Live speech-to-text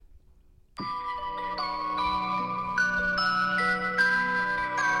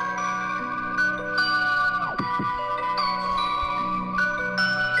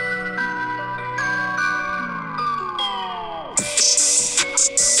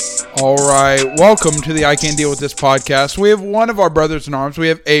All right, welcome to the I Can't Deal With This podcast. We have one of our brothers in arms. We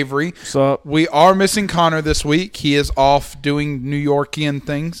have Avery. What's up? We are missing Connor this week. He is off doing New Yorkian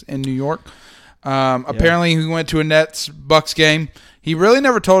things in New York. Apparently, he went to a Nets-Bucks game. He really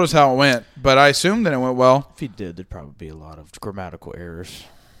never told us how it went, but I assume that it went well. If he did, there'd probably be a lot of grammatical errors.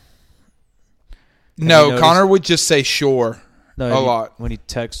 No, Connor would just say sure a lot. When he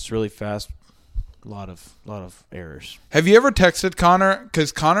texts really fast, a lot of errors. Have you ever texted Connor?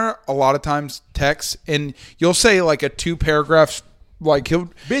 Because Connor a lot of times texts, and you'll say like a 2-paragraph, like he'll.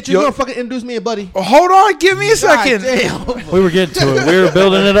 Bitch, you're gonna fucking introduce me, buddy. Hold on, give me a second. Damn. We were getting to it. We were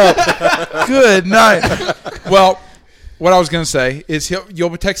building it up. Good night. Well, what I was gonna say is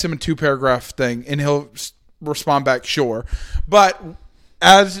you'll text him a 2-paragraph thing, and he'll respond back sure. But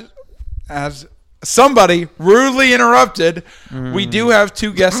as somebody rudely interrupted, we do have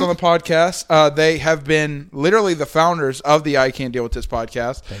 2 guests on the podcast. They have been literally the founders of the I Can't Deal With This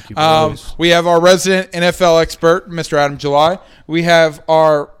podcast. Thank you, boys. We have our resident NFL expert, Mr. Adam July. We have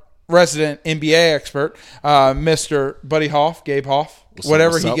our resident NBA expert, Mr. Buddy Hoff, Gabe Hoff,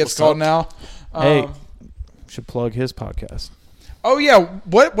 whatever he gets called now. Hey, should plug his podcast. Oh, yeah.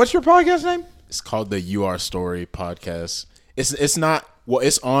 What's your podcast name? It's called the You Are Story podcast. It's not. Well,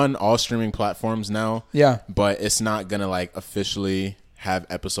 it's on all streaming platforms now. Yeah. But it's not going to like officially have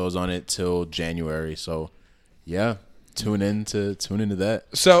episodes on it till January. So, yeah, tune into that.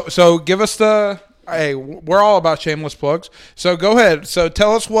 So give us hey, we're all about shameless plugs. So go ahead. So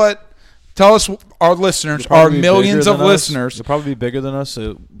tell us our listeners, our millions of listeners. You'll probably be bigger than us,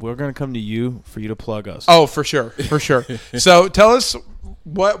 so we're going to come to you for you to plug us. Oh, for sure. So tell us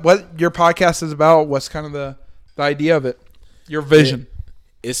what your podcast is about. What's kind of the idea of it? Your vision.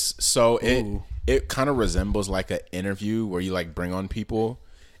 It kind of resembles like an interview where you like bring on people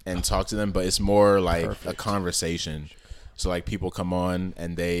and talk to them, but it's more like a conversation. So like people come on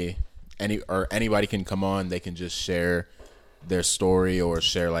and anybody can come on. They can just share their story or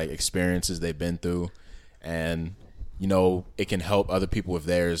share like experiences they've been through, and it can help other people with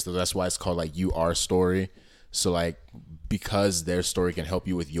theirs. So that's why it's called like You Are Story. So like because their story can help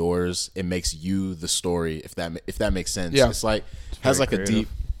you with yours, it makes you the story. If that makes sense. Yeah. It's like has like creative. a deep.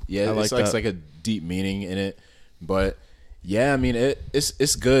 Yeah, it's like a deep meaning in it. But yeah, I mean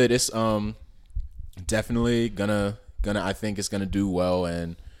it's good. It's definitely gonna I think it's gonna do well,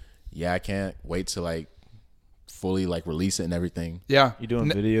 and yeah, I can't wait to like fully like release it and everything. Yeah. You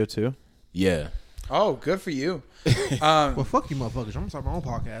doing video too? Yeah. Oh, good for you. Well, fuck you, motherfuckers. I'm gonna start my own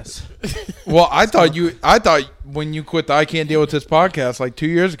podcast. Well, I thought when you quit the I Can't Deal With This podcast like 2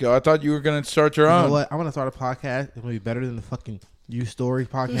 years ago, I thought you were going to start your You own. know what? I'm gonna start a podcast. It's gonna be better than the fucking You Story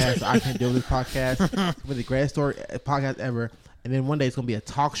podcast. I Can't Deal With This podcast. It's gonna be the greatest story podcast ever. And then one day it's gonna be a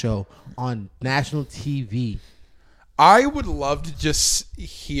talk show on national TV. I would love to just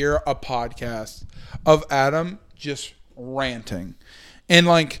hear a podcast of Adam just ranting. And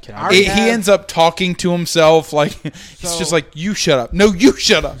like he ends up talking to himself, like it's just like, you shut up. No, you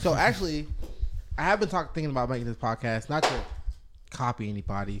shut up. So actually, I have been thinking about making this podcast, not to copy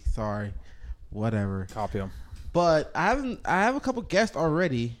anybody. Sorry, whatever. Copy them. But I have a couple guests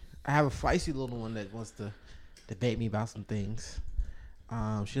already. I have a feisty little one that wants to debate me about some things.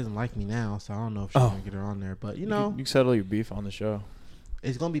 She doesn't like me now, so I don't know if she's gonna get her on there. But You can settle your beef on the show.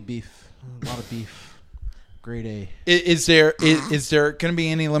 It's gonna be beef. A lot of beef. Grade A. Is there going to be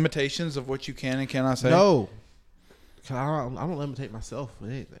any limitations of what you can and cannot say? No, 'cause I don't limitate myself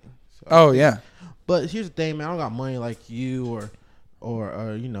with anything. So. Oh yeah. But here's the thing, man. I don't got money like you or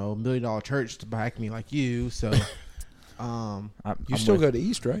 $1 million church to back me like you. So, You still go to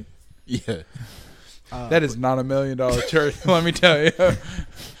East, right? Yeah. That is not $1 million church. Let me tell you.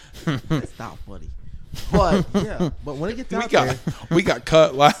 It's not funny. But yeah, but when it gets out there, we got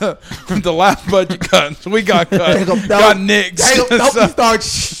cut the last budget cuts. We got cut. Don't Got nixed.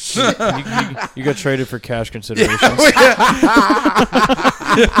 You got traded for cash considerations.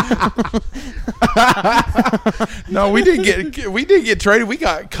 No, we didn't get traded. We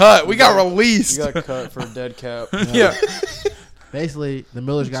got cut. We got released. You got cut for a dead cap. Yeah. basically the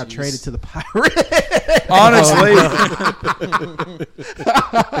Millers got traded to the Pirates. Honestly.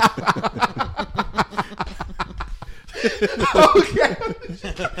 Okay.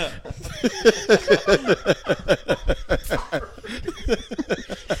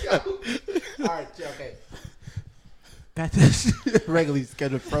 All right, okay. Back to the regularly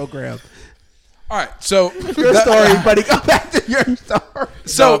scheduled program. All right, so Your story, buddy. Go back to your story.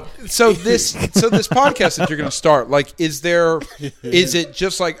 So this podcast that you're going to start, like, is it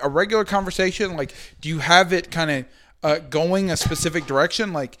just like a regular conversation? Like, do you have it kind of going a specific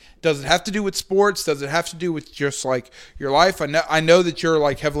direction? Like, does it have to do with sports? Does it have to do with just like your life? I know that you're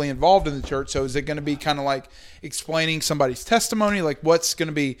like heavily involved in the church. So is it going to be kind of like explaining somebody's testimony? Like, what's going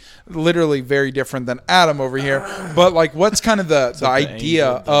to be literally very different than Adam over here? But like, what's kind of the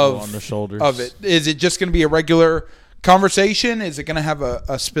idea on the shoulders of it? Is it just going to be a regular conversation? Is it going to have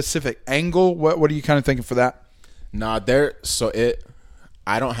a specific angle? What are you kind of thinking for that? Nah,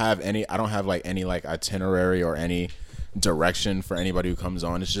 I don't have like any like itinerary or any direction for anybody who comes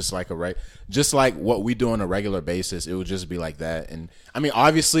on. It's just like just like what we do on a regular basis. It would just be like that. And I mean,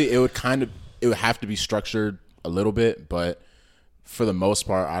 obviously it would have to be structured a little bit, but for the most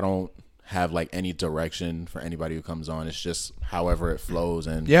part, I don't have like any direction for anybody who comes on. It's just however it flows.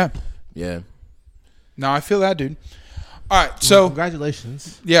 And yeah. No, I feel that, dude. All right, so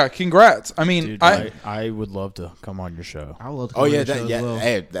congratulations. Yeah, congrats. I mean, dude, I would love to come on your show. I would love to come on your show as well.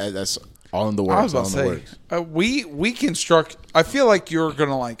 Hey, that's all in the works. I was about to say, we construct. I feel like you're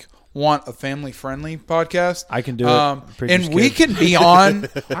gonna like want a family friendly podcast. I can do it, and we can be on.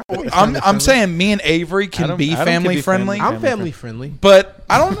 I'm saying me and Avery can be family friendly. I'm family friendly, but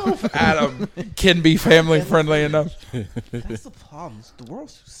I don't know if Adam can be family friendly enough. That's the problem. The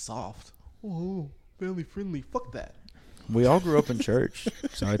world's too soft. Oh, family friendly. Fuck that. We all grew up in church,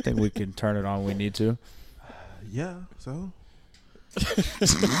 so I think we can turn it on when we need to. Yeah, so.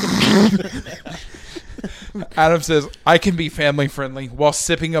 Adam says, I can be family friendly while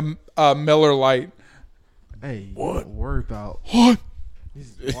sipping a Miller Lite. Hey, what? Don't worry about what?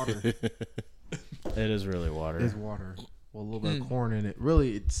 This is water. It is really water. It is water. Well, a little bit of corn in it.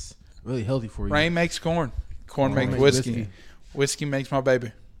 Really, it's really healthy for you. Rain makes corn. Corn makes whiskey. Whiskey makes my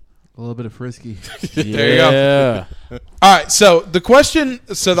baby. A little bit of frisky. There you go. All right. So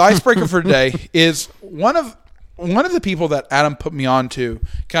the icebreaker for today is one of the people that Adam put me on to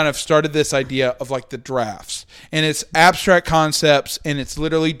kind of started this idea of like the drafts, and it's abstract concepts, and it's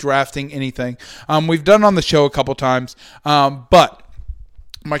literally drafting anything. We've done it on the show a couple times, but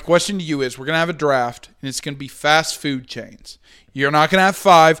my question to you is, we're going to have a draft, and it's going to be fast food chains. You're not going to have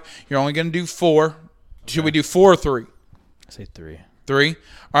 5. You're only going to do 4. Should we do 4 or 3? I say 3. 3?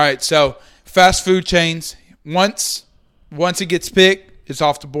 All right, so fast food chains. Once it gets picked, it's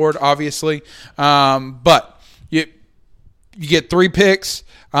off the board, obviously. But you get 3 picks,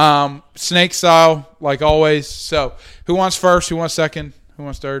 snake style, like always. So who wants first? Who wants second? Who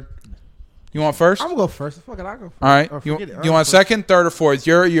wants third? You want first? I'm gonna go first. Fuck it, I'll go first. All right. You want second, third, or fourth?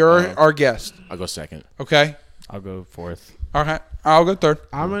 You're our guest. I'll go second. Okay. I'll go 4th. Okay. I'll go third.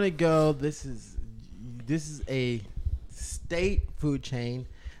 I'm gonna go. This is a state food chain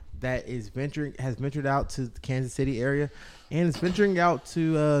that has ventured out to the Kansas City area, and is venturing out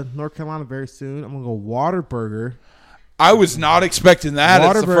to North Carolina very soon. I'm gonna go Whataburger. I was not expecting that.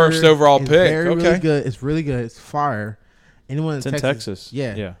 It's the first overall pick. Really good. It's really good. It's fire. Anyone in Texas.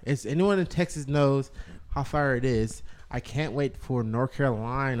 Yeah. It's anyone in Texas knows how fire it is. I can't wait for North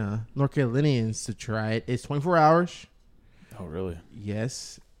Carolinians to try it. It's 24 hours. Oh, really?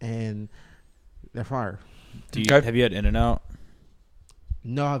 Yes, and they're fire. Have you had In-N-Out?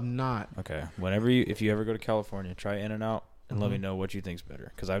 No, I've not. Okay. If you ever go to California, try In-N-Out and let me know what you think's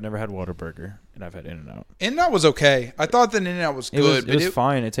better. Because I've never had Whataburger and I've had In-N-Out. In-N-Out was okay. I thought that In-N-Out was good. It was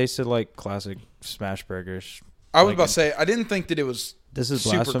fine. It tasted like classic smash burgers. I was about to say, I didn't think that it was. This is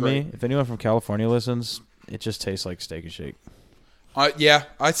blasphemy. If anyone from California listens, it just tastes like Steak and Shake. Yeah,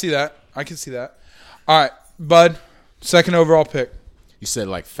 I see that. I can see that. All right, Bud, second overall pick. You said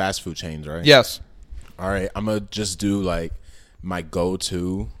like fast food chains, right? Yes. All right, I'm gonna just do like my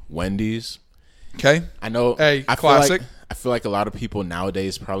go-to Wendy's. Okay. I know. Hey, classic. I feel like a lot of people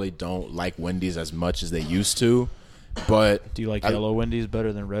nowadays probably don't like Wendy's as much as they used to. But do you like yellow Wendy's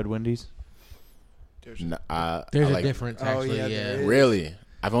better than red Wendy's? There's a difference, actually. Yeah. Really?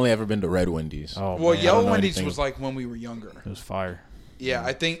 I've only ever been to red Wendy's. Oh, well, yellow Wendy's was like when we were younger. It was fire. Yeah,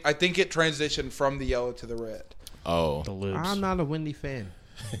 I think it transitioned from the yellow to the red. Oh, the libs. I'm not a Wendy fan.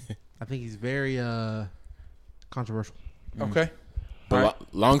 I think he's very controversial. Okay. But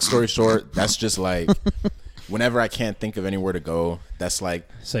long story short, that's just like whenever I can't think of anywhere to go, that's like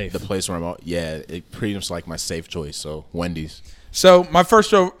safe. The place where I'm at. Yeah, it pretty much like my safe choice. So Wendy's. So my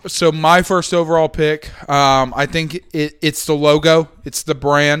first overall pick, I think it's the logo, it's the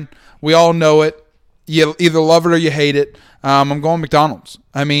brand. We all know it. You either love it or you hate it. I'm going McDonald's.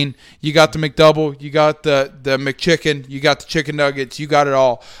 I mean, you got the McDouble, you got the McChicken, you got the chicken nuggets, you got it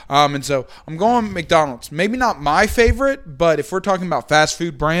all. And so I'm going McDonald's. Maybe not my favorite, but if we're talking about fast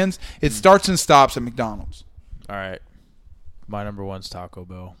food brands, it starts and stops at McDonald's. All right. My number one's Taco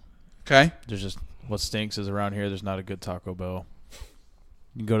Bell. Okay. There's just what stinks is around here. There's not a good Taco Bell.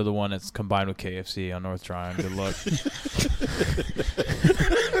 You go to the one that's combined with KFC on North Tryon. Good luck.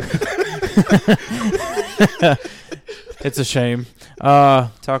 It's a shame.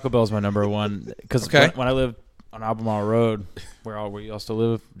 Taco Bell's my number one because when I lived on Albemarle Road, where we also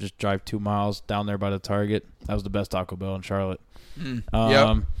live, just drive 2 miles down there by the Target. That was the best Taco Bell in Charlotte.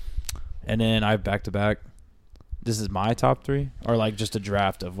 Yep. And then I have back-to-back. This is my top 3, or like just a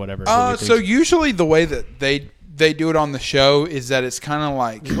draft of whatever. So usually the way that they do it on the show is that it's kind of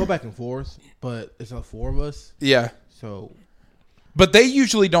like we go back and forth, but it's all 4 of us. Yeah. So, but they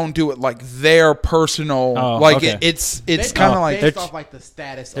usually don't do it like their personal. Okay. It's kind of like based off like the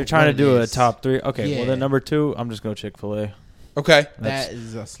status. They're of trying to what do it a is. top 3. Okay, Yeah. well then number 2, I'm just going Chick-fil-A. okay. That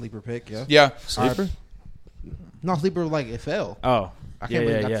is a sleeper pick. Yeah. Yeah. Sleeper? No sleeper. Like it fell Oh, I can't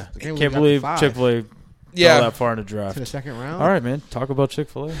believe yeah. I Can't believe Chick-fil-A Yeah. fell that far in the to draft. the second round. All right, man. Talk about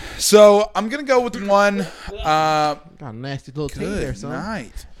Chick-fil-A. So I'm gonna go with one. Got a nasty little team there, Good son.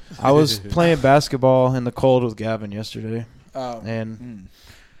 night. I was playing basketball in the cold with Gavin yesterday, Oh, and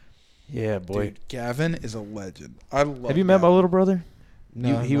yeah, boy. dude, Gavin is a legend. I love. Have you met my Gavin. little brother?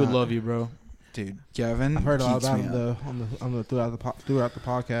 No, he would not. love you, bro. Dude, Gavin? I've heard all keeps about me him up. on the throughout the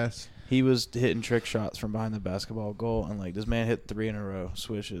podcast. He was hitting trick shots from behind the basketball goal, and like this man hit 3 in a row,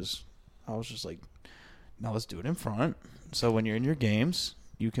 swishes. I was just like, now let's do it in front. So when you're in your games,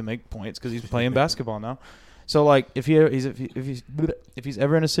 you can make points because he's playing basketball now. So like if he's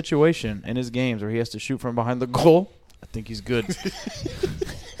ever in a situation in his games where he has to shoot from behind the goal, I think he's good.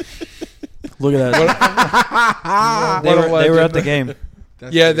 Look at that. They were at the game.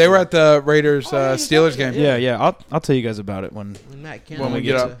 Yeah, they were at the Raiders Steelers game. Yeah. I'll tell you guys about it when Matt When we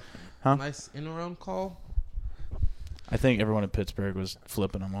get up. Huh? Nice in-around call. I think everyone in Pittsburgh was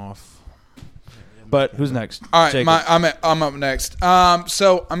flipping him off. But who's next? All right, Jacob. I'm up next.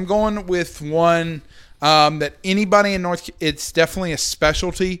 So I'm going with one that anybody in it's definitely a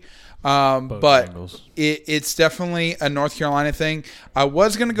specialty, but Bojangles. it's definitely a North Carolina thing. I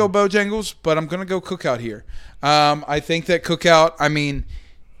was going to go Bojangles, but I'm going to go Cookout here. I think that Cookout, I mean,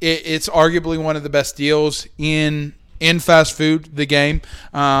 it's arguably one of the best deals in fast food, the game.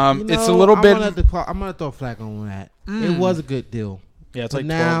 It's a little bit. I'm gonna throw a flag on that. It was a good deal. Yeah, it's But like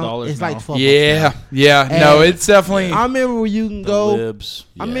now $12 it's now. like $12. Yeah. No, And it's definitely. I remember when you can The go. libs.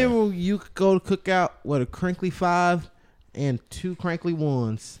 I remember when you could go to Cookout with a crinkly 5 and 2 crinkly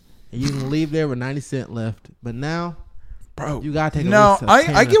 1s, and you can leave there with 90 cents left. But now, Bro, you gotta take. no, at least a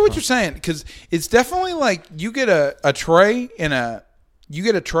 10 I get what or you're saying because it's definitely like you get a tray and a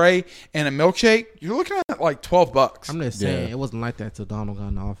milkshake. You're looking at like $12. I'm just saying Yeah. it wasn't like that till Donald got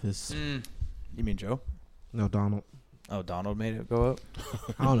in the office. You mean Joe? No, Donald. Oh, Donald made it go up?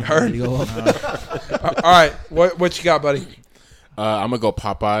 I don't know. Heard. Heard. Go up. All right, what you got, buddy? I'm gonna go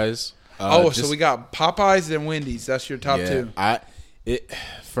Popeyes. So we got Popeyes and Wendy's. That's your top two.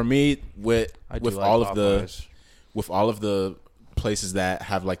 For me with I do with like all Popeyes. of the places that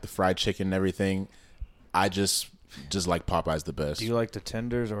have like the fried chicken and everything, I just like Popeyes the best Do you like the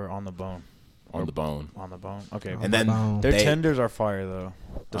tenders or on the bone? on the bone. On the bone. Okay. And then bone. Their they- tenders are fire though.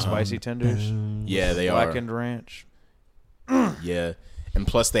 The spicy tenders. Yeah, they are. Blackened ranch. Yeah, and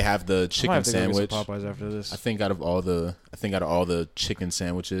plus they have the I might chicken have to go get some sandwich. Popeyes after this. I think out of all the chicken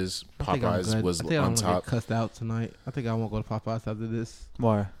sandwiches, I think I'm Popeyes good. was I think I'm on gonna top. get cussed out tonight. I think I won't go to Popeyes after this.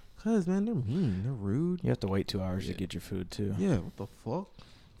 Why? Cause man, they're mean. They're rude. You have to wait 2 hours to get your food too. Yeah. What the fuck?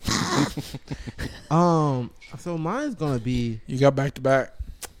 So mine's gonna be. You got back to back.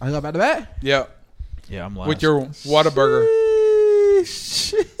 I got back to back. Yeah, Yeah, I'm last. with your Whataburger.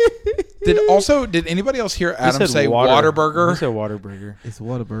 Did anybody else hear He Adam said say He Waterburger? said Waterburger. It's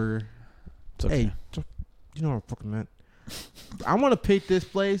Whataburger. It's okay. Hey, you know what I'm fucking meant. I want to pick this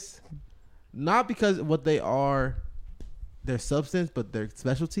place, not because of what they are, their substance, but their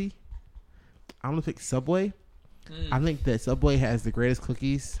specialty. I'm gonna pick Subway. I think that Subway has the greatest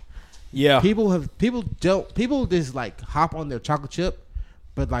cookies. Yeah. People just like hop on their chocolate chip,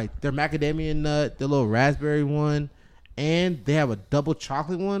 but like their macadamia nut, their little raspberry one, and they have a double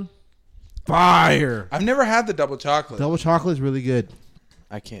chocolate one. Fire! I've never had the double chocolate. Double chocolate is really good.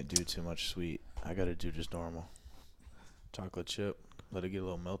 I can't do too much sweet. I gotta do just normal. Chocolate chip. Let it get a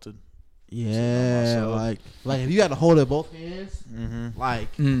little melted. Yeah, myself. like if you got to hold it both hands, Mm-hmm.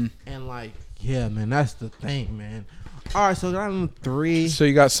 like Mm. and like yeah, man, that's the thing, man. All right, so I'm 3. So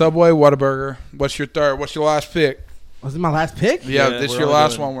you got Subway, Whataburger. What's your third? What's your last pick? Was it my last pick? Yeah, Yeah, this we're your only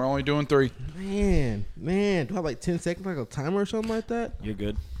last doing- one. We're only doing 3. Man, do I have like 10 seconds, like a timer or something like that? You're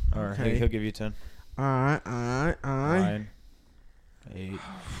good. All right. Okay. He'll give you 10. All right. 9, 8,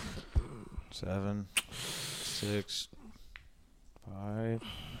 7, 6, 5,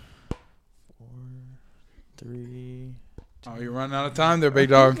 4, 3, Oh, you're running out of time there,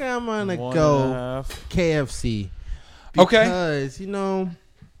 big I dog. think I'm gonna 1.5. go KFC. Okay. Because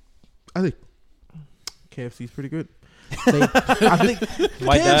I think KFC is pretty good. I think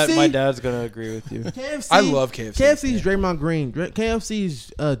My KFC dad's gonna agree with you. KFC. I love KFC. KFC's Draymond Green.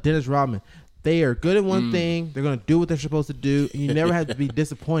 KFC's Dennis Rodman. They are good at one thing. They're gonna do what they're supposed to do. And you never have to be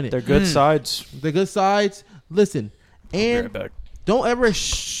disappointed. They're good sides. They're good sides. Listen, Be and right back. don't ever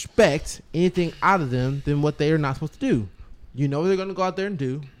expect anything out of them than what they are not supposed to do. You know what they're gonna go out there and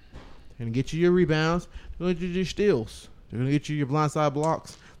do. They're gonna get you your rebounds. They're gonna get you your steals. They're gonna get you your blindside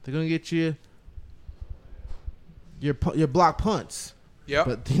blocks. They're gonna get you your block punts. Yep.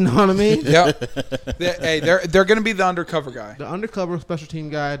 But you know what I mean? Yep. They're going to be the undercover guy. The undercover special team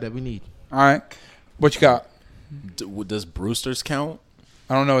guy that we need. All right. What you got? Does Brewster's count?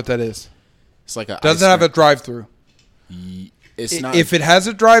 I don't know what that is. It's like a. Does it have a drive-through? It's not. If it has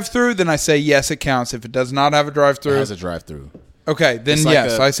a drive-through, then I say yes, it counts. If it does not have a it drive-through, has a drive-through. okay, then It's like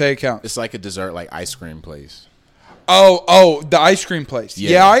yes, a- I say it counts. It's like a dessert, like ice cream place. Oh, the ice cream place.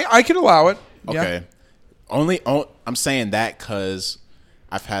 Yeah. Yeah, I could allow it. Yeah. Okay. I'm saying that because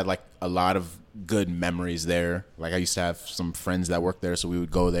I've had like a lot of good memories there. Like I used to have some friends that worked there, so we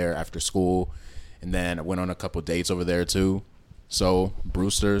would go there after school, and then I went on a couple dates over there too. So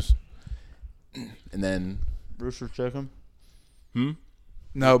Brewster's, and then Brewster's chicken.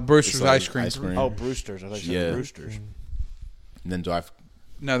 No, Brewster's it's like ice cream. Ice cream. Oh, Brewster's. I thought you Yeah. said Brewster's. And then do I?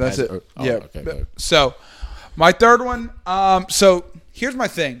 No, that's Has- it. oh, Yeah. okay, good. So, my third one. So here's my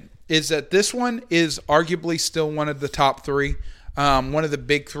thing: is that this one is arguably still one of the top three, one of the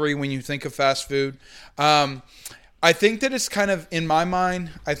big three when you think of fast food. I think that it's kind of, in my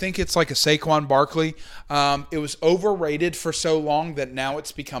mind, I think it's like a Saquon Barkley. It was overrated for so long that now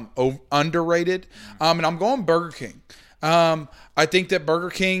it's become underrated. And I'm going Burger King. I think that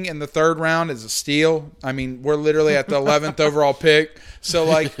Burger King in the third round is a steal. I mean, we're literally at the 11th overall pick. So,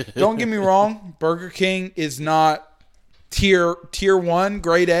 like, don't get me wrong. Burger King is not tier 1,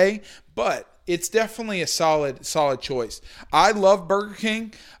 grade A, but it's definitely a solid choice. I love Burger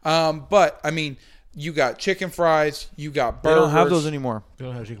King, but, I mean, you got chicken fries, you got They burgers. don't have those anymore. They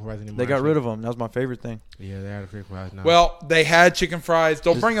don't have chicken fries anymore. They got rid of them. That was my favorite thing. Yeah, they had chicken fries now. Well, they had chicken fries.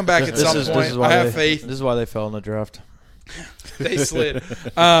 They'll bring them back at some point. I have faith. This is why they fell in the draft. They slid.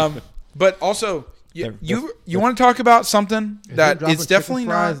 But also, you want to talk about something If that you're it's dropping definitely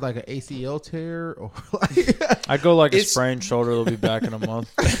chicken fries not. like an ACL tear or like I go like a It's- sprained shoulder. They'll be back in a month.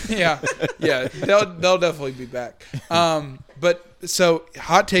 yeah, they'll definitely be back. But so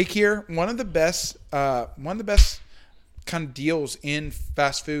hot take here. One of the best kind of deals in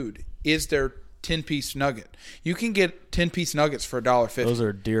fast food is their 10-piece nugget. You can get 10-piece nuggets for $1.50. Those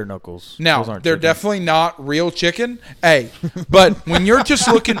are deer knuckles. Now, Those aren't they're chicken. definitely not real chicken. Hey, but when you're just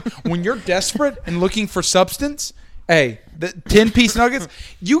looking, when you're desperate and looking for substance, hey, the 10-piece nuggets,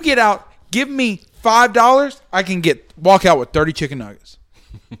 you get out, give me $5, I can walk out with 30 chicken nuggets.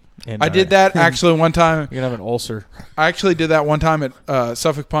 And, I did that actually one time. You're gonna have an ulcer. I actually did that one time at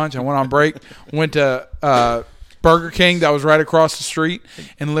Suffolk Punch. I went on break, went to Burger King that was right across the street,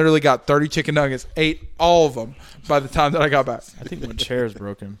 and literally got 30 chicken nuggets, ate all of them by the time that I got back. I think my chair is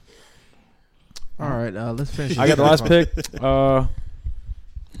broken. all right, let's finish. I got the last pick.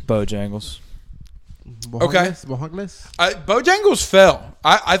 Bojangles. Bojangles? Bojangles fell.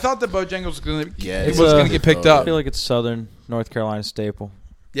 I thought that Bojangles was going to Yeah, it it's was a- going to get picked I up. feel like it's Southern North Carolina staple.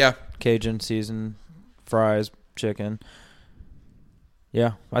 Yeah. Cajun season, fries, chicken.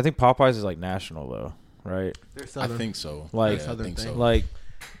 Yeah, I think Popeyes is like national though, right? I think so. Like- yeah, I Southern think so. thing. Like,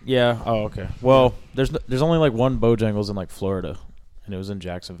 yeah. Oh, okay. Well, there's only like one Bojangles in like Florida, and it was in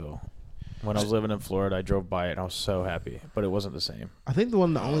Jacksonville. When I was living in Florida, I drove by it and I was so happy, but it wasn't the same. I think the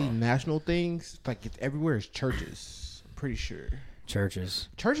only national things like it's everywhere is Churches. I'm pretty sure. Churches.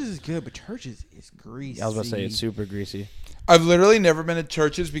 Churches is good, but Churches is greasy. I was about to say it's super greasy. I've literally never been to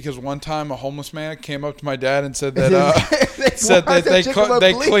churches because one time a homeless man came up to my dad and said that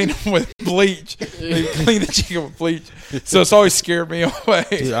they clean them with bleach. They clean the chicken with bleach. So it's always scared me away.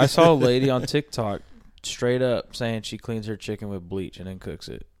 Dude, I saw a lady on TikTok straight up saying she cleans her chicken with bleach and then cooks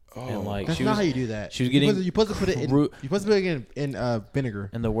it. And like That's she not was, how you do that. she was You're getting supposed to put it in. cru- You're supposed to put it in vinegar.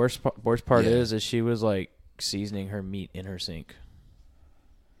 and the worst part Yeah. is she was like seasoning her meat in her sink.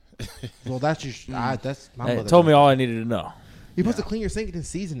 Well, that's just that's my It mother. told me all I needed to know. You're supposed to clean your sink and then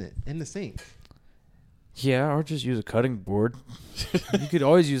season it in the sink. Yeah, or just use a cutting board. You could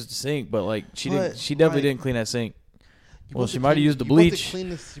always use the sink, but like she But, didn't. She definitely like, didn't clean that sink. You're Well, supposed she to might have clean- used the you're supposed bleach. to clean the-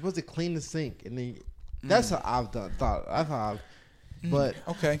 You're supposed to clean the sink, and then that's how I've done. That's how I've. But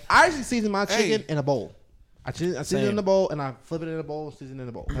Okay. I actually season my Hey. chicken in a bowl. I season it Same. in the bowl and I flip it in the bowl and season it in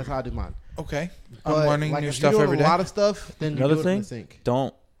the bowl. That's how I do mine. Okay. But, I'm learning like, new if stuff you're every doing day. a lot of stuff, then Another you do it in thing? the sink.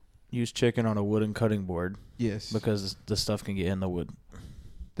 Don't use chicken on a wooden cutting board Yes. because the stuff can get in the wood.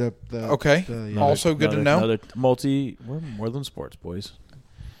 The Okay. Also good to know. We're more than sports, boys.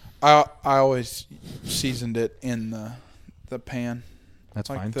 I always seasoned it in the pan, That's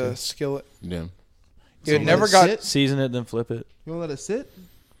like fine the too. skillet. Yeah. It So never let it got. sit? Season it, then flip it. You want to let it sit?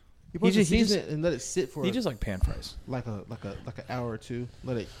 You put just- to he season just- it and let it sit for You just like pan fries. like an hour or two.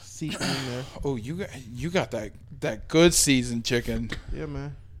 Let it seep in there. Oh, you got that good seasoned chicken. Yeah,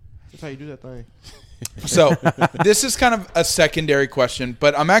 man. That's how you do that thing. So this is kind of a secondary question,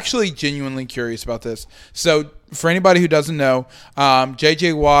 but I'm actually genuinely curious about this. So for anybody who doesn't know,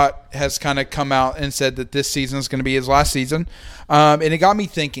 J.J. Watt has kind of come out and said that this season is going to be his last season, and it got me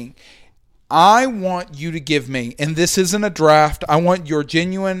thinking. I want you to give me, and this isn't a draft, I want your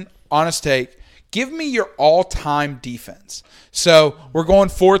genuine, honest take. Give me your all-time defense. So we're going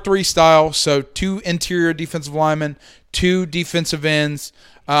 4-3 style, so 2 interior defensive linemen, 2 defensive ends,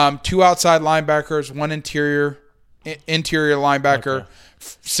 2 outside linebackers, 1 interior linebacker,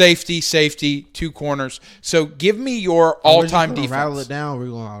 safety, 2 corners. So give me your all-time We're just gonna rattle defense. it down. We're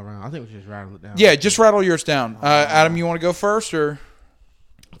going all around. I think we should just rattle it down. Yeah, just rattle yours down. Adam, you want to go first or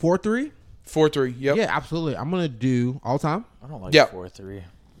 4-3. 4-3? Yep. Yeah, absolutely. I'm gonna do all time. I don't like Yeah. 4-3.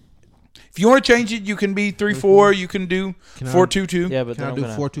 If you want to change it, you can be 3-4. You can do Can I- 4-2-2. Yeah, but Can then I I'm do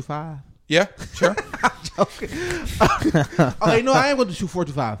gonna, 4-2-5? Yeah, sure. Okay, no, I ain't gonna do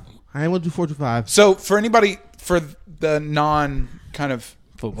 4-2-5. I ain't gonna do 4-2-5. So for anybody, for the non kind of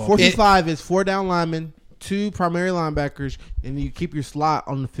football. 4-2-5 is 4 down linemen, 2 primary linebackers, and you keep your slot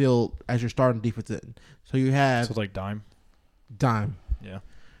on the field as your starting defense end. So you have So it's like dime. dime. Yeah.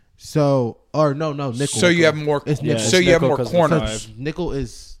 So or no nickel. so you have more. It's Yeah, nickel. so it's you have nickel more 'cause of corners. five. So nickel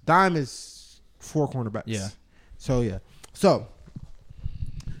is dime is 4 cornerbacks. Yeah. So yeah. So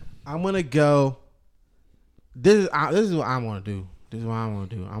I'm gonna go. This is what I want to do. This is what I want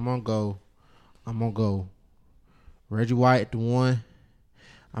to do. I'm gonna go. Reggie White at the 1.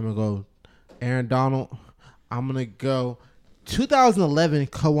 I'm gonna go. Aaron Donald. I'm gonna go. 2011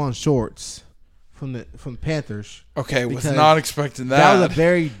 Kawan Shorts from the Panthers. Okay, was Because not expecting that. That was a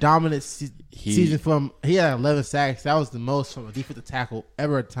very dominant He- season from. He had 11 sacks. That was the most from a defensive tackle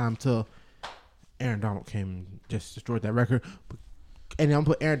ever at the time till Aaron Donald came and just destroyed that record. And I'm gonna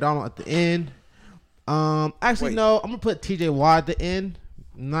put Aaron Donald at the end. Actually, Wait. no, I'm gonna put T.J. Watt at the end.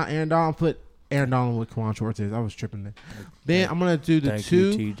 Not Aaron Donald. I'm gonna put Aaron Donald with Kawan Schwartz is. I was tripping there. Then I'm gonna do the Thank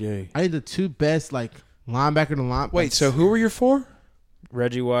 2. you, TJ. I need the 2 best like linebacker to line. Wait, so who were your 4?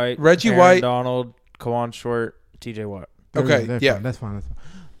 Reggie White, Reggie Aaron White. Donald, Kawan Short, TJ Watt. Okay, That's yeah. fine, that's fine.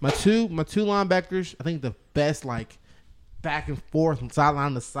 My two linebackers. I think the best like back and forth from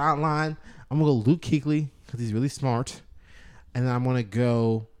sideline to sideline. I'm gonna go Luke Kuechly because he's really smart, and then I'm gonna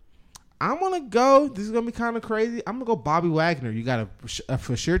go. This is gonna be kind of crazy. I'm gonna go Bobby Wagner. You got a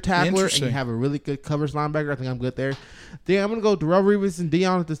for sure tackler, and you Interesting. have a really good coverage linebacker. I think I'm good there. Then I'm gonna go Darrell Reeves and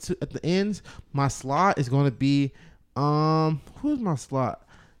Dion at the ends. My slot is gonna be who's my slot?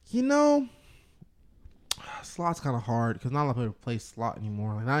 You know, slot's kind of hard because not a lot of people play slot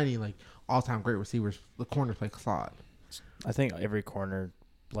anymore. Like not any like all time great receivers. The corners play slot. I think every corner,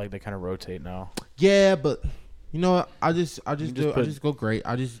 like they kind of rotate now. Yeah, but you know what? I just put- go great.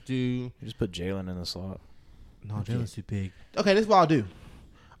 I just do. You just put Jalen in the slot. No, Jalen's too big. Okay, this is what I'll do.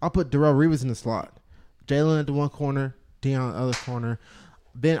 I'll put Darrell Reeves in the slot. Jalen at the one corner, Dion at the other corner.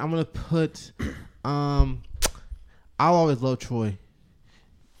 Then I'm gonna put. I'll always love Troy.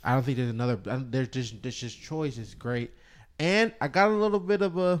 I don't think there's another. There's just Troy's just great, and I got a little bit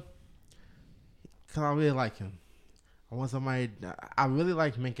of a. Cause I really like him. I want somebody. I really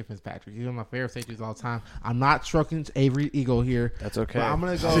like Minka Fitzpatrick. He's one of my favorite safeties of all time. I'm not trucking Avery Eagle here. That's okay. But I'm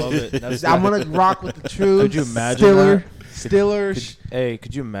gonna go. I love it. That's I'm gonna rock with the true. Could you imagine Stiller, that? Stiller,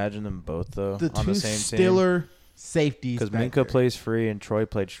 Could you imagine them both though the on two the same team? Stiller safeties. Because back Minka there. plays free and Troy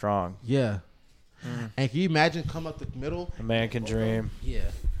played strong. Yeah. And can you imagine come up the middle? A man can dream. Yeah.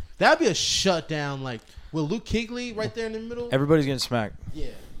 That'd be a shutdown. Like with Luke Kuechly right there in the middle. Everybody's getting smacked.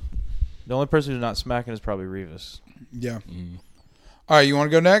 Yeah. The only person who's not smacking is probably Revis. Yeah. All right, you want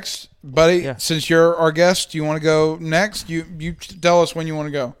to go next, buddy? Yeah. Since you're our guest, you want to go next? You tell us when you want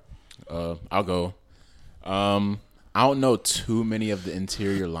to go. I'll go. I don't know too many of the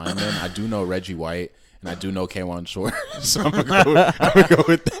interior linemen. I do know Reggie White and I do know K1 Short, so I'm gonna go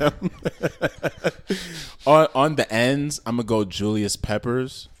with them. on the ends, I'm gonna go Julius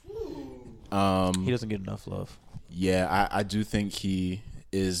Peppers. He doesn't get enough love. Yeah, I do think he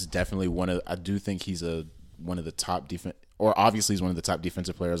is definitely one of. I do think he's one of the top or obviously he's one of the top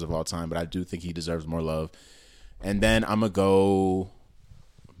defensive players of all time, but I do think he deserves more love. And then I'm going to go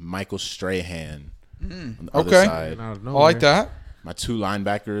Michael Strahan on the other side. I like that. My 2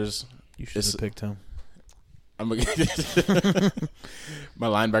 linebackers. You should have picked him. My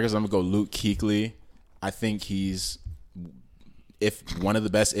linebackers, I'm going to go Luke Kuechly. I think he's one of the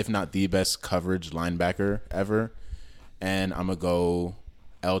best, if not the best, coverage linebacker ever. And I'm going to go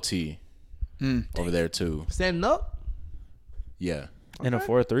LT over there too. Standing up? Yeah. In a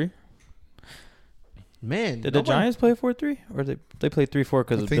 4-3? Man. Did the Giants play 4-3? Or they played 3-4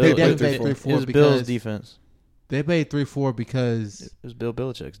 because think they played 3-4 it was Bill's because defense. They played 3-4 because It was Bill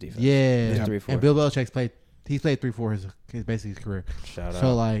Belichick's defense. yeah, It was 3-4. and Bill Belichick played 3-4 his basically his career. Shout So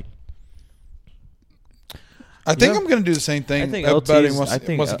out. like, I think Yeah. I'm going to do the same I thing. think about LT him once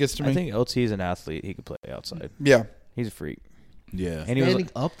it gets to me. I think LT is an athlete. He could play outside. Yeah. He's a freak. Yeah. And he was, standing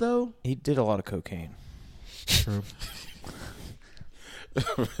up though. he did a lot of cocaine. True.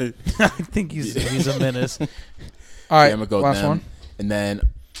 I think he's a menace. All right. Yeah, I'm gonna go last them. one. And then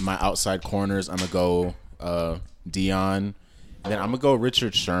my outside corners, I'm gonna go Dion, and then I'm gonna go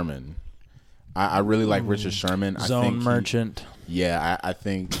Richard Sherman. I really like Richard Sherman. I Zone think merchant.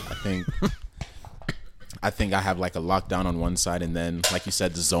 I think I have like a lockdown on one side, and then like you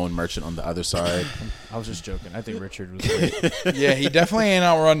said, the zone merchant on the other side. I was just joking. I think Richard was great. Yeah, he definitely ain't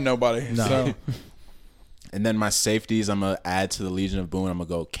outrun nobody. No. So. And then my safeties, I'm gonna add to the Legion of Boom. I'm gonna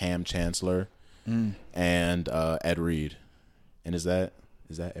go Cam Chancellor and Ed Reed. And is that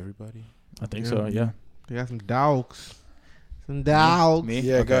everybody? I think so, yeah. They got some dogs. Some dogs. Me?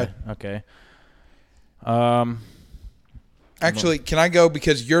 Yeah, okay. go ahead. Okay. Actually, can I go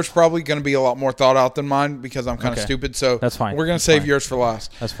because yours probably going to be a lot more thought out than mine because I'm kind of Okay. stupid. So That's fine. We're going to That's save fine. yours for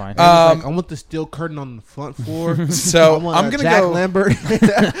last. That's fine. I want the steel curtain on the front floor. So I want I'm a going to Jack go. Lambert.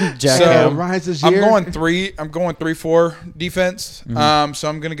 Jack So, Ham. Ryan Shazier. I'm going 3-4 defense. So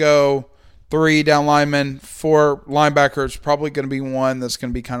I'm going to go 3 down linemen, 4 linebackers. Probably going to be one that's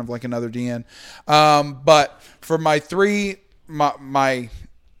going to be kind of like another DN. But for my 3, my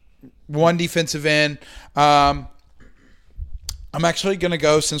 1 defensive end. I'm actually going to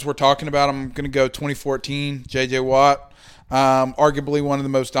go, since we're talking about him, I'm going to go 2014, J.J. Watt. Arguably one of the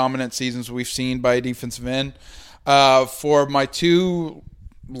most dominant seasons we've seen by a defensive end. For my 2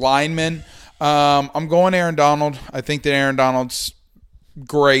 linemen, I'm going Aaron Donald. I think that Aaron Donald's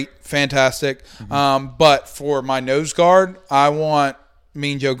great, fantastic. But for my nose guard, I want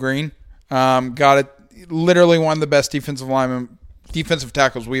Mean Joe Green. Got it. Literally one of the best defensive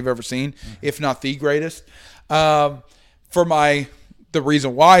tackles we've ever seen, if not the greatest. For the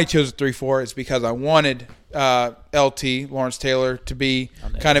reason why I chose a 3-4 is because I wanted LT, Lawrence Taylor, to be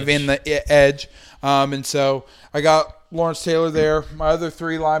kind of in the edge. And so I got Lawrence Taylor there. My other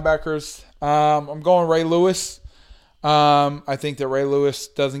 3 linebackers, I'm going Ray Lewis. I think that Ray Lewis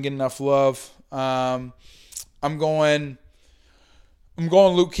doesn't get enough love. I'm going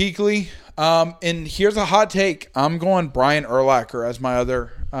Luke Kuechly. And here's a hot take. I'm going Brian Urlacher as my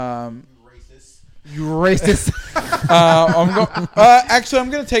other You racist. Actually, I'm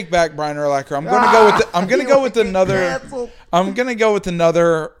going to take back Brian Urlacher. I'm going to go with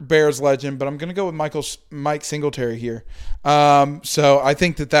another Bears legend, but I'm going to go with Mike Singletary here. So I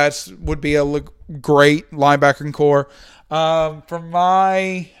think that would be a great linebacking core. For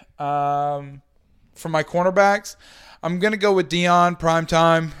my cornerbacks, I'm going to go with Dion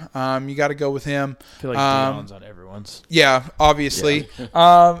Primetime. You got to go with him. I feel like Deion's on everyone's. Yeah, obviously. And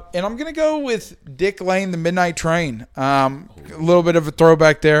I'm going to go with Dick Lane, the Midnight Train. A little bit of a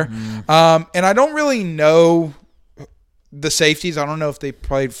throwback there. And I don't really know the safeties. I don't know if they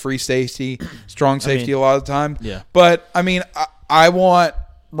played free safety, strong safety a lot of the time. Yeah. But, I mean, I want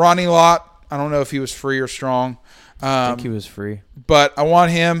Ronnie Lott. I don't know if he was free or strong. I think he was free. But I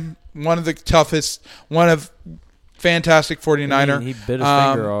want him, one of the toughest, one of fantastic 49er. He bit his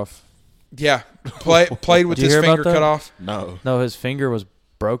finger off. Yeah, played with Did you his hear finger about that? cut off. No. His finger was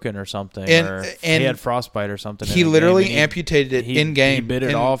broken or something. And- or and he had frostbite or something. He in the literally game, and amputated it he in game. He bit it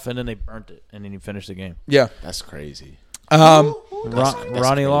And- off, and then they burnt it, and then he finished the game. Yeah. That's crazy. Ronnie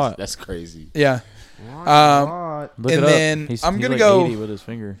crazy. Lott. That's crazy. Yeah. Look And it up. then He's I'm gonna like go- 80 with his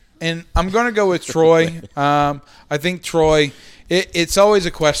finger. And I'm going to go with Troy. I think Troy, it's always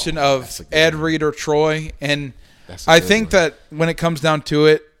a question of a good Ed one. Reed or Troy. And That's a I good think one. that when it comes down to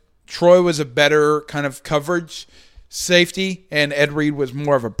it, Troy was a better kind of coverage safety, and Ed Reed was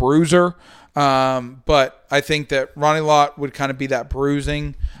more of a bruiser. But I think that Ronnie Lott would kind of be that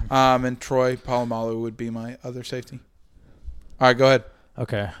bruising, and Troy Polamalu would be my other safety. All right, go ahead.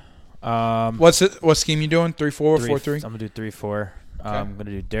 Okay. What scheme you doing? 3-4, 4-3? I'm gonna do 3-4. I'm gonna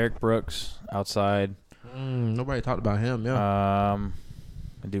do Derek Brooks outside. Nobody talked about him. Yeah.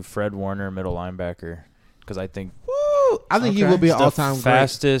 I do Fred Warner, middle linebacker, because I think Woo! I think he Okay. will be an he's the all-time great.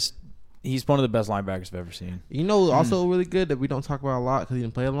 fastest. He's one of the best linebackers I've ever seen. You know, also really good that we don't talk about a lot because he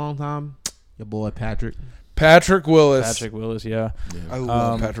didn't play a long time. Your boy Patrick. Patrick Willis. Patrick Willis, yeah. I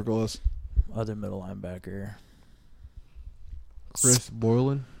love Patrick Willis. Other middle linebacker. Chris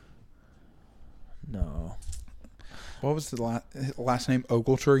Borland. No. What was the last name?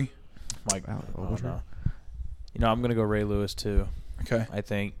 Ogletree. Mike. Wow, I don't Ogletree. know. You know, I'm going to go Ray Lewis, too. Okay. I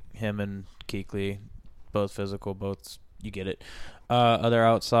think him and Kuechly, both physical, both you get it. Other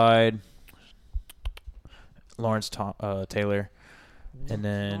outside, Lawrence Taylor, and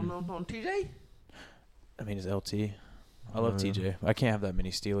then No, TJ. I mean it's LT. I love TJ. I can't have that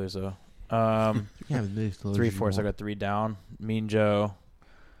many Steelers though. You can have this 3-4. So I got 3 down. Mean Joe.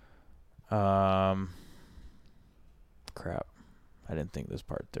 Crap. I didn't think this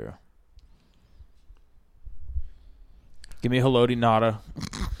part through. Give me Haloti Nada.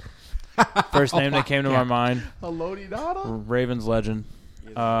 First name that came to my mind. Haloti Nada. Ravens legend.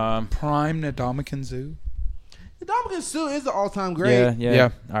 Prime Ndamukong Suh. Ndamukong Suh is an all-time great. Yeah.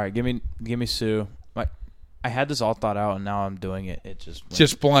 All right, give me Sue. I had this all thought out, and now I'm doing it. It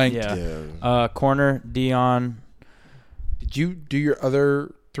just Blanked. Yeah. Corner Dion. Did you do your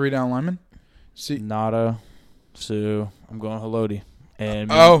other 3 down linemen? See. Nada, Sue. I'm going Haloti.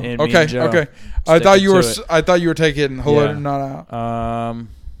 And Okay. I thought you were taking Haloti Yeah. not out.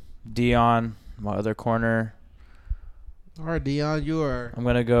 Dion, my other corner. All right, Dion, you are I'm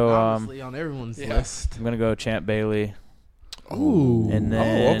gonna go. obviously on everyone's list. I'm gonna go Champ Bailey. Ooh. And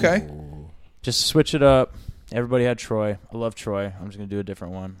then okay. just switch it up. Everybody had Troy. I love Troy. I'm just gonna do a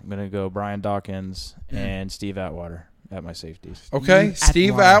different one. I'm gonna go Brian Dawkins and Steve Atwater at my safeties. Okay.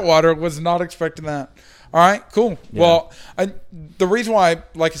 Steve Atwater was not expecting that. All right, cool. Yeah. Well, the reason why I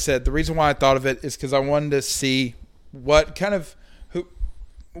thought of it is because I wanted to see what kind of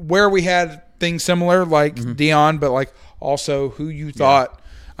where we had things similar, like Dion, but like also who you thought.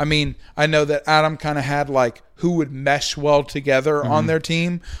 I mean, I know that Adam kind of had like who would mesh well together on their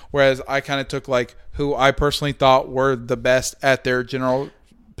team, whereas I kind of took like who I personally thought were the best at their general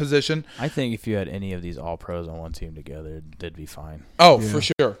position. I think if you had any of these all pros on one team together, they'd be fine. Oh, for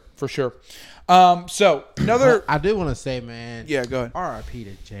sure. So another, I do want to say, man. yeah, go ahead. R.I.P.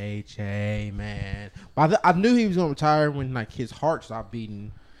 to JJ, man. I knew he was going to retire when like his heart stopped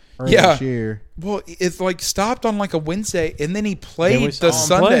beating early this year. Well, it's like stopped on like a Wednesday, and then he played we saw the him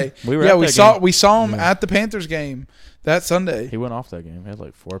Sunday. play. We saw him at the Panthers game that Sunday. He went off that game. He had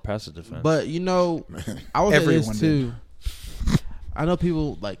like 4 passes defense. But you know, I was Everyone this too. I know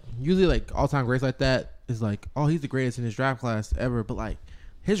people like usually like all time greats like that is like, oh, he's the greatest in his draft class ever. But like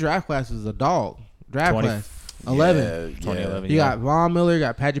his draft class is a dog draft 20 class. 11. 2011. You got Von Miller, you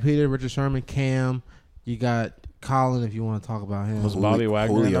got Patrick Peter, Richard Sherman, Cam. You got Colin if you want to talk about him. Was Bobby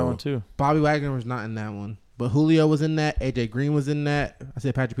Wagner in that one too? Bobby Wagner was not in that one, but Julio was in that. AJ Green was in that. I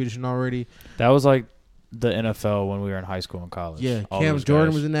said Patrick Peterson already. That was like the NFL when we were in high school and college. Yeah, All Cam those Jordan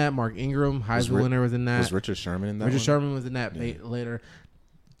guys. was in that. Mark Ingram, Heisman winner, was in that. Was Richard Sherman in that Richard one? Sherman was in that later.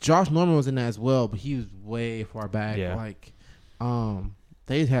 Josh Norman was in that as well, but he was way far back. Yeah. Like,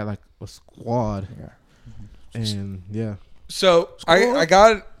 they had like a squad, and yeah. So I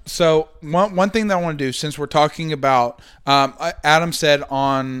got it. So one thing that I want to do, since we're talking about, Adam said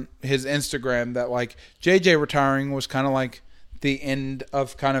on his Instagram that like JJ retiring was kind of like the end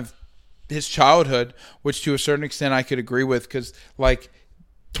of kind of his childhood, which to a certain extent I could agree with, because like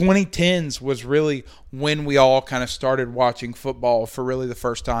 2010s was really when we all kind of started watching football for really the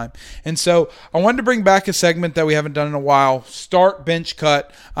first time. And so I wanted to bring back a segment that we haven't done in a while, start, bench,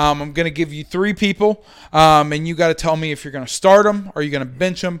 cut. I'm going to give you 3 people, and you got to tell me if you're going to start them, or you're going to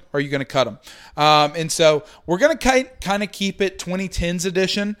bench them, or you're going to cut them. And so we're going to kind of keep it 2010s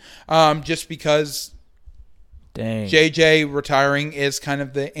edition, just because Dang. JJ retiring is kind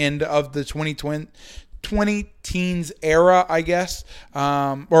of the end of the 2010s era, I guess,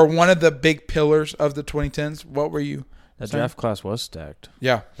 or one of the big pillars of the 2010s. What were you? That saying? draft class was stacked.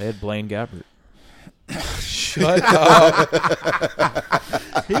 Yeah. They had Blaine Gabbert. Shut up.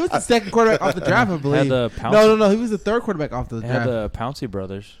 He was the second quarterback off the draft, I believe. Had the Pouncey, No. He was the third quarterback off the They had draft. the Pouncey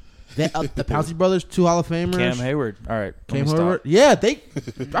brothers. The Pouncey brothers, 2 Hall of Famers. Cam Hayward. All right. Cam Hayward. Yeah, I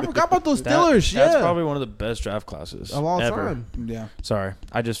forgot about those Steelers. That's yeah, probably one of the best draft classes of all ever. time. Yeah. Sorry.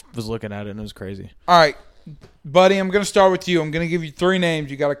 I just was looking at it and it was crazy. All right, buddy, I'm going to start with you. I'm going to give you 3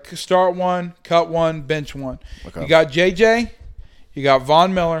 names. You got to start one, cut one, bench one. Okay. You got JJ, you got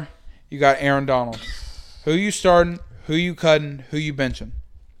Von Miller, you got Aaron Donald. Who you starting, who you cutting, who you benching?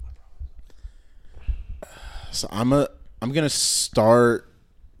 So I'm gonna start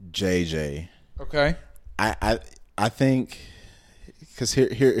JJ. Okay. I think because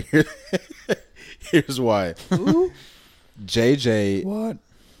here's why. JJ. What?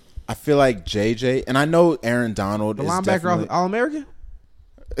 I feel like JJ, and I know Aaron Donald The is linebacker definitely. All American.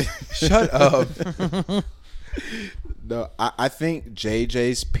 Shut up. No, I think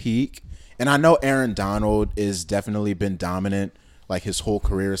JJ's peak, and I know Aaron Donald is definitely been dominant like his whole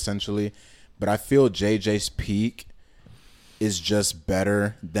career essentially, but I feel JJ's peak is just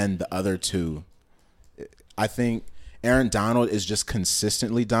better than the other two. I think Aaron Donald is just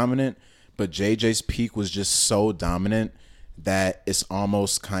consistently dominant, but JJ's peak was just so dominant that it's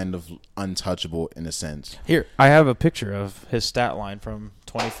almost kind of untouchable in a sense. Here, I have a picture of his stat line from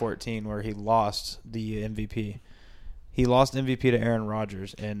 2014 where he lost the MVP. He lost MVP to Aaron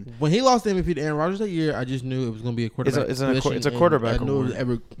Rodgers, and When he lost the MVP to Aaron Rodgers that year, I just knew it was going to be a quarterback. It's a position, quarterback and I knew it was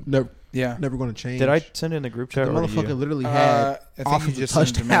award. never going to change. did I send it in the group chat? The Or did motherfucker you? literally I had think you offensive just sent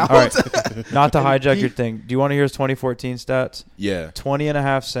it to me. touchdowns. All right, not to hijack your thing. Do you want to hear his 2014 stats? Yeah. 20 and a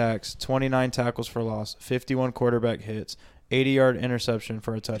half sacks, 29 tackles for loss, 51 quarterback hits, 80-yard interception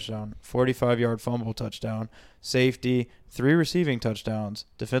for a touchdown, 45-yard fumble touchdown, safety, 3 receiving touchdowns,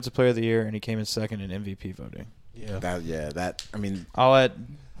 defensive player of the year, and he came in second in MVP voting. I mean, I'll add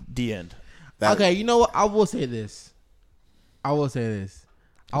the end. that, Okay, you know what? I will say this. I was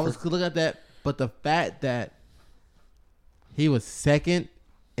looking at that, but the fact that he was second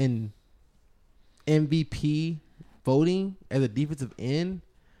in MVP voting as a defensive end,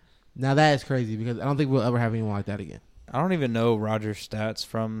 now that is crazy because I don't think we'll ever have anyone like that again. I don't even know Rodgers' stats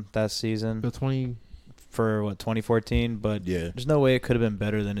from that season The 20, for 2014, but Yeah. there's no way it could have been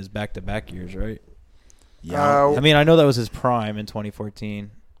better than his back-to-back years, right? yeah, I mean, I know that was his prime in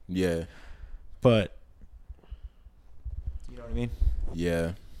 2014, yeah, but you know what I mean?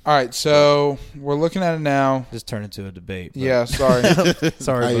 yeah. All right, so we're looking at it now. Just turn into a debate. but- Yeah, sorry.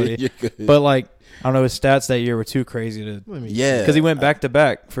 Sorry, buddy. You're good. But, like, I don't know, his stats that year were too crazy to what do you mean? Yeah, because he went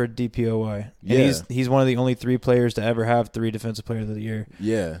back-to-back for DPOY. And Yeah. he's one of the only 3 players to ever have 3 defensive players of the year.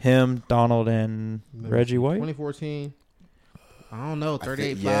 Yeah, Him, Donald, and Reggie White. 2014. I don't know.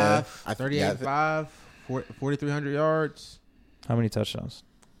 38-5. yeah, I- 38-5. 4,300 yards. How many touchdowns?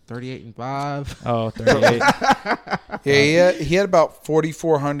 38-5. Oh, 38. Yeah, he had about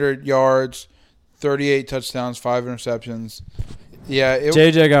 4,400 yards, 38 touchdowns, 5 interceptions. Yeah,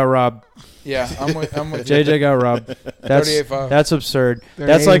 JJ got robbed. yeah, I'm with you. JJ got robbed. That's 38-5. that's absurd.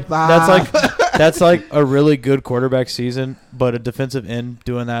 That's like 38-5. that's like a really good quarterback season, but a defensive end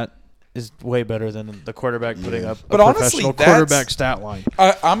doing that is way better than the quarterback putting up But a honestly, professional that's- quarterback stat line.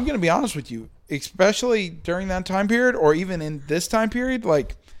 I'm going to be honest with you, especially during that time period or even in this time period,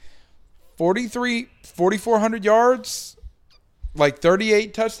 like 4,400 yards, like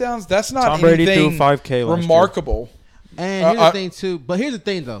 38 touchdowns, that's not Tom Brady threw anything 5K last remarkable. And here's the thing, too. But here's the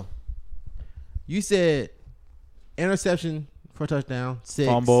thing, though. You said interception for a touchdown, 6.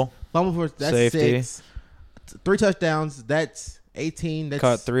 Fumble. Fumble for that's Safety. 6. 3 touchdowns, that's 18. That's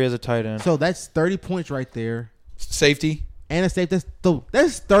Caught 3 as a tight end. So that's 30 points right there. Safety. And a safety.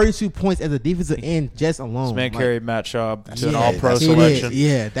 That's 32 points as a defensive end just alone. This man Like, carried Matt Schaub to an yeah, All-Pro that's- it selection. is.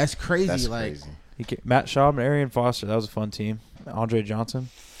 Yeah, that's crazy. that's like crazy. Matt Schaub and Arian Foster. That was a fun team. Andre Johnson.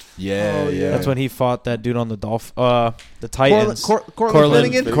 Yeah, Oh, yeah. yeah. That's when he fought that dude on the the Titans. Cortland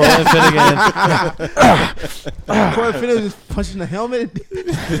Finnegan. Cortland Finnegan. Cortland Finnegan was punching the helmet.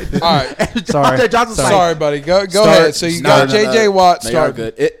 All right. Sorry. Andre Johnson's like, Sorry, buddy. Go Start- ahead. So you No, got no, J.J. no. Watt No, you're starting.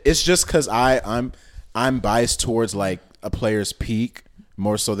 good. It's just because I'm biased towards like a player's peak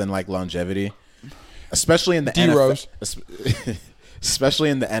more so than like longevity, especially in the D-Rose. NFL. Especially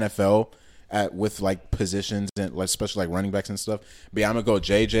in the NFL, with like positions and like especially like running backs and stuff. But yeah, I'm gonna go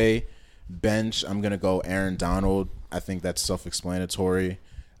JJ bench. I'm gonna go Aaron Donald. I think that's self-explanatory.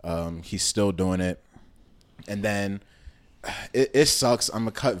 He's still doing it, and then it sucks. I'm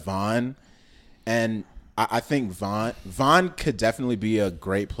gonna cut Vaughn, and I think Vaughn could definitely be a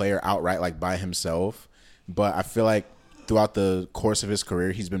great player outright, like by himself. But I feel like throughout the course of his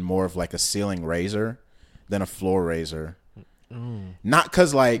career, he's been more of like a ceiling raiser than a floor raiser. Not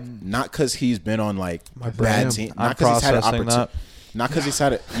because he's been on like a bad team. I'm Not because he's had an processing opportunity. that. Not because he's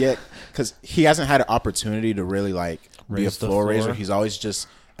had it yet. Because he hasn't had an opportunity to really like be a Raise the floor raiser. floor. He's always just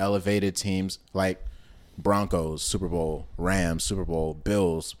elevated teams like Broncos, Super Bowl, Rams, Super Bowl,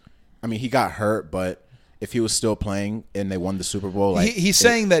 Bills. I mean, he got hurt, but if he was still playing and they won the Super Bowl, like He's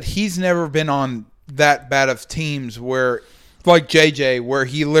saying that he's never been on that bad of teams where, like JJ, where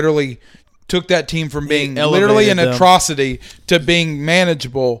he literally took that team from being literally an elevated them. atrocity to being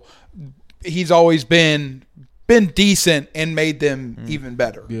manageable. He's always been decent and made them even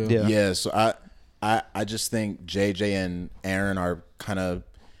better. Yeah. Yeah, so I just think JJ and Aaron are kind of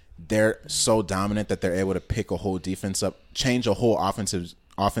they're so dominant that they're able to pick a whole defense up, change a whole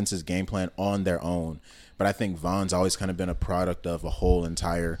offense's game plan on their own. But I think Von's always kind of been a product of a whole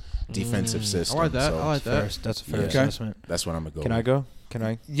entire defensive system. I like that. So I like that. That's a fair Yeah. assessment. that's what I'm gonna go. Can with. I go? Can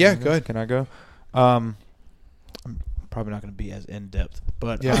I? Yeah, go ahead. Can I go? I'm probably not going to be as in depth,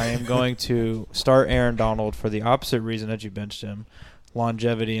 but Yeah. I am going to start Aaron Donald for the opposite reason that you benched him: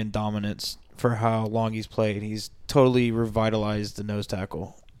 longevity and dominance for how long he's played. He's totally revitalized the nose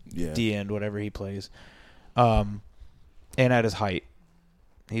tackle, Yeah. D end, whatever he plays, and at his height,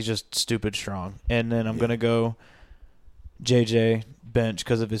 he's just stupid strong. And then I'm going to go JJ bench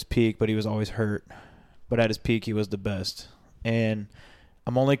because of his peak, but he was always hurt. But at his peak, he was the best. And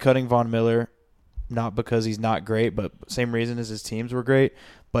I'm only cutting Von Miller, not because he's not great, but same reason as his teams were great.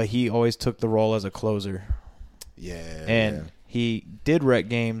 But he always took the role as a closer. Yeah. And he did wreck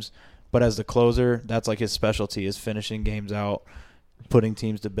games, but as the closer, that's like his specialty, is finishing games out, putting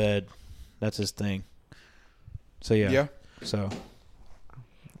teams to bed. That's his thing. So, yeah. Yeah. So,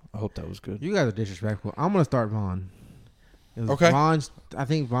 I hope that was good. You guys are disrespectful. I'm gonna start Vaughn. Okay. I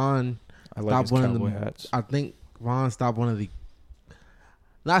think Vaughn I like stopped his one of cowboy the. hats. I think Vaughn stopped one of the.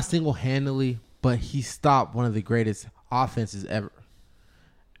 Not single-handedly, but he stopped one of the greatest offenses ever.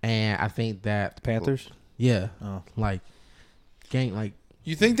 And I think that Panthers? Yeah, Oh. like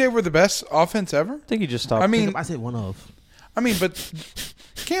You think they were the best offense ever? I think he just stopped. I mean, I said one of. but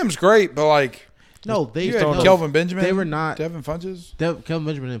Cam's great, but like No, they you had no, Kelvin Benjamin. They were not. Devin Funches. Kelvin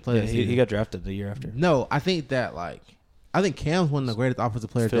Benjamin didn't play yeah, that he season. got drafted the year after. No, I think that I think Cam's one of the greatest offensive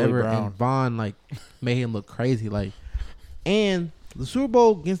players Philly ever, Brown. and Vaughn made him look crazy. And the Super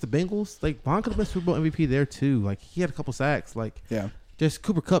Bowl against the Bengals, Vaughn could have been Super Bowl MVP there too. He had a couple sacks. Yeah. Just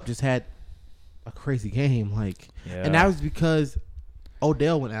Cooper Kupp just had a crazy game. Yeah. And that was because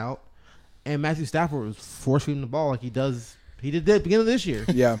Odell went out, and Matthew Stafford was force feeding the ball like he did at the beginning of this year.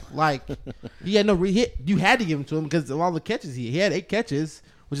 Yeah. He had no hit. You had to give him to him because of all the catches he had 8 catches,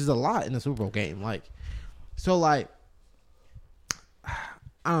 which is a lot in the Super Bowl game. I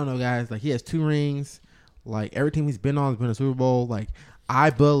don't know, guys. He has 2 rings. Every team he's been on has been a Super Bowl. I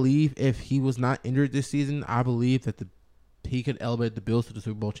believe if he was not injured this season, I believe that he could elevate the Bills to the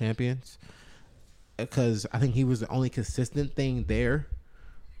Super Bowl champions. Because I think he was the only consistent thing there.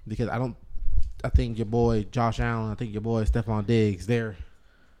 Because I think your boy Josh Allen, I think your boy Stephon Diggs,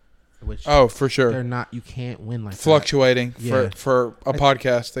 which For sure. they're not. You can't win like Fluctuating Yeah. for a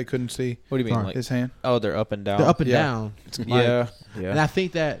podcast. They couldn't see What do you mean? Sorry. Like, his hand. oh, they're up and down. that. They're up and Yeah. down. Yeah. And I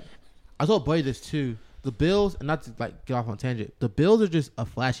think that I told Buddy this too. The Bills, and not to get off on a tangent, the Bills are just a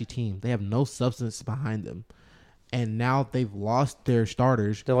flashy team. They have no substance behind them, and now they've lost their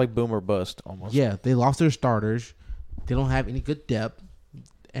starters. They're like boom or bust almost. Yeah, they lost their starters. They don't have any good depth,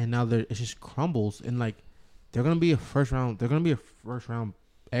 and now it just crumbles. And they're gonna be a first round. They're gonna be a first round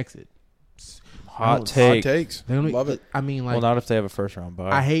exit. Hot No, take. Hot takes. They're gonna be, Love it. I mean, Well, not if they have a first round bye.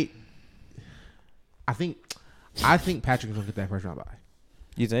 I think Patrick is gonna get that first round bye.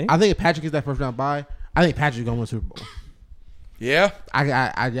 You think? I think if Patrick gets that first round bye, I think Patrick's gonna win the Super Bowl. Yeah.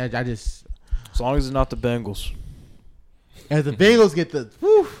 I just As long as it's not the Bengals. as the Bengals get the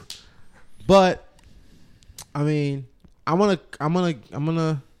whew, but I mean I'm gonna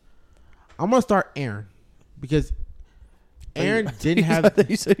start Aaron because Aaron didn't have.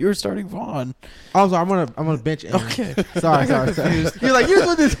 You said you were starting Vaughn. I'm sorry. I'm gonna bench Aaron. Okay. Sorry. You're like, you're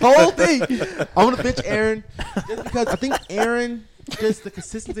doing this whole thing. I'm gonna bench Aaron just because I think Aaron, just the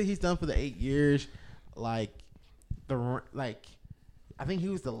consistency he's done for the 8 years, I think he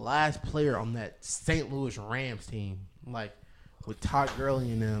was the last player on that St. Louis Rams team, with Todd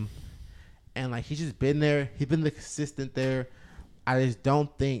Gurley and them, and he's just been there. He's been the consistent there. I just don't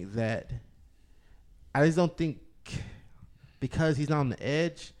think because he's not on the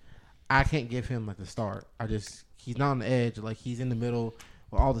edge, I can't give him the start. He's not on the edge. He's in the middle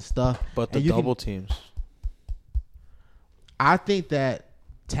with all the stuff. But the And you double teams. I think that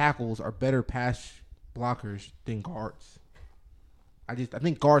tackles are better pass blockers than guards. I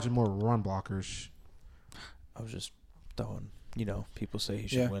think guards are more run blockers. I was just throwing. People say he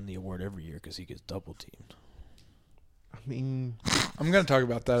should Yeah. win the award every year because he gets double teamed. I mean, I'm going to talk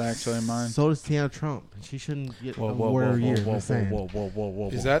about that actually in mine. so does Tiana Trump. She shouldn't get an Whoa, whoa, award whoa, every whoa, year. whoa, I'm whoa, saying. whoa, whoa, whoa, whoa, whoa.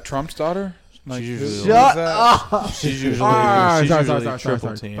 Is that Trump's daughter? She's who- usually- who Shut is that? up. She's usually, Sorry.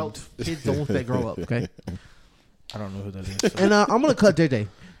 triple teamed. Folks, kids don't want that grow up, okay? I don't know who that is. And I'm gonna cut JJ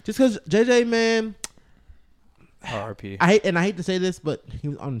just because JJ, man. RP. I hate to say this, but he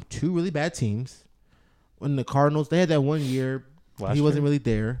was on 2 really bad teams. When the Cardinals, they had that 1 year, Last he wasn't year? really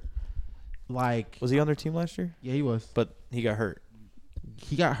there. Was he on their team last year? Yeah, he was. But he got hurt.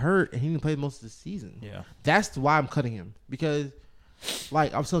 He got hurt and he didn't play most of the season. Yeah. That's why I'm cutting him because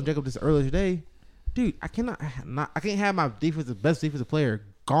Like I was telling Jacob this earlier today, dude. I can't have my best defensive player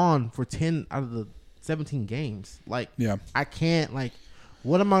gone for 10 out of the 17 games. Like, Yeah. I can't. Like,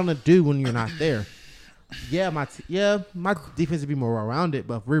 what am I gonna do when you're not there? Yeah, my defense would be more well-rounded,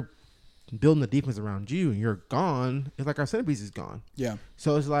 but if we're building the defense around you and you're gone, it's like our centerpiece is gone. Yeah.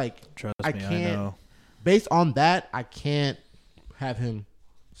 So it's like Trust I me, I can't. know. Based on that, I can't have him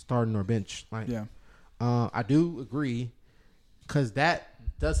starting or bench. Like, Yeah. I do agree because that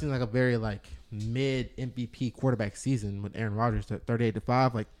does seem like a very like mid MVP quarterback season with Aaron Rodgers at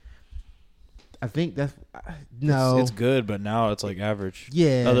 38-5. Like, I think that's no, It's good, but now it's like average.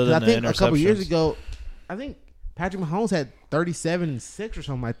 yeah. Other 'cause than I think the a couple years interceptions. ago, I think Patrick Mahomes had 37-6 or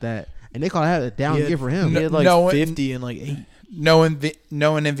something like that, and they called it a down He had- year for him. He had like No, 50 and like 8. Knowing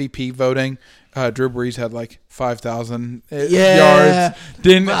MVP voting, Drew Brees had like 5,000 Yeah. yards.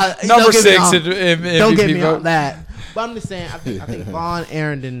 Didn't But, number don't get me 6 wrong. in MVP Don't get me vote. on that. But I'm just saying, I think Vaughn,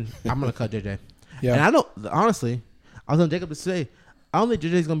 Aaron, then I'm gonna cut JJ. Yeah. And I don't honestly. I was on Jacob to say, I don't think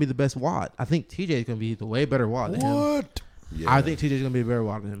JJ's gonna be the best Watt. I think TJ is gonna be the way better Watt than him. What? Yeah. I think TJ's gonna be a better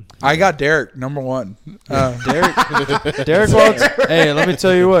Watt than him. I got Derek number 1. Derek was, hey, let me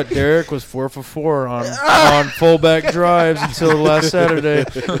tell you what, Derek was 4 for 4 on fullback drives until last Saturday.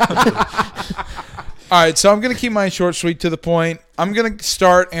 All right, so I'm going to keep mine short, sweet, to the point. I'm going to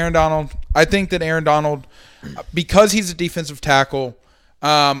start Aaron Donald. I think that Aaron Donald, because he's a defensive tackle,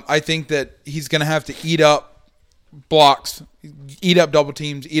 I think that he's going to have to eat up blocks, eat up double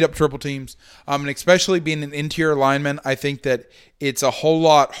teams, eat up triple teams, and especially being an interior lineman, I think that it's a whole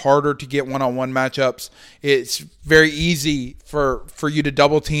lot harder to get one-on-one matchups. It's very easy for you to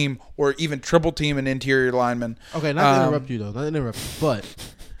double team or even triple team an interior lineman. Okay, not to interrupt you though. Not to interrupt you, but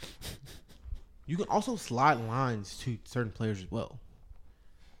you can also slide lines to certain players as well.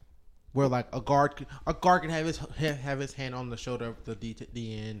 Where like a guard can have his hand on the shoulder of the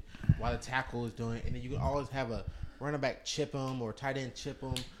DN while the tackle is doing it, and then you can always have a running back chip him or tight end chip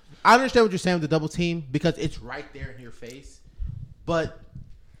him. I understand what you're saying with the double team because it's right there in your face, but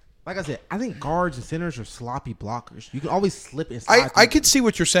like I said, I think guards and centers are sloppy blockers. You can always slip and slide. I could see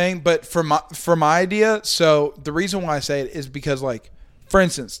what you're saying, but for my idea, so the reason why I say it is because, like, for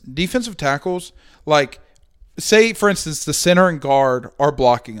instance, defensive tackles, like, say, for instance, the center and guard are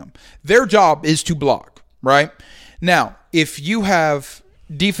blocking them. Their job is to block, right? Now, if you have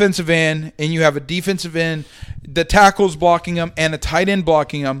defensive end and you have a defensive end, the tackle's blocking them and a tight end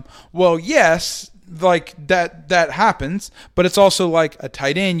blocking them, well, yes, like that happens, but it's also like a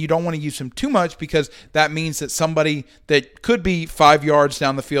tight end. You don't want to use him too much because that means that somebody that could be 5 yards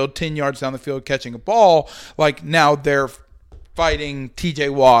down the field, 10 yards down the field catching a ball, like now they're fighting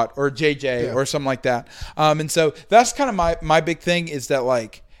TJ Watt or JJ or something like that. And so that's kind of my big thing is that,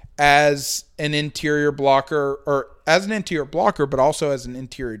 like, as an interior blocker but also as an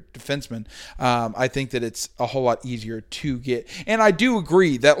interior defenseman, I think that it's a whole lot easier to get. And I do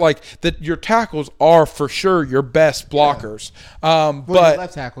agree that, like, that your tackles are for sure your best blockers. Well, But your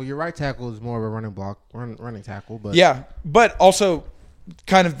left tackle, your right tackle is more of a running tackle. But yeah, but also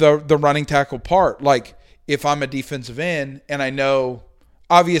kind of the running tackle part. Like, if I'm a defensive end and I know,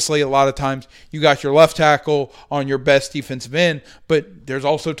 obviously a lot of times you got your left tackle on your best defensive end, but there's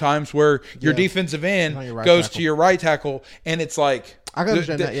also times where your defensive end right goes tackle. to your right tackle and it's like I can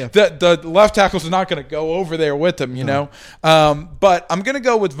understand that, yeah. the left tackle's not going to go over there with them, you know. But I'm going to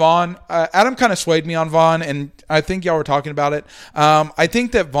go with Vaughn. Adam kind of swayed me on Vaughn, and I think y'all were talking about it. I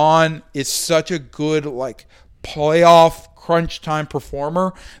think that Vaughn is such a good, like, playoff crunch time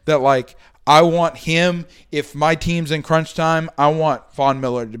performer that, like, I want him, if my team's in crunch time, I want Von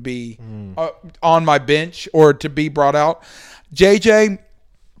Miller to be on my bench or to be brought out. JJ,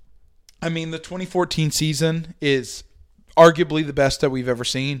 I mean, the 2014 season is arguably the best that we've ever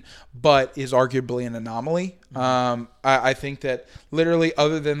seen, but is arguably an anomaly. I think that literally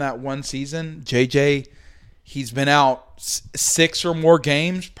other than that one season, JJ, he's been out 6 or more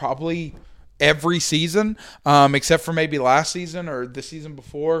games, probably every season, except for maybe last season or the season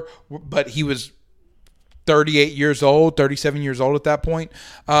before, but he was 38 years old, 37 years old at that point.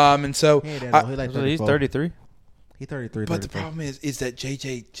 And so He ain't that I- old. He like He's 34. 33. He's 33. but the 34. problem is that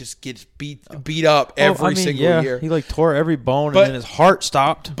JJ just gets beat up every single year. He like tore every bone But- and then his heart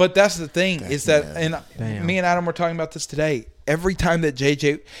stopped. But that's the thing is that, and Damn. me and Adam were talking about this today. Every time that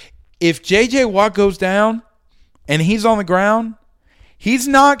if JJ Watt goes down and he's on the ground, he's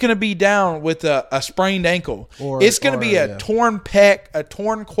not going to be down with a sprained ankle. It's going to be a torn pec, a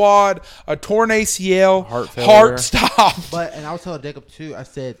torn quad, a torn ACL, Heart failure. heart stop. But and I was telling Jacob too. I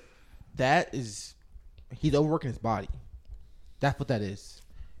said that is he's overworking his body. That's what that is.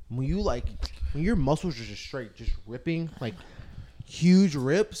 When your muscles are just straight, just ripping, like huge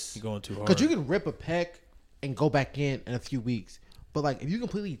rips. You're going too hard. Because you can rip a pec and go back in a few weeks. But, like, if you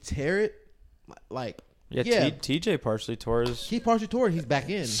completely tear it, like, TJ partially tore his. he partially tore it, he's back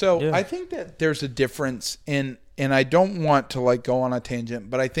in. So Yeah. I think that there's a difference in, and I don't want to like go on a tangent,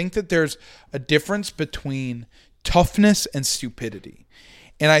 but I think that there's a difference between toughness and stupidity.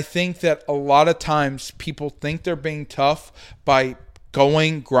 And I think that a lot of times people think they're being tough by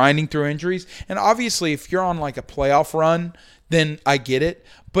grinding through injuries. And obviously, if you're on like a playoff run, then I get it.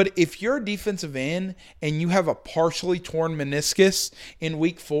 But if you're a defensive end and you have a partially torn meniscus in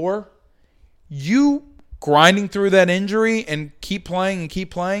week 4, you grinding through that injury and keep playing,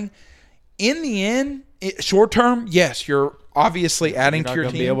 in the end, short term, yes, you're obviously adding to your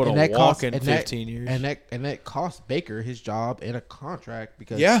Be team. able to And that walk cost- in and 15 years. And that cost Baker his job and a contract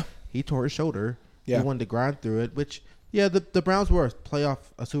because Yeah. he tore his shoulder. Yeah. He wanted to grind through it, which, the Browns were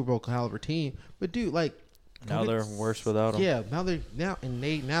a Super Bowl caliber team. But, dude, like. Now they're worse without him. Yeah,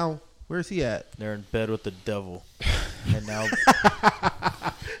 now where's he at? They're in bed with the devil, and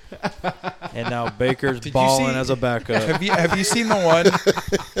now Baker's Did you balling see- as a backup. Have you seen the one?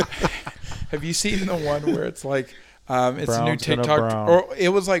 Have you seen the one where it's like it's a new Browns gonna TikTok, brown. or it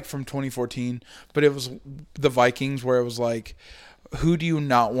was like from 2014, but it was the Vikings where it was like, who do you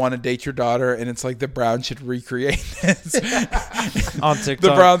not want to date your daughter? And it's like the Browns should recreate this. On TikTok.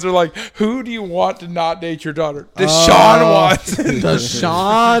 The Browns are like, who do you want to not date your daughter? Deshaun Watson.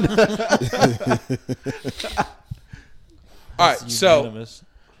 Deshaun. All right, so Unanimous.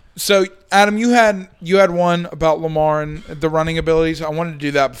 Adam, you had one about Lamar and the running abilities. I wanted to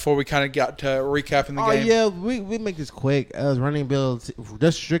do that before we kind of got to recapping the game. Yeah, we make this quick. Running ability,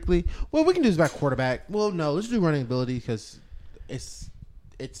 just strictly. Well, we can do this about quarterback. Well, no, let's do running ability because it's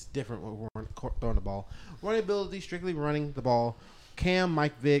different when we're throwing the ball. Running ability, strictly running the ball. Cam,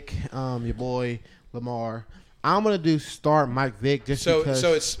 Mike Vick, your boy Lamar. I'm gonna do start Mike Vick just because.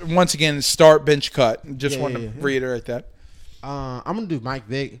 So it's once again start, bench, cut. Just Yeah, wanted yeah, to yeah. reiterate that. I'm gonna do Mike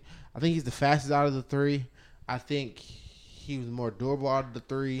Vick. I think he's the fastest out of the three. I think he was more durable out of the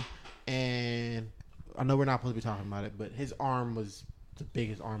three, and I know we're not supposed to be talking about it, but his arm was the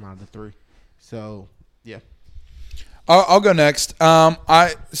biggest arm out of the three. So yeah. I'll go next.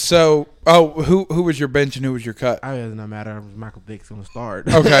 Who was your bench and who was your cut? It does not matter. Michael Vick's gonna start.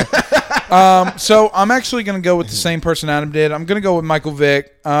 Okay. So I'm actually going to go with the same person Adam did. I'm going to go with Michael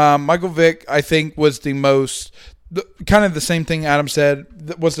Vick. Michael Vick, I think, was kind of the same thing Adam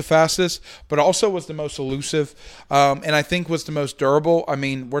said, was the fastest, but also was the most elusive, and I think was the most durable. I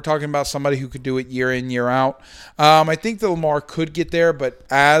mean, we're talking about somebody who could do it year in, year out. I think that Lamar could get there, but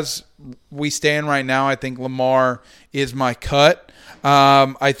as we stand right now, I think Lamar is my cut.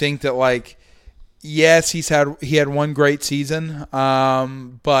 I think that, like, yes, he had one great season,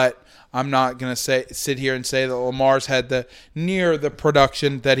 but I'm not going to sit here and say that Lamar's had the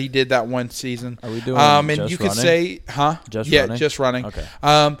production that he did that one season. Are we doing and just you could running? say, Just yeah, running? just running. Okay.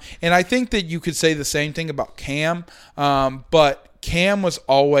 And I think that you could say the same thing about Cam, but Cam was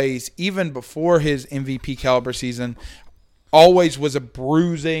always, even before his MVP caliber season, always was a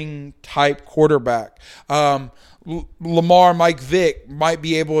bruising type quarterback. Lamar, Mike Vick might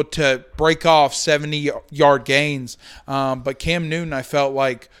be able to break off 70-yard gains, but Cam Newton, I felt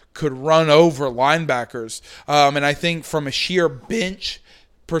like, could run over linebackers. And I think from a sheer bench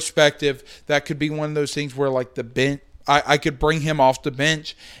perspective, that could be one of those things where, like, the bench, I could bring him off the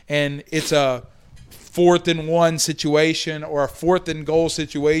bench, and it's a 4th and 1 situation or a 4th and goal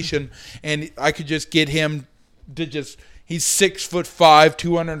situation, and I could just get him to just – he's 6'5",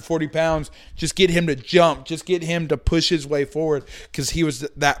 240 pounds. Just get him to jump. Just get him to push his way forward because he was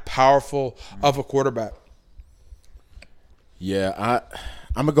that powerful of a quarterback. Yeah,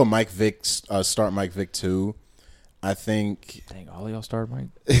 I'm gonna go Mike Vick. Start Mike Vick too. I think. Dang, all y'all started Mike.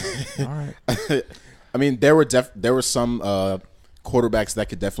 All right. I mean, there were some quarterbacks that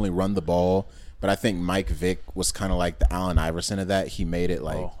could definitely run the ball, but I think Mike Vick was kind of like the Allen Iverson of that. He made it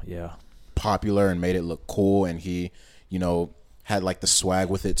popular and made it look cool, and he, had like the swag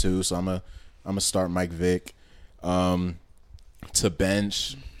with it too. So I'm gonna start Mike Vick. To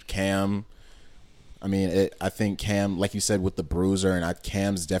bench Cam. I mean, I think Cam, like you said, with the bruiser, and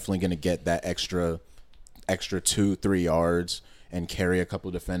Cam's definitely gonna get that extra 2-3 yards and carry a couple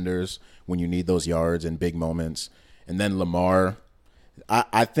defenders when you need those yards in big moments. And then Lamar,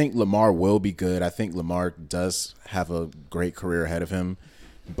 I think Lamar will be good. I think Lamar does have a great career ahead of him,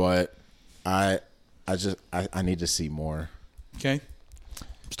 but I need to see more. Okay.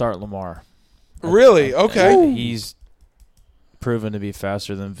 Start Lamar. Really? Okay. He's proven to be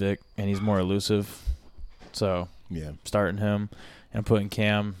faster than Vic, and he's more elusive. So Yeah. starting him and putting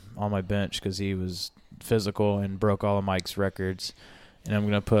Cam on my bench because he was physical and broke all of Mike's records. And I'm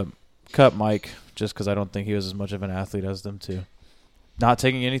going to cut Mike just because I don't think he was as much of an athlete as them two. Not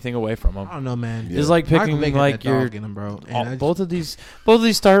taking anything away from him. I don't know, man. It's like picking Michael Vick like had that your dog in him, bro. And both of these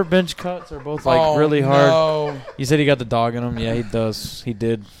start bench cuts are both like really hard. No. You said he got the dog in him. Yeah, he does. He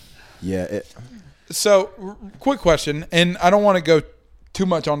did. Yeah. So, quick question, and I don't want to go too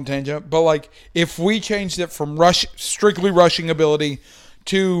much on a tangent, but like if we changed it from strictly rushing ability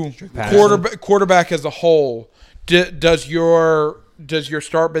to quarterback as a whole, does your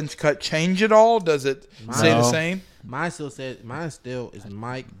start bench cut change at all? Does it stay the same? Mine still is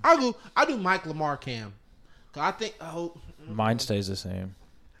Mike. I do Mike, Lamar, Cam. 'Cause I think Mine stays the same.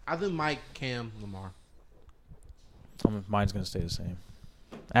 I do Mike, Cam, Lamar. Mine's gonna stay the same.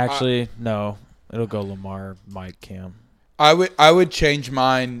 Actually, no. It'll go Lamar, Mike, Cam. I would change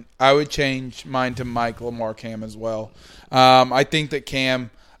mine. I would change mine to Mike, Lamar, Cam as well. I think that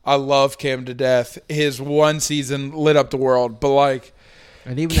Cam. I love Cam to death. His one season lit up the world, but like,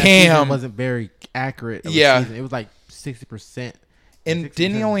 And even Cam that season wasn't very accurate. Yeah. It was like 60%. and 60%.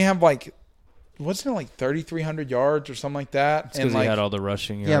 didn't he only have like, wasn't it like 3,300 yards or something like that? It's because he had all the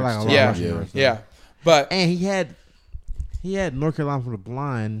rushing yards. Yeah, like a lot of yeah, rushing yards, yeah. But And he had North Carolina from the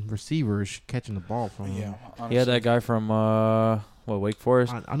blind receivers catching the ball from him. yeah, He had that guy from Wake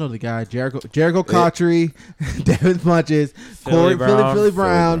Forest. I know the guy, Jericho Cotchery, Devin Munches, Philly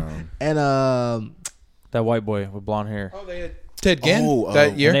Brown, and That white boy with blonde hair. oh, they had Ted Ginn Oh,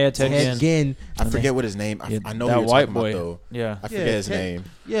 that year. And they had Ted Ted Ginn. Ginn. I forget what his name. Yeah, I know that who you're white talking boy. about though. Yeah. I forget his name.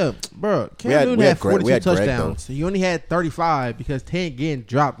 Yeah, bro. Cam We had- Newton we had had Greg- 42 we had Greg, touchdowns. So he only had 35 because Ted Ginn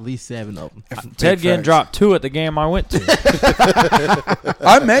dropped at least 7 of them. Ted Ginn facts. dropped 2 at the game I went to.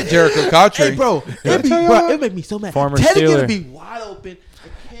 I met Jericho Cotchery. Hey, bro, it make me so mad. Former Ted Ginn Steeler. would be wide open.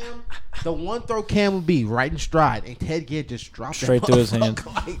 And Cam, the one throw Cam would be right in stride, and Ted Ginn just dropped that Straight through his hand.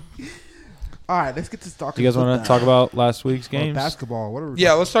 motherfucker, like- all right, let's get to talking. Do you guys want to talk about last week's games? basketball? Whatever.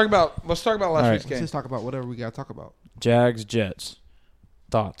 Yeah, let's talk about last right. week's Let's game. just talk about whatever we got to talk about. Jags, Jets.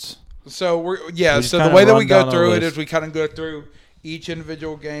 Thoughts? So We so just the kinda way that run we go down our through it list. is we kind of go through each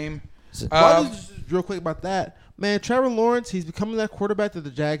individual game. Well, just real quick about that, man. Trevor Lawrence, he's becoming that quarterback that the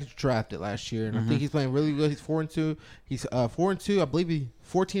Jags drafted last year, and I think he's playing really good. He's 4-2. He's 4-2. I believe he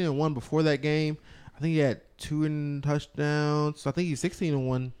 14-1 before that game. I think he had 2 touchdowns. So I think he's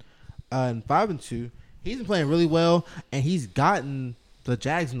 16-1 and 5-2. He's been playing really well, and he's gotten the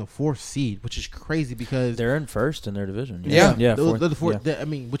Jags in the 4th seed, which is crazy because They're in first in their division. Yeah. Yeah. they're the fourth, 4th. I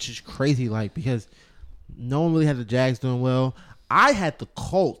mean, which is crazy, like because no one really had the Jags doing well. I had the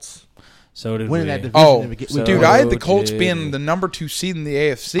Colts So did winning we. that division. Oh, to begin- so- dude, I had the Oh, Colts dude. being the number 2 seed in the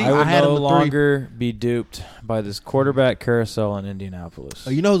AFC. I would had no him at 3. longer be duped by this quarterback carousel in Indianapolis.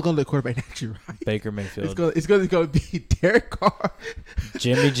 Oh, you know who's going to be the quarterback next year, right? Baker Mayfield. It's going to be Derek Carr.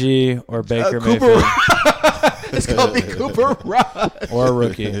 Jimmy G or Baker Cooper Mayfield It's going to be Cooper Rush. or a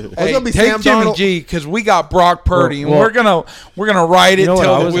rookie. It's Hey, gonna be take Sam Jimmy Darnold. G because we got Brock Purdy, Well, and we're gonna ride it You know what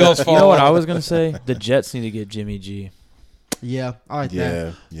till I the was wheels gonna, fall you know what I off. was gonna say? The Jets need to get Jimmy G. Yeah, I like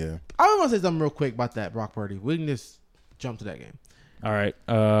that. Yeah. I want to say something real quick about that Brock Purdy. We can just jump to that game. All right.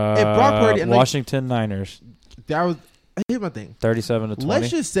 Brock Purdy- and like- Washington Niners, Here's my thing. 37-20. Let's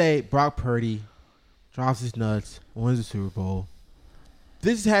just say Brock Purdy drops his nuts, wins the Super Bowl.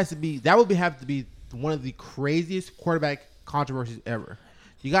 Have to be one of the craziest quarterback controversies ever.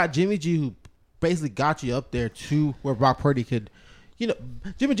 You got Jimmy G, who basically got you up there to where Brock Purdy could,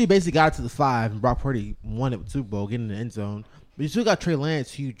 Jimmy G basically got to the 5, and Brock Purdy won it with Super Bowl, getting in the end zone. But you still got Trey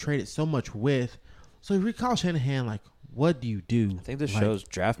Lance, who you traded so much with. So you recall Shanahan, like, what do you do? I think this Like, shows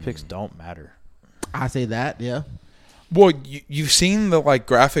draft picks don't matter. I say that, yeah. Well, you've seen the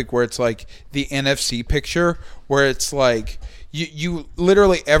graphic where it's like the NFC picture, where it's like you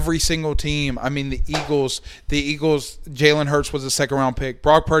literally every single team. I mean, the Eagles. Jalen Hurts was the 2nd round pick.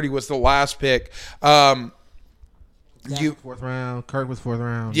 Brock Purdy was the last pick. You 4th round. Kirk was 4th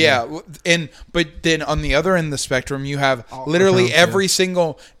round. Yeah, but then on the other end of the spectrum, you have literally first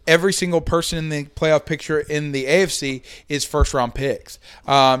round, every single person in the playoff picture in the AFC is 1st round picks.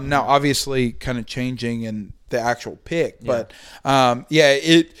 Now, obviously, kind of changing in the actual pick, but I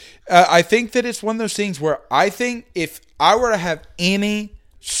think that it's one of those things where I think if I were to have any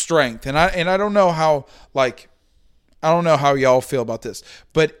strength, and I don't know how I don't know how y'all feel about this,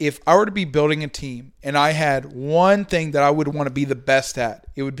 but if I were to be building a team and I had one thing that I would want to be the best at,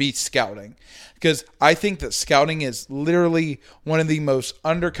 it would be scouting. Because I think that scouting is literally one of the most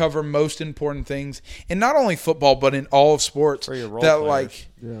undercover, most important things in not only football, but in all of sports. For your role that players.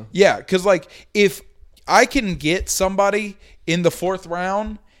 because if I can get somebody in the 4th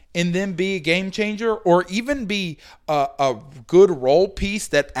round and then be a game changer, or even be a good role piece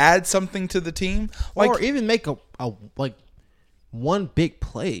that adds something to the team. Like, or even make a like one big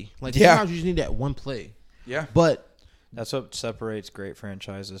play. Like Yeah. sometimes you just need that one play. yeah, But That's what separates great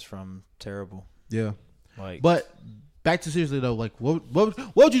franchises from terrible. yeah. Like, But back to seriously though, like what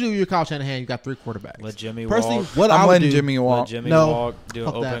would you do with your Kyle Shanahan? You got 3 quarterbacks. let Jimmy Personally, walk. what I I'm would letting do, Jimmy Let walk. Jimmy No, walk. Do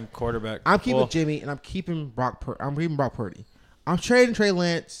an fuck that. open quarterback. I'm keeping Well, Jimmy and I'm keeping Brock Purdy. I'm trading Trey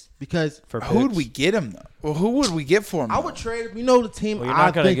Lance because for Who would picks. we get him though? Well, who would we get for him? I though? would trade him. You know the team Well, you're I've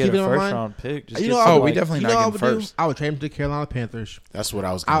not gonna been get a keeping in my first mind. round pick. Just You get know, Oh, I we would, definitely you not know what I getting would do? first. I would trade him to the Carolina Panthers. That's what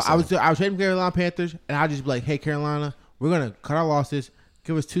I was going to I say. would trade him to the Carolina Panthers, and I'd just be like, "Hey, Carolina, we're gonna cut our losses.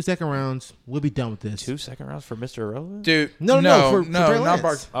 Give us 2 second rounds. We'll be done with this." 2 second rounds for Mr. Irrelevant. Dude, No, no, for Trey not Lance.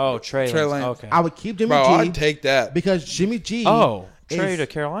 Brock. Oh, Trey Trey Lance. Lance. Okay. I would keep Jimmy Bro, G I'd take that. because Jimmy G. Oh, is- trade to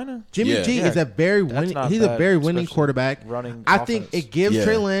Carolina. Jimmy Yeah. G Yeah. is a very That's winning. not He's a bad, very winning especially quarterback. running I think offense. it gives Yeah.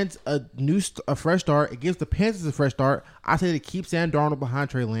 Trey Lance a fresh start. It gives the Panthers a fresh start. I say to keep Sam Darnold behind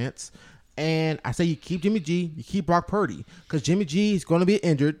Trey Lance, and I say you keep Jimmy G, you keep Brock Purdy because Jimmy G is going to be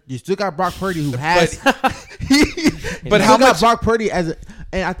injured. You still got Brock Purdy who has. But you how still got much? Brock Purdy as a,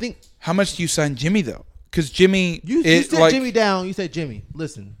 and I think How much do you sign Jimmy though? Because Jimmy, you it, sit like, Jimmy down. You said Jimmy,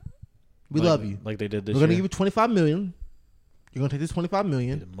 listen, we love you. Like they did this We're gonna year. give you $25 million. You're gonna take this $25 the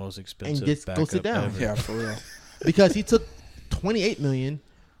million most expensive. just go sit backup down. ever. yeah, for real. because he took $28 million,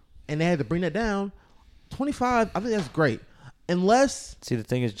 and they had to bring that down. 25, I think that's great. Unless See, the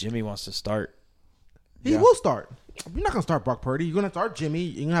thing is, Jimmy wants to start. he Yeah. will start. You're not gonna start Brock Purdy. You're gonna start Jimmy.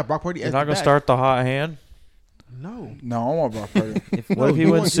 You're gonna have Brock Purdy. You're as not the gonna back. start the hot hand. No. No, I want Brock Purdy. What No, if he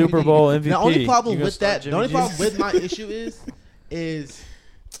you wins want Super Jimmy G. Bowl MVP? The only problem You gonna with start that, the Jimmy only G? problem with my issue is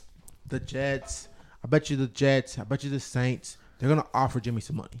the Jets. I bet you the Jets. I bet you the Saints. They're gonna offer Jimmy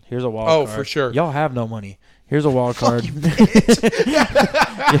some money. Here's a wild Oh, card. for sure. Y'all have no money. Here's a wild card.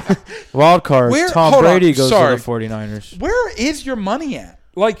 Wild card. Where- Tom hold on, Brady goes sorry. to the 49ers. Where is your money at?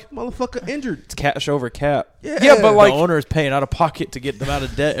 Like, Motherfucker injured. It's cash over cap. yeah, but like, the owner is paying out of pocket to get them out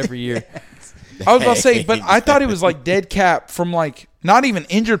of debt every year. I was about to say, but I thought it was like dead cap from like not even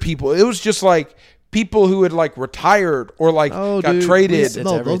injured people. It was just like people who had like retired or like Oh, got dude. traded. It's No,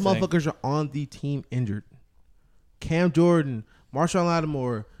 those everything. motherfuckers are on the team injured. Cam Jordan, Marshawn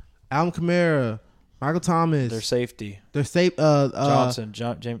Lattimore, Alvin Kamara, Michael Thomas. Their safety. They're safe. Johnson,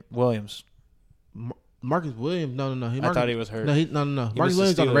 James Williams. Marcus Williams. No. I thought he was hurt. No. No. He Marcus missed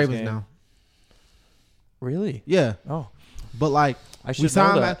Williams the on the Steelers Ravens game. now. Really? Yeah, Oh, but like I we should know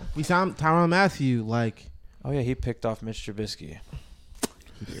signed that. we signed Tyrann Mathieu. Like Oh yeah, he picked off Mitch Trubisky.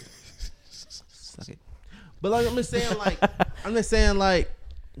 suck it. But like I'm just saying like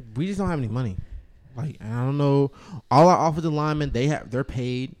we just don't have any money. Like I don't know. All our offensive linemen they're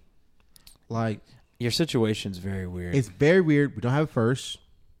paid. Like Your situation's very weird. it's very weird. We don't have a first.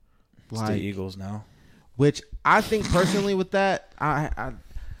 It's the Eagles now. Which I think personally with that, I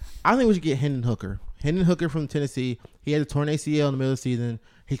think we should get Hendon Hooker. Hendon Hooker from Tennessee. He had a torn ACL in the middle of the season.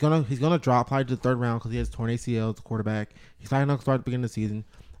 He's gonna drop probably to the third round because he has a torn ACL as a quarterback. He's probably not gonna start at the beginning of the season.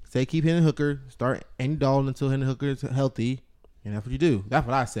 Say keep Hendon Hooker, start Andy Dalton until Hendon Hooker is healthy, and that's what you do. That's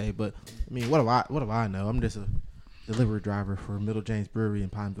what I say. But I mean, what do I know? I'm just a delivery driver for Middle James Brewery in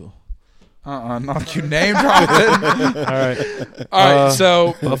Pineville. Not you name dropping. All right. All right,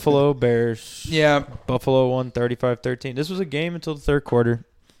 so Buffalo Bears. yeah, Buffalo won 35-13. This was a game until the third quarter.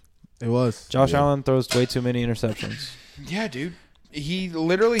 It was. Josh Allen throws way too many interceptions. yeah, dude. He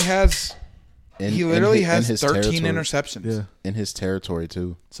literally has In 13 territory. interceptions. Yeah. In his territory,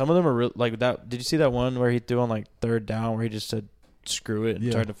 too. Some of them are real, like that. Did you see that one where he threw on like third down where he just said screw it and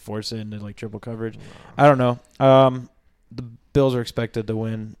Yeah. tried to force it into like triple coverage? I don't know. The Bills are expected to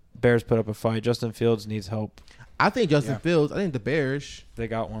win. Bears put up a fight. Justin Fields needs help. I think Justin Yeah. Fields. I think the Bears. They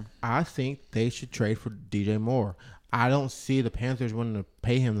got one. I think they should trade for DJ Moore. I don't see the Panthers wanting to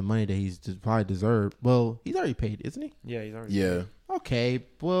pay him the money that he's probably deserved. Well, he's already paid, isn't he? Yeah, he's already. Yeah. Okay.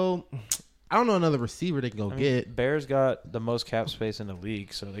 Well, I don't know another receiver they can go I mean, get. Bears got the most cap space in the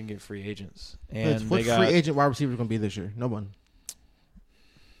league, so they can get free agents. But And what they got free agent wide receiver going to be this year? No one.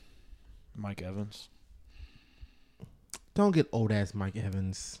 Mike Evans. Don't get old ass Mike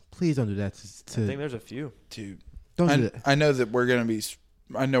Evans. Please don't do that. I think there's a few. Dude. Don't do that. I know that we're gonna be.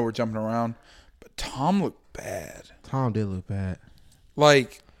 I know we're jumping around, but Tom looked bad. Tom did look bad.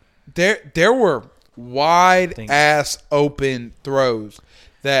 Like there were wide Think- ass open throws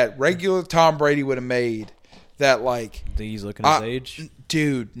that regular Tom Brady would have made. That like, He's looking at his age.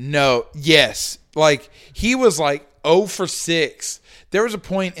 dude, no, yes, like he was like 0 for 6. There was a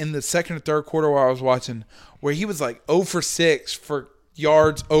point in the second or third quarter while I was watching where he was like 0 for 6 for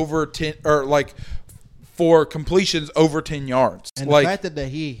yards over 10 or like for completions over 10 yards. And like the fact that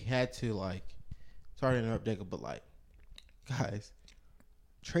he had to, like, sorry to interrupt, Jacob, but, like, guys,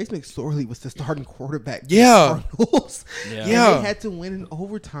 Trace McSorley was the starting quarterback. Yeah. For the Cardinals. Yeah. And Yeah. they had to win in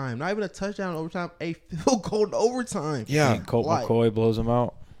overtime. Not even a touchdown in overtime, a field goal in overtime. yeah. And Colt Like- McCoy blows him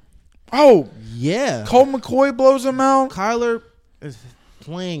out. Oh, Yeah. Colt McCoy blows him out. Kyler is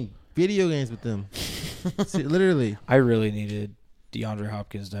playing video games with them. See, literally. I really needed DeAndre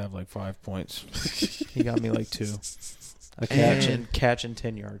Hopkins to have like 5 points. He got me like 2. A catch and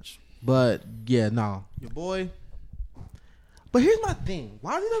 10 yards. But, yeah, no. Your boy. But here's my thing.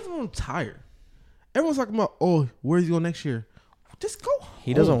 Why does he not retire? Everyone's talking about, oh, where's he going next year? Just go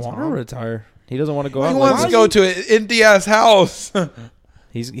He doesn't home, want to Tom. retire. He doesn't want to go He out. wants Like to go to an India's house.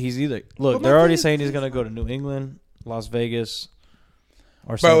 he's either look. But my They're already thing is- saying he's going to go to New England, Las Vegas,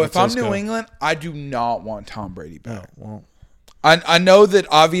 or Bro, San if I'm Francisco. New England, I do not want Tom Brady back. No, well, I know that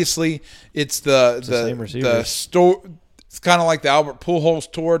obviously it's the same the receivers. store. It's kind of like the Albert Pujols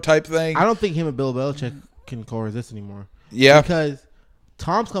tour type thing. I don't think him and Bill Belichick can coexist anymore. Yeah, Because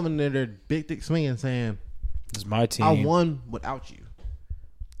Tom's coming in there big dick swinging saying, this is my team. I won without you.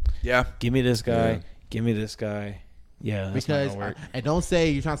 yeah. Give me this guy. Yeah. Give me this guy. Yeah, that's Because not gonna work. and don't say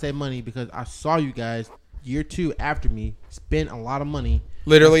you're trying to save money because I saw you guys year 2 after me spend a lot of money.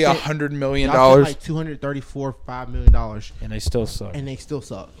 Literally I spent- $100 million. Y'all spent like $234.5 million, And they still suck. and they still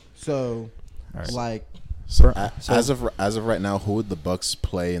suck. So, All right. like So, So- as of right now, who would the Bucks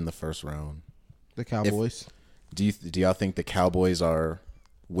play in the first round? the Cowboys. Do y'all think the Cowboys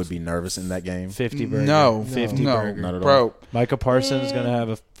would be nervous in that game? 50 burger. No, 50 no, burger. Not at all. bro. Micah Parsons going to have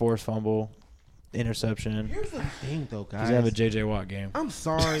a forced fumble, interception. Here's the thing, though, He's going to have a guys. J.J. Watt game. I'm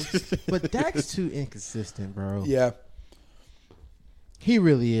sorry, but Dak's too inconsistent, bro. Yeah. He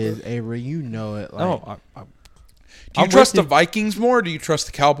really is, Avery. You know it. Like, No, I Do you I'm trust with the you. Vikings more, or do you trust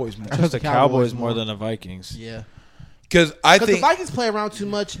the Cowboys more? trust the Cowboys more than the Vikings. yeah. Because I Because the think Vikings play around too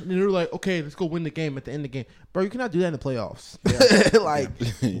much, and they're like, okay, let's go win the game at the end of the game. Bro, you cannot do that in the playoffs. Like,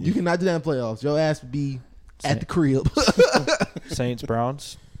 you cannot do that in the playoffs. Your ass would be at the crib. Saints,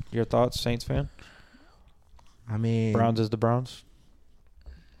 Browns. Your thoughts, Saints fan? I mean, Browns is the Browns.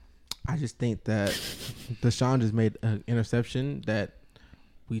 I just think that Deshaun just made an interception that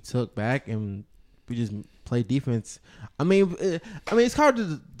we took back, and we just played defense. I mean, it's hard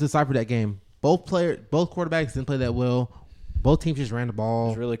to decipher that game. Both quarterbacks didn't play that well. Both teams just ran the It ball.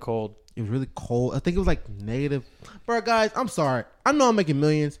 was really cold. It was really cold. I think it was like negative. Bro, guys, I'm sorry. I know I'm making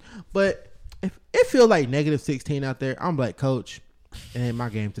millions, but if it feels like negative 16 out there, I'm like, Coach, it ain't my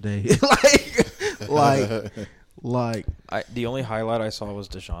game today. like. The only highlight I saw was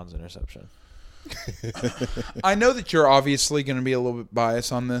Deshaun's interception. I know that you're obviously going to be a little bit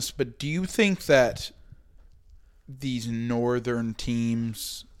biased on this, but do you think that these northern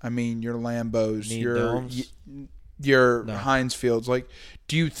teams, I mean, your Lambos, Need your domes? your No. Heinz Fields, like,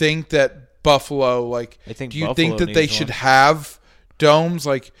 do you think that Buffalo, like, I think do you Buffalo think that they needs should one. have domes?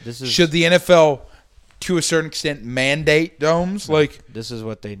 Like, This is- should the NFL, to a certain extent, mandate domes? Like, This is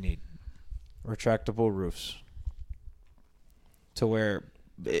what they need. Retractable roofs. To where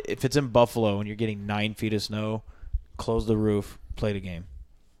if it's in Buffalo and you're getting 9 feet of snow, close the roof, play the game.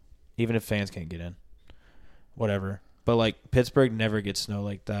 Even if fans can't get in. Whatever. But like Pittsburgh never gets snow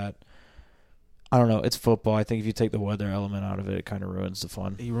like that. I don't know. It's football. I think if you take the weather element out of it, it kind of ruins the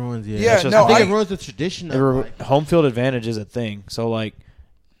fun. He ruins, Yeah, That's just- no, I think I, it ruins the tradition It of re- like, home field advantage is a thing. So like,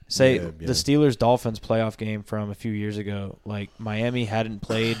 say Yeah. the Steelers-Dolphins playoff game from a few years ago, like Miami hadn't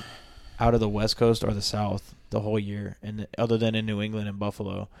played out of the West Coast or the South the whole year, and other than in New England and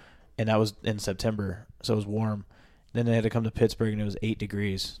Buffalo, and that was in September, so it was warm. Then they had to come to Pittsburgh, and it was 8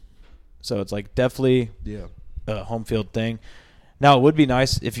 degrees. So it's like definitely yeah. a home field thing. Now it would be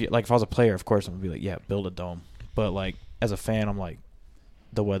nice if you like if I was a player, of course I'm gonna be like, yeah, build a dome. But like as a fan, I'm like,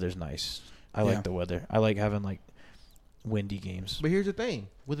 the weather's nice. I Yeah. like the weather. I like having like windy games. But here's the thing: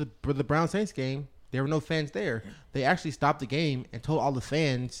 with the Brown Saints game, there were no fans there. They actually stopped the game and told all the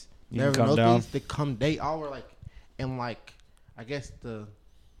fans You there can were come no down. things to come. They all were like in like I guess the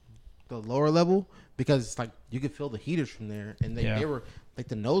lower level because it's like you could feel the heaters from there, and Yeah. they were like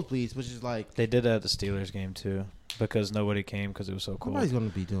the nosebleeds, which is like They did that at the Steelers game too because nobody came because it was so cold. nobody's gonna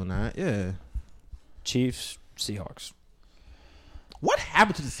be doing that. Yeah. Chiefs, Seahawks. What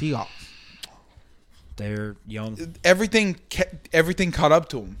happened to the Seahawks? They're young. everything caught up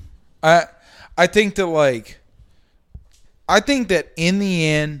to them. I think that in the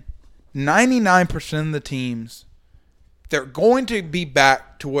end, 99% of the teams, they're going to be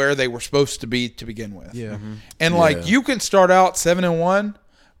back to where they were supposed to be to begin with. Yeah. And Yeah. you can start out 7-1,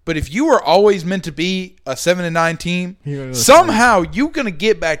 But if you were always meant to be a 7-9 team, You're gonna go somehow you're gonna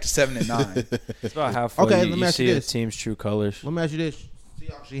get back to 7-9. It's about halfway. Okay, you, let me you ask you see a this. team's true colors. Let me ask you this: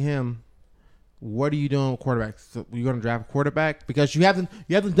 Seahawks, him. What are you doing with quarterbacks? So you going to draft a quarterback because you have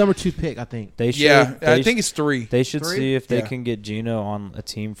the number 2 pick, I think. They should. Yeah, I they think it's 3. They should 3? see if they Yeah. can get Geno on a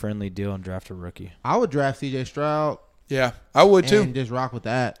team-friendly deal and draft a rookie. I would draft C.J. Stroud Yeah, I would too. and just rock with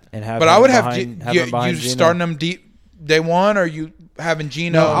that. And have But him I would have behind, have you him behind you Geno. starting them deep day one, or you having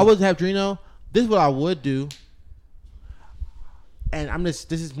Geno? No, I would have Drino. This is what I would do. And this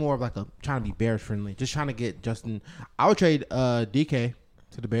is more of like a trying to be Bears friendly, just trying to get Justin. I would trade DK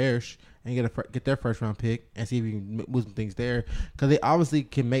to the Bears and get their first round pick and see if we can move some things there because they obviously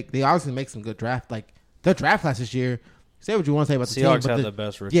make some good draft. Like their draft class this year. Say what you want to say about the team, Seahawks but have the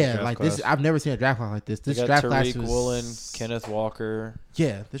best rookie yeah, draft like class. this. I've never seen a draft class like this. This They got draft class Tariq was Woolen, Kenneth Walker.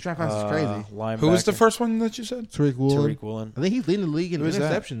 Yeah, this draft class is crazy. Linebacker. Who was the first one that you said? Tariq Woolen. Tariq Woolen. I think he's leading the league in Who is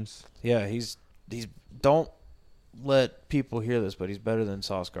that? interceptions. Yeah, he's don't let people hear this, but he's better than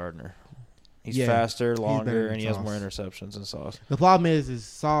Sauce Gardner. He's Yeah, faster, better longer, than and he has Sauce. more interceptions than Sauce. The problem is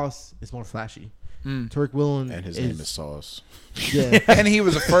Sauce is more flashy. Tariq Woolen And his name is Sauce. Yeah. And he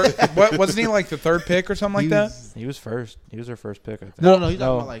was a first. What wasn't he like the 3rd pick or something like that? He was first. He was their first pick, I think. No, he's talking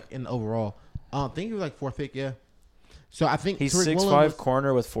No. about like in the overall. I think he was like 4th pick, yeah. So I think He's Tariq 6'5", Woolen was,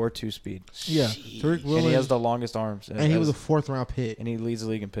 corner with 4.2 speed. yeah. Tariq Woolen, And he has the longest arms. and he was a 4th round pick. and he leads the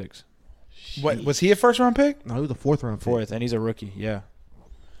league in picks. What was he a first round pick? No, he was a 4th round pick. Fourth, and he's a rookie. Yeah.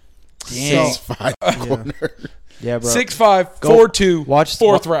 Damn. 6'5" Yeah. corner. Yeah, bro. 6'5", Go 4'2", Watch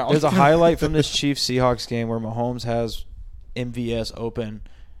 4th round. There's a highlight from this Chiefs Seahawks game where Mahomes has MVS open.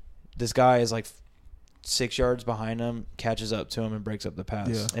 This guy is like 6 yards behind him, catches up to him, and breaks up the pass.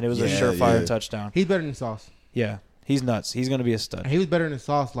 Yeah. And it was a Yeah, surefire yeah. touchdown. He's better than Sauce. Yeah, he's nuts. He's gonna be a And stud. he was better than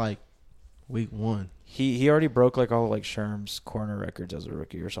Sauce like week 1. He already broke like all like Sherm's corner records as a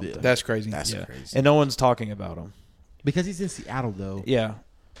rookie or something. That's crazy. That's yeah, crazy. and no one's talking about him. Because he's in Seattle though. Yeah,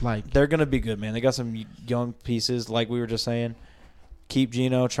 Like they're gonna be good, man. They got some young pieces, like we were just saying. Keep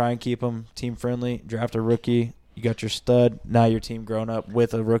Geno, try and keep him team friendly. Draft a rookie. You got your stud. Now your team grown up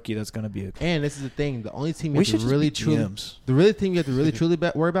with a rookie that's gonna be. and this is the thing, the only team you We have should to just really be truly GMs. the really thing you have to really truly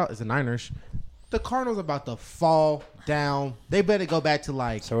worry about is the Niners. The Cardinals are about to fall down. They better go back to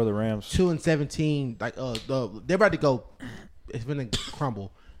like So are the Rams. 2-17. Like they're about to go. It's been a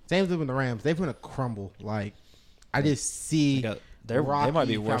crumble. Same thing with the Rams. They've been a crumble. Like I just see They might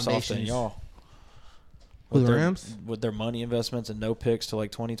be rocky worse off than foundations. y'all. With the their, Rams? with their money investments and no picks to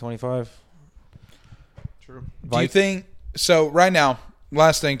like 2025. True. Do you think so? Right now,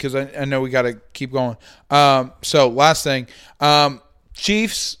 last thing because I know we got to keep going. So last thing,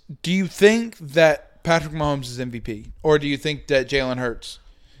 Chiefs. Do you think that Patrick Mahomes is MVP, or do you think that Jalen Hurts?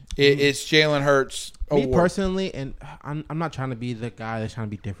 It's Jalen Hurts. Me award? personally, and I'm not trying to be the guy that's trying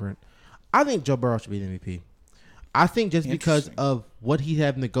to be different. I think Joe Burrow should be the MVP. I think just because Interesting. of what he's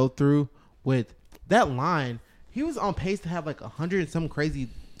having to go through with that line, he was on pace to have like 100 and some crazy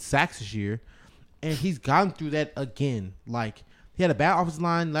sacks this year, and he's gotten through that again. Like he had a bad offensive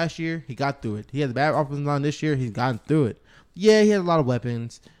line last year, he got through it. He has a bad offensive line this year, he's gotten through it. Yeah, he has a lot of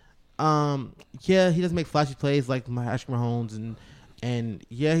weapons. Yeah, he doesn't make flashy plays like Patrick Mahomes, and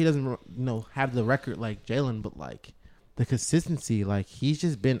yeah, he doesn't have the record like Jalen, but like the consistency, like he's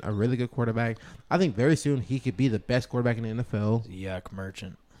just been a really good quarterback. I think very soon he could be the best quarterback in the NFL. Yak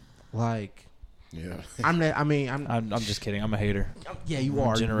merchant. Like Yeah. I'm I'm just kidding. I'm a hater. yeah, you I'm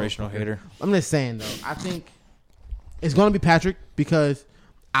are a you generational motherfucker. hater. I'm just saying though, I think it's going to be Patrick because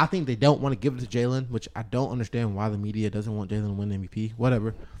I think they don't want to give it to Jalen, which I don't understand why the media doesn't want Jalen to win MVP.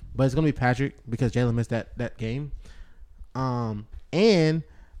 Whatever, but it's going to be Patrick because Jalen missed that game. And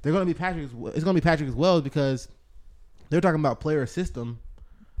they're going to be Patrick. It's going to be Patrick as well because they're talking about player system,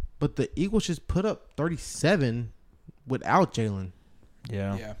 but the Eagles just put up 37 without Jalen.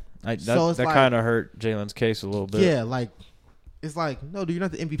 Yeah. Yeah. So it's That like- kind of hurt Jalen's case a little bit. Yeah, like it's like no, dude, you're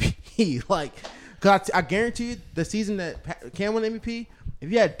not the MVP. Like, cause I guarantee you, the season that Cam won MVP, if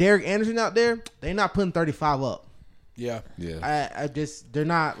you had Derek Anderson out there, they're not putting 35 up. Yeah. Yeah. I just they're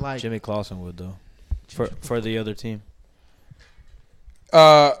not like Jimmy Clausen would though. For the other team.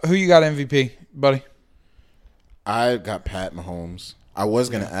 Who you got MVP, buddy? I got Pat Mahomes. I was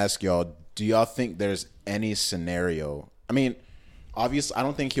going to ask y'all, do y'all think there's any scenario? I mean, obviously, I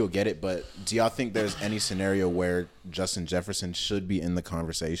don't think he'll get it, but do y'all think there's any scenario where Justin Jefferson should be in the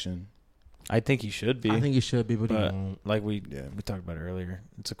conversation? I think he should be. I think he should be, but he but won't. like we Yeah. talked about earlier,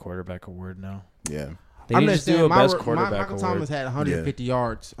 it's a quarterback award now. Yeah. They I'm need to just do saying, a best Michael quarterback Thomas award. had 150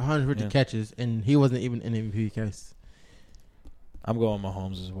 yards, 150 Yeah. catches, and he wasn't even an MVP case. I'm going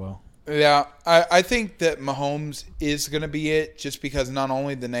Mahomes as well. Yeah, I think that Mahomes is going to be it, just because not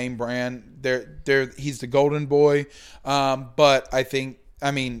only the name brand, he's the golden boy, but I think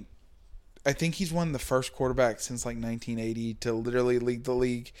he's one of the first quarterbacks since like 1980 to literally lead the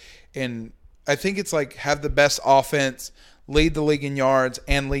league, and I think it's like have the best offense, lead the league in yards,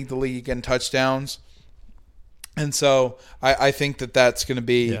 and lead the league in touchdowns. And so I think that's going to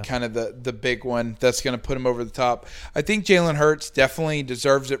be kind of the big one that's going to put him over the top. I think Jalen Hurts definitely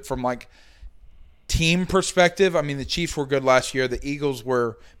deserves it from like team perspective. I mean, the Chiefs were good last year. The Eagles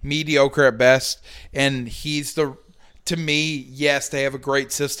were mediocre at best. And to me, yes, they have a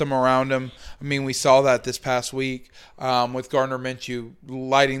great system around him. I mean, we saw that this past week with Gardner Minshew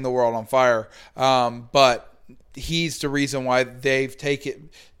lighting the world on fire. But he's the reason why they're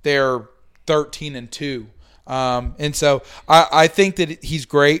 13-2. And so I think that he's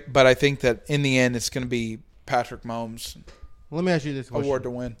great, but I think that in the end it's going to be Patrick Mahomes' Let me ask you this question. award to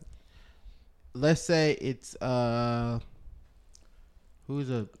win. Let's say it's who's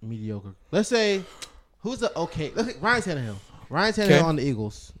a mediocre? Let's say who's a okay? Let's say Ryan Tannehill. Ryan Tannehill Okay. on the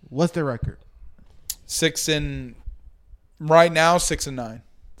Eagles. What's their record? 6-9.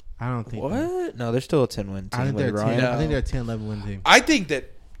 I don't think. What? No, they're still a 10-win I team think with they're Ryan. 10. No. I think they're a 10-11 win team. I think that,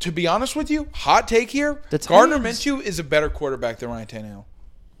 to be honest with you, hot take here, The Gardner Titans- Minshew is a better quarterback than Ryan Tannehill.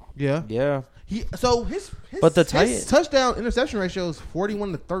 Yeah. Yeah. His But the his Titans- touchdown interception ratio is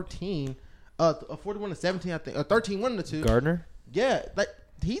 41-13, 41-17, I think, 13-1 to 2. Gardner, Yeah, like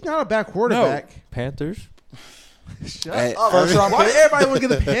he's not a bad quarterback. Panthers. Shut Hey, up. first round Why pick? everybody want to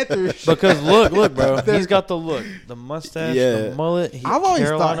get the Panthers? Because look, bro, he's got the look, the mustache, Yeah. the mullet. I've always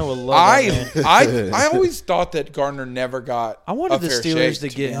Carolina thought- would love that man. I always thought that Gardner never got I wanted a the fair Steelers shake, to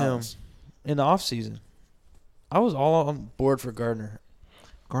be get him honest. in the offseason. I was all on board for Gardner.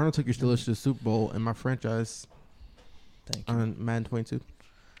 Garner took your Steelers to the Super Bowl in my franchise Thank you. on Madden 22.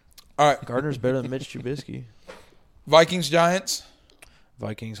 All right, Gardner's better than Mitch Trubisky. Vikings Giants.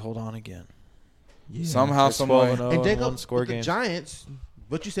 Vikings hold on again. Yeah. Somehow, They're some 12 way. and 0 And in Jacob, one score with the games. Giants,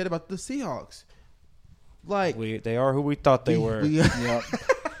 what you said about the Seahawks. Like, They are who we thought they were. Yep.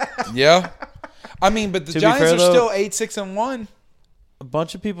 Yeah. I mean, but the To be Giants fair, are though- still 8-6-1. A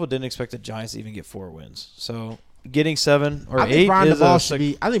bunch of people didn't expect the Giants to even get 4 wins. So getting 7 or I 8 think Brian is DeBall a should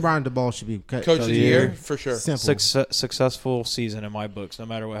be. I think Brian DeBall should be Coach of the year, for sure. Simple. successful season in my books, no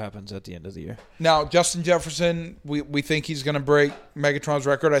matter what happens at the end of the year. Now, Justin Jefferson, we think he's going to break Megatron's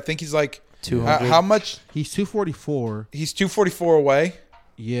record. I think he's like 200. how much? He's 244. He's 244 away.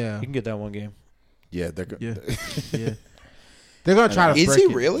 Yeah. You can get that one game. Yeah, they're good. Yeah. Yeah. They're gonna try to. Is break he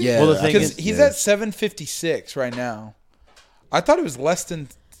it. really? Yeah, Well, the thing Because is- he's yeah. at 756 right now. I thought it was less than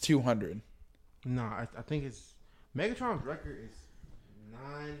 200. No, I think it's Megatron's record is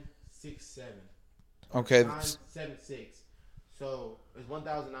 967. Okay, 976. So it's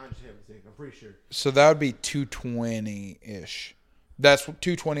 1,976. I'm pretty sure. so that would be 220-ish. That's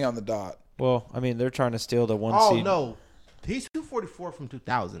 220 on the dot. Well, I mean, they're trying to steal the one Oh seed. no, he's 244 from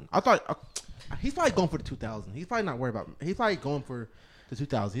 2000. I thought he's probably going for the 2000. He's probably not worried about. He's probably going for the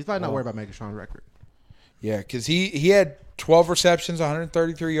 2000. He's probably not worried about Megatron's record. Yeah, because he had 12 receptions,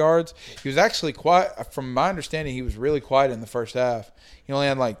 133 yards. He was actually quiet. From my understanding, he was really quiet in the first half. He only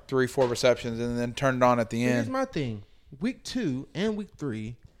had like 3-4 receptions and then turned it on at the Here's end. my thing: week 2 and week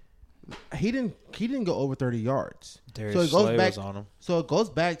 3, he didn't go over 30 yards. Darius so it goes Slay back. was on him. So it goes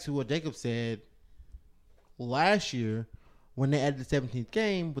back to what Jacob said last year when they added the 17th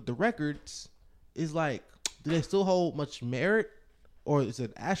game with the records. Is like, do they still hold much merit, or is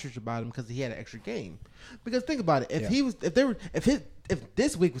it an asterisk about him because he had an extra game? Because think about it: if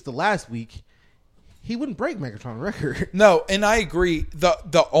this week was the last week, he wouldn't break Megatron's record. No, and I agree.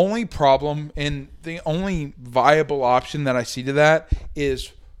 The only problem and the only viable option that I see to that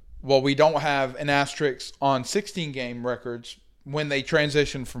is, well, we don't have an asterisk on 16-game records when they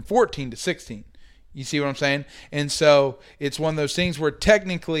transition from 14 to 16. You see what I'm saying? And so it's one of those things where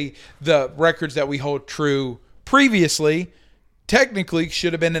technically the records that we hold true previously technically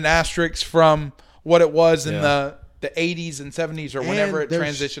should have been an asterisk from what it was in the 80s and 70s or whenever it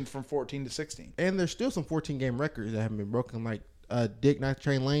there's- transitioned from 14 to 16. And there's still some 14-game records that haven't been broken. Like Dick Night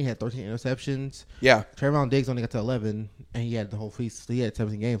Train Lane had 13 interceptions. Yeah. Trayvon Diggs only got to 11, and he had the whole feast. So he had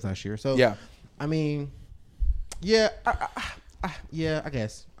 17 games last year. So Yeah. I mean, yeah, I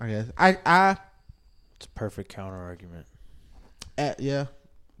guess. It's a perfect counter argument. Yeah,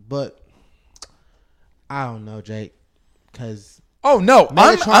 but I don't know, Jake, because Oh no,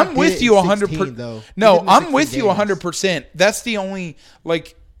 Megatron I'm did with it you in 100%. 16, though. He No, did it in I'm 16 with you games. 100%. That's the only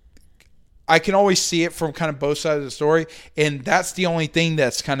I can always see it from kind of both sides of the story, and that's the only thing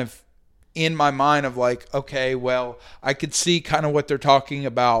that's kind of in my mind of like, okay, well, I could see kind of what they're talking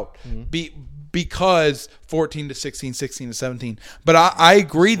about because 14 to 16, 16 to 17. But I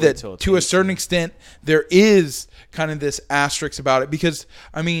agree that to a certain extent there is kind of this asterisk about it because,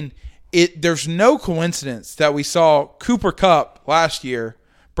 I mean, there's no coincidence that we saw Cooper Kupp last year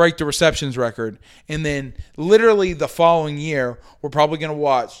break the receptions record, and then literally the following year we're probably going to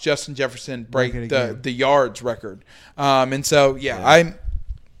watch Justin Jefferson break the yards record. And so,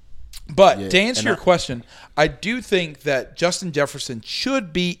 But to answer your question, I do think that Justin Jefferson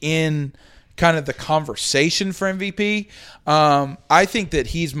should be in kind of the conversation for MVP. I think that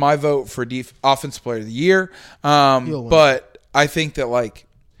he's my vote for Offensive Player of the Year. But I think that, like,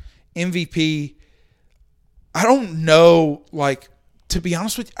 MVP, I don't know, like, to be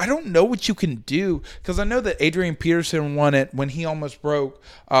honest with you, I don't know what you can do because I know that Adrian Peterson won it when he almost broke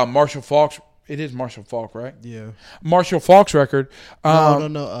Marshall Faulk's. It is Marshall Faulk, right? Yeah. Marshall Faulk's record.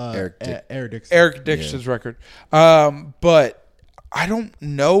 No. Eric Dixon. Eric Dixon's record. But I don't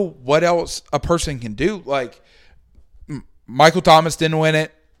know what else a person can do. Like, Michael Thomas didn't win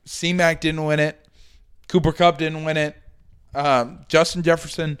it. C-Mac didn't win it. Cooper Kupp didn't win it. Justin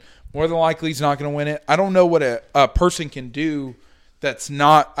Jefferson, more than likely, is not going to win it. I don't know what a person can do that's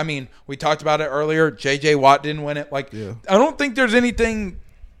not – I mean, we talked about it earlier. J.J. Watt didn't win it. Like, I don't think there's anything –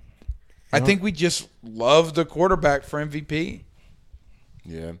 I think we just love the quarterback for MVP.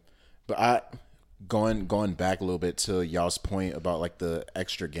 Yeah. But going back a little bit to y'all's point about like the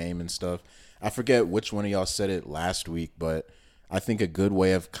extra game and stuff, I forget which one of y'all said it last week, but I think a good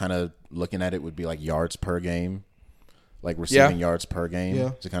way of kind of looking at it would be like yards per game, like receiving yards per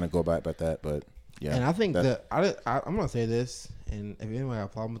game to kind of go back about that. But yeah. And I think that I'm going to say this, and if anyone has a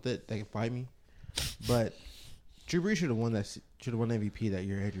problem with it, they can fight me. But Drew Brees should have won MVP that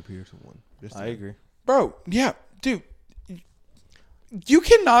year. Adrian Peterson won. I agree, bro. Yeah, dude. You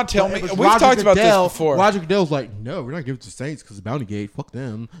cannot tell me. We've talked about this before. Roger Goodell's like, no, we're not giving it to Saints because of Bounty Gate. Fuck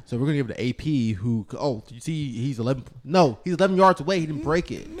them. So we're gonna give it to AP. Who? Oh, you see, he's 11. No, he's 11 yards away. He didn't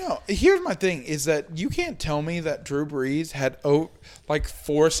break it. No. Here's my thing: is that you can't tell me that Drew Brees had like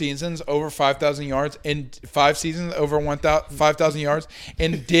 4 seasons over 5,000 yards and 5 seasons over 5,000 yards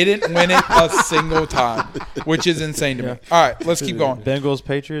and didn't win it a single time, which is insane to me. All right, let's keep going. Bengals,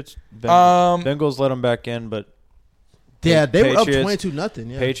 Patriots. Bengals let them back in, but. Yeah, they were up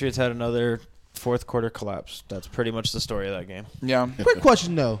 22-0. Yeah. Patriots had another fourth quarter collapse. That's pretty much the story of that game. Yeah. Quick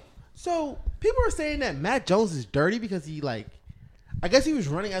question though. So people are saying that Matt Jones is dirty because he I guess he was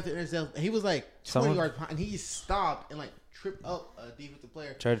running out the intercept. He was like 20 yards behind, and he stopped and like tripped up a defensive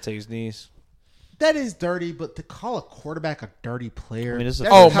player. Tried to take his knees. That is dirty, but to call a quarterback a dirty player. I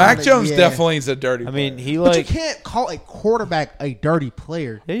mean, Mac Jones definitely is a dirty player. I mean, but you can't call a quarterback a dirty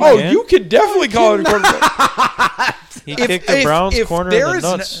player. Yeah, you could definitely call it a quarterback. He kicked the Browns corner in the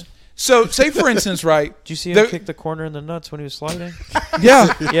nuts. So, say for instance, right? Did you see him kick the corner in the nuts when he was sliding?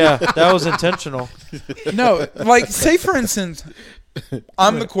 Yeah. Yeah, that was intentional. No, like, say for instance,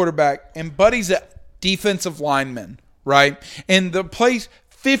 I'm the quarterback and Buddy's a defensive lineman, right? And the play's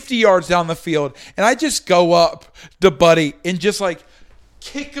 50 yards down the field, and I just go up to Buddy and just, like,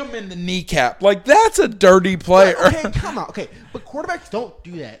 kick him in the kneecap. Like, that's a dirty player. Okay, come on. Okay, but quarterbacks don't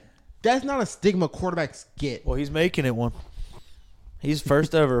do that. That's not a stigma quarterbacks get. Well, he's making it one. He's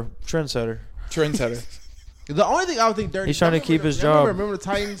first ever trendsetter. The only thing I would think dirty. He's trying to keep his job. Remember the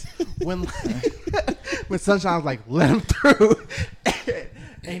Titans when Sunshine was like, let him through,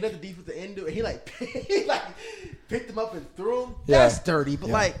 and he let the defensive end do it. He picked him up and threw him. Yeah. That's dirty. But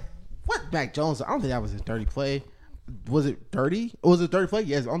what Mac Jones? I don't think that was his dirty play. Was it dirty? Was it a dirty play?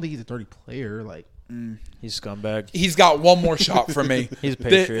 Yes. I don't think he's a dirty player. Like. He's a scumbag. He's got one more shot from me. He's a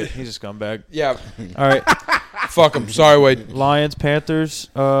Patriot. He's a scumbag. Yeah. All right. Fuck him. Sorry, Wade. Lions, Panthers.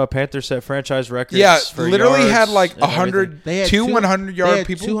 Panthers set franchise records. Yeah, for literally yards had like and 100, they had 100-yard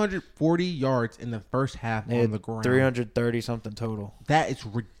people. 240 yards in the first half They on had the ground. 330 something total. That is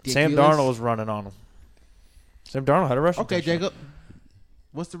ridiculous. Sam Darnold was running on them. Sam Darnold had a rushing Okay, touchdown. Jacob.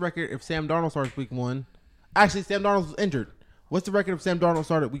 What's the record if Sam Darnold starts week 1? Actually, Sam Darnold was injured. What's the record if Sam Darnold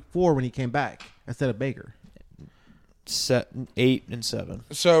started week 4 when he came back instead of Baker? 8-7.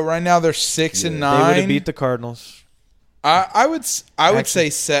 So right now they're 6-9. They would have beat the Cardinals. I would say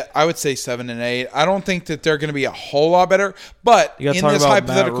 7-8. I don't think that they're going to be a whole lot better. But in this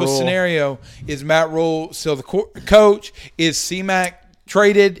hypothetical scenario, is Matt Rule still the coach? Is C-Mac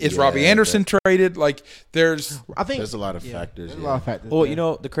traded? Is Robbie Anderson traded? Like, there's a lot of factors. A lot of factors. Well, you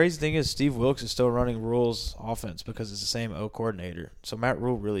know, the crazy thing is Steve Wilkes is still running Rule's offense because it's the same O coordinator. So Matt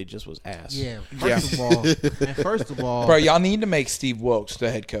Rule really just was ass. Yeah. First of all, bro, y'all need to make Steve Wilkes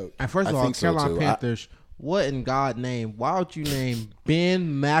the head coach. And first of all, Carolina Panthers what in God's name? Why don't you name Ben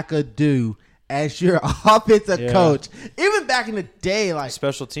McAdoo as your offensive coach? Even back in the day, like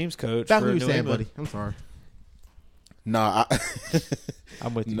special teams coach. back for when you New were saying, England. buddy. I'm sorry. No,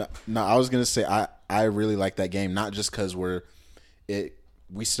 I'm with you. No, I was gonna say I really like that game, not just because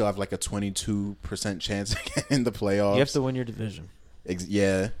we still have like a 22% chance to get in the playoffs. You have to win your division.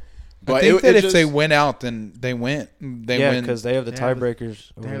 Yeah, I think that if they win out, then they win. They win because they have the They have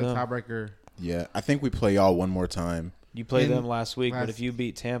tiebreakers They over have a them. tiebreaker. Yeah, I think we play y'all one more time. You played In them last week, but last- if you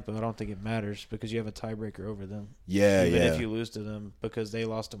beat Tampa, I don't think it matters because you have a tiebreaker over them. Yeah, Even yeah. if you lose to them, because they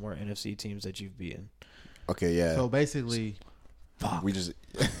lost to more NFC teams that you've beaten. Okay, yeah. So basically, we just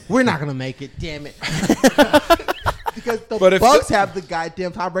we're not gonna make it. Damn it. Because the But if Bucks the- have the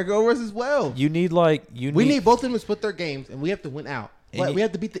goddamn tiebreaker over us as well. You need We need both of them to split their games, and we have to win out. And But you- we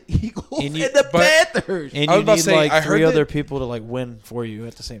have to beat the Eagles and and, you- the but- Panthers. and I was you about to need say, like I heard three other that- people to like win for you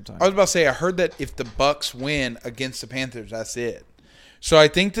at the same time. I was about to say, I heard that if the Bucks win against the Panthers, that's it. So I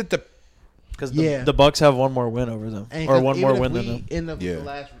think that Because Yeah. the Bucks have one more win over them, And or 'cause one even more if win than we them. end up Yeah. the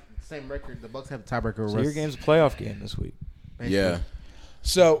last same record, the Bucks have a tiebreaker over So us. your game's a playoff game this week. basically. yeah.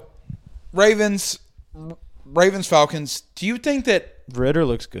 so Ravens Falcons. Do you think that? Ritter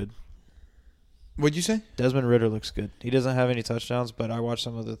looks good. What'd you say? Desmond Ritter looks good. He doesn't have any touchdowns, but I watched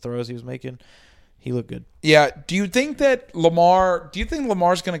some of the throws he was making. He looked good. Yeah. Do you think that Lamar? Do you think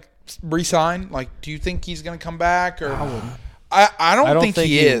Lamar's going to resign? Like, do you think he's going to come back? Or I don't think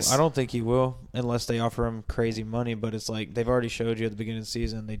he is. I don't think he will unless they offer him crazy money. But it's like they've already showed you at the beginning of the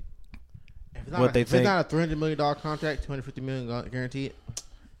season If it's what they if think. It's not a $300 million contract, $250 million guaranteed.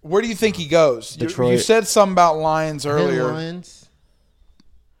 Where do you think he goes? You Detroit. said something about Lions earlier. Lions.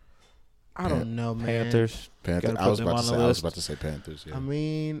 I don't know, man. Panthers. Panthers. Gotta I put was them about on to the say. I was list. about to say Panthers. Yeah. I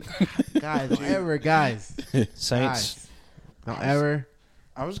mean, guys, don't ever, guys. Saints. Don't ever.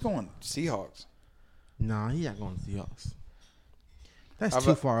 I was going Seahawks. Nah, he's not going to Seahawks. That's How too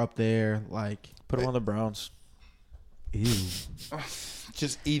about- far up there. Like, Put them on the Browns. ew.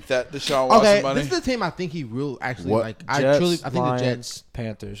 Just eat that Deshaun Watson Okay, money. this is the team I think he will actually What? like. Jets, I think Lions, the Jets.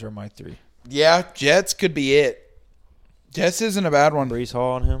 Panthers are my three. Yeah, Jets could be it. Jets isn't a bad one. Brees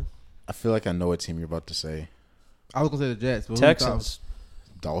Hall on him. I feel like I know what team you're about to say. I was gonna say the Jets. But who Texans.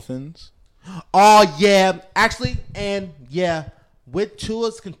 Dolphins. thought? Oh yeah, actually, and yeah, with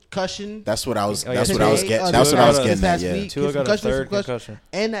Tua's concussion That's what I was. Oh, yeah, That's what today, I was getting. uh, That's what I was Tua getting this at. past Yeah. week. Tua His got a concussion, third concussion. concussion.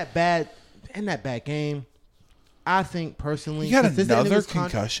 and that bad game. I think personally, You got since this the end of another his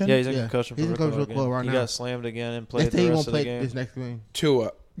concussion? Yeah, he's in Yeah. concussion He's in protocol concussion protocol again. right He now. got slammed again and They played say the he rest won't of the play game. this next game.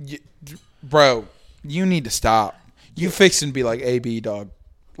 Tua. Bro, you need to stop. You fixing to be like AB, dog.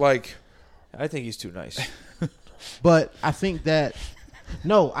 Like, I think he's too nice. But I think that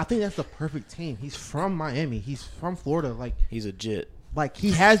I think that's the perfect team. He's from Miami. He's from Florida. He's a jit. Like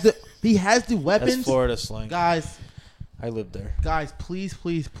he has the That's weapons. Florida slang. Guys, I lived there.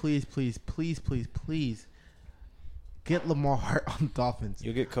 please get Lamar on the Dolphins.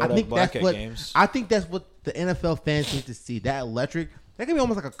 You'll get I Kodak think Black that's at what games. I think that's what the NFL fans need to see. That electric. That can be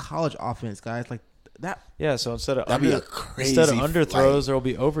almost like a college offense, guys. Like that. Yeah, so instead of That'd be a crazy underthrows, there will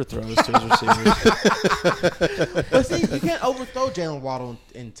be overthrows to his receivers. But see, you can't overthrow Jalen Waddle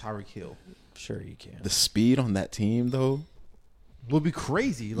and Tyreek Hill. Sure, you can. The speed on that team, though. Would be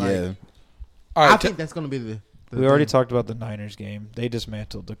crazy. Like Yeah. all I right, think that's going to be the We already thing. talked about the Niners game. They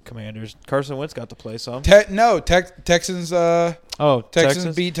dismantled the Commanders. Carson Wentz got to play some. Texans. Oh, Texans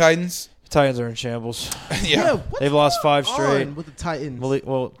Texans beat Titans. Titans are in shambles. Yeah. what's They've lost going 5 straight. on with the Titans.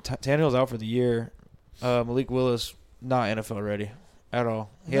 Tannehill's out for the year. Malik Willis not NFL ready at all.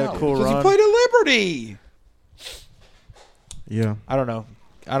 He had No, a cool Because he run. played at Liberty. Yeah. I don't know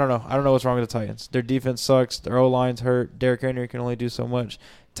what's wrong with the Titans. Their defense sucks. Their O line's hurt. Derrick Henry can only do so much.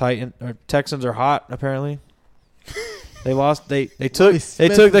 Texans are hot apparently. They lost. They took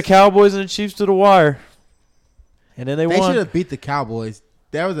Smith the was- Cowboys and the Chiefs to the wire, and then they They should won. have beat the Cowboys.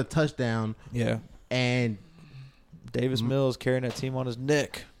 There was a touchdown, Yeah, and Davis Mills carrying that team on his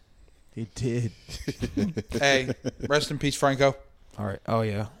neck. he did. Hey, rest in peace, Franco. All right. Oh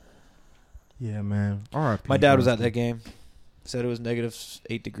yeah. Yeah, man. All right. My dad was at that game. Said it was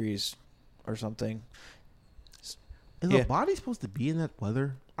 -8 degrees or something. Is Yeah. the body supposed to be in that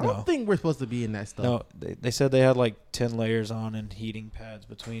weather? I No. don't think we're supposed to be in that stuff. No, they said they had like 10 layers on and heating pads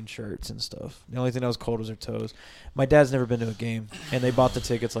between shirts and stuff. The only thing that was cold was their toes. My dad's never been to a game, and they bought the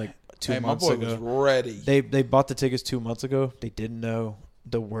tickets like 2 Hey, my months boy ago. was ready. They bought the tickets 2 months ago. They didn't know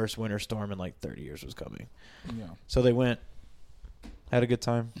the worst winter storm in like 30 years was coming. Yeah. So they went, had a good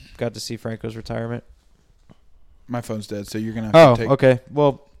time, got to see Franco's retirement. My phone's dead, so you're gonna have to take. Okay.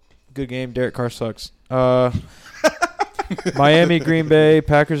 Well, good game. Derek Carr sucks. Miami, Green Bay,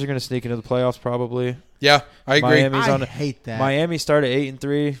 Packers are going to sneak into the playoffs probably. Yeah, I agree. Miami's I on. hate that. Miami started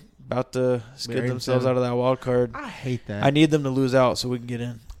 8-3, about to skid Very themselves upset. out of that wild card. I hate that. I need them to lose out so we can get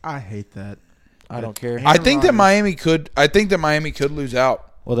in. I hate that. I don't care. I think that Aaron Miami could. I think that Miami could lose out.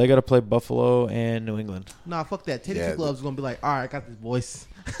 Well, they got to play Buffalo and New England. Nah, fuck that. Tennessee Yeah. Gloves gonna be like, all right, I got this voice.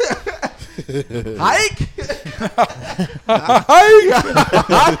 Hike.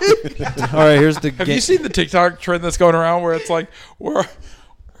 All right, here's the Have game. you seen the TikTok trend that's going around where it's like we're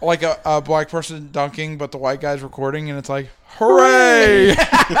like a black person dunking, but the white guy's recording, and it's like, hooray!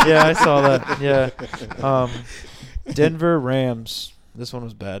 Yeah, I saw that. Yeah. Denver Rams. This one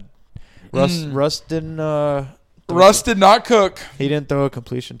was bad. Russ didn't. Russ did not cook. He didn't throw a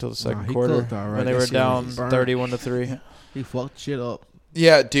completion until the second he quarter cooked all right. when they That were shit down was burnt. 31-3. He fucked shit up.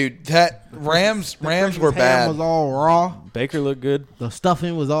 Yeah, dude, that Rams were Christmas ham bad. was all raw. Baker looked good. The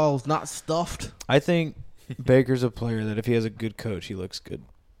stuffing was all not stuffed. I think Baker's a player that if he has a good coach, he looks good.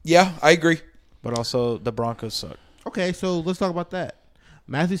 Yeah, I agree. But also, the Broncos suck. Okay, so let's talk about that.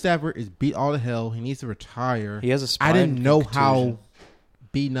 Matthew Stafford is beat all to hell. He needs to retire. He has a spine I didn't know contusion. how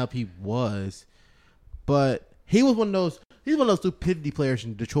beaten up he was, but he was one of those. He's one of those stupidity players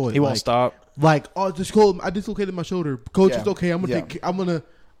in Detroit. He won't stop. Like, oh, just cold. I dislocated my shoulder. Coach, Yeah. it's okay. I'm gonna Yeah. take. I'm gonna,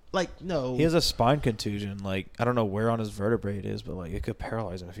 like, no. He has a spine contusion. Like, I don't know where on his vertebrae it is, but like it could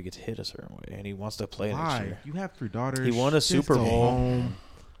paralyze him if he gets hit a certain way. And he wants to play next Why? year. You have 3 daughters. He won a Just Super go Bowl. home.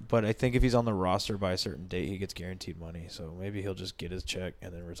 But I think if he's on the roster by a certain date, he gets guaranteed money. So maybe he'll just get his check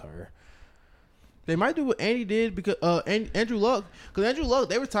and then retire. They might do what Andy did because Andrew Luck. Because Andrew Luck,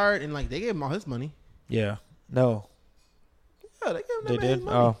 they retired and like they gave him all his money. Yeah. No. Yeah, they gave him They that man's did?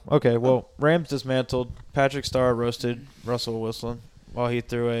 money. Oh, okay. Well, Rams dismantled. Patrick Starr roasted Russell Wilson while he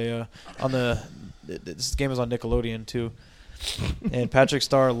threw a on the. This game was on Nickelodeon too, and Patrick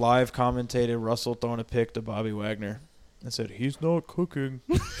Starr live commentated Russell throwing a pick to Bobby Wagner and said he's not cooking.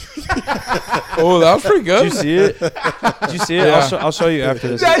 Oh, that was pretty good. Did you see it? Did you see it? Yeah. I'll show you after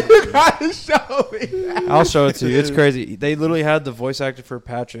this. You gotta show me that. I'll show it to you. It's crazy. They literally had the voice actor for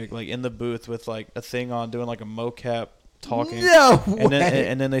Patrick like in the booth with like a thing on, doing like a mocap talking. No And then, way.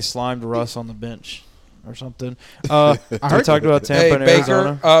 and then they slimed Russ on the bench or something. We heard talked about Tampa Hey, and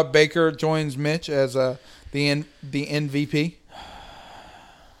Arizona. Baker joins Mitch as the MVP.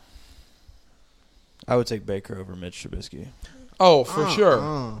 I would take Baker over Mitch Trubisky. Oh, for sure.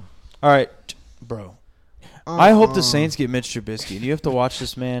 All right, bro. I hope the Saints get Mitch Trubisky. You have to watch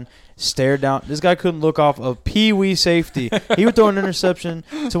this man stare down. This guy couldn't look off a pee-wee safety. He would throw an interception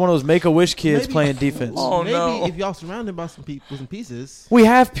to one of those Make-A-Wish kids Maybe- playing defense. Oh, Maybe no. if y'all surround him by some with some pieces, We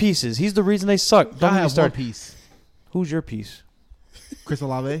have pieces. He's the reason they suck. y'all Don't get me have one started. piece. Who's your piece? Chris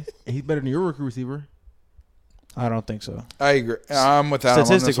Olave, and he's better than your rookie receiver. I don't think so. I agree. I'm with Adam on this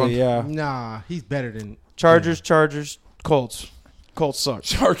one. Statistically, yeah. Nah, he's better than Chargers, Colts. Colts suck.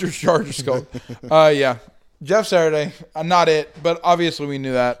 Chargers go. Yeah. Jeff Saturday, not it, but obviously we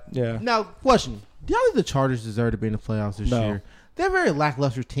knew that. Yeah. Now, question: do y'all think the Chargers deserve to be in the playoffs this No. year? They're a very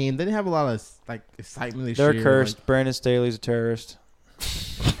lackluster team. They didn't have a lot of like excitement this They're year. cursed. Brandon Staley's a terrorist.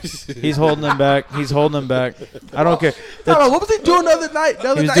 He's holding them back. He's holding them back. I don't care. Like, what was he doing the other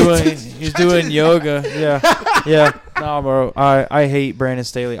night? He's doing yoga. Yeah. No, bro. I hate Brandon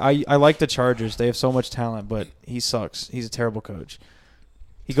Staley. I like the Chargers. They have so much talent, but he sucks. He's a terrible coach.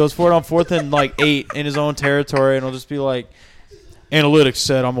 He goes for it on 4th and 8 in his own territory, and he'll just be like, "Analytics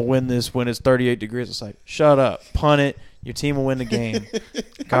said I'm gonna win this when it's 38 degrees." It's like, shut up, punt it. Your team will win the game. I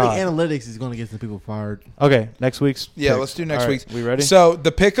think God. analytics is going to get some people fired. Okay, next week's. Yeah, picks. let's do next All right, week's. We ready? So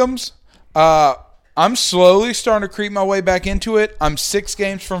the pick'ems, I'm slowly starting to creep my way back into it. I'm 6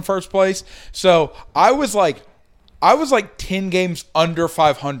 games from first place. So I was like 10 games under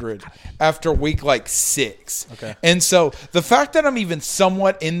 500 after week 6. Okay. And so the fact that I'm even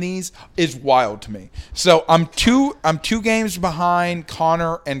somewhat in these is wild to me. So I'm two games behind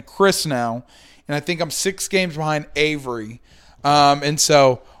Connor and Chris now, and I think I'm 6 games behind Avery. And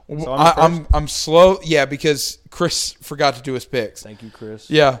so I'm slow. Yeah, because Chris forgot to do his picks. Thank you, Chris.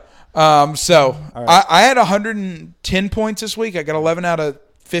 Yeah. So All right. I had 110 points this week. I got 11 out of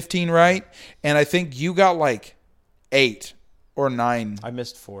 15 right, and I think you got 8 or 9. I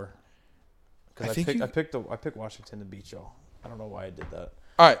missed 4. I Because think I picked Washington to beat y'all. I don't know why I did that.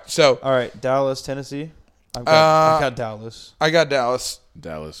 All right, so All right, Dallas, Tennessee. I've got Dallas. I got Dallas.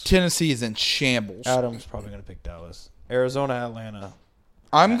 Dallas. Tennessee is in shambles. Adam's probably going to pick Dallas. Arizona, Atlanta.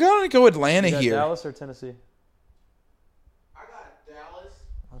 I'm going to go Atlanta You got here. Dallas or Tennessee? I got Dallas.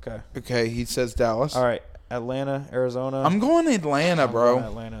 Okay. Okay, he says Dallas. All right, Atlanta, Arizona. I'm going Atlanta, I'm bro. going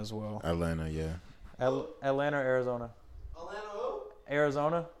Atlanta as well. Atlanta, yeah. Atlanta, Arizona. Atlanta who?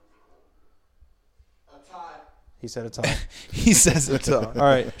 Arizona. A tie. He said it's hot. He says it's All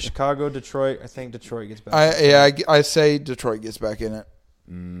right, Chicago, Detroit. I think Detroit gets back. I say Detroit gets back in it.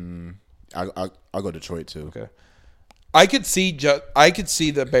 I'll go Detroit too. Okay. I could see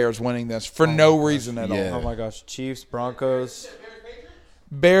the Bears winning this for no reason at Yeah. all. Oh my gosh, Chiefs, Broncos.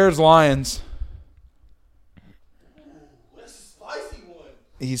 Bears, Lions. What's the spicy one?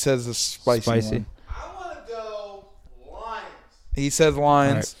 He says the spicy one. I want to go Lions. He says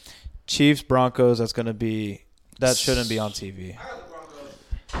Lions. All right. Chiefs, Broncos. That shouldn't be on TV. I got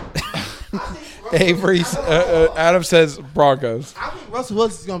the Broncos. Avery, Adam says Broncos. I think Russell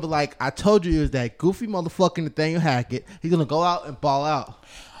Wilson is going to be like, I told you it was that goofy motherfucking Nathaniel Hackett. He's going to go out and ball out.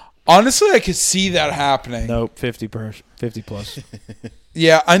 Honestly, I could see that happening. Nope, 50 plus.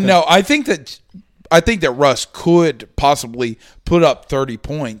 Yeah, I know. I think that Russ could possibly put up 30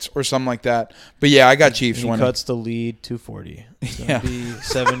 points or something like that. But yeah, I got Chiefs He winning. cuts the lead to 40. It's Yeah. gonna be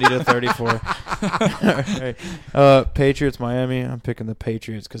 70 to 34. All right. Patriots, Miami. I'm picking the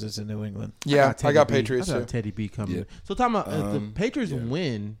Patriots because it's in New England. Yeah, I got Teddy B. Patriots I got too. Teddy B coming. Yeah. So talking about if the Patriots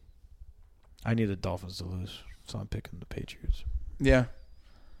win, I need the Dolphins to lose, so I'm picking the Patriots. Yeah,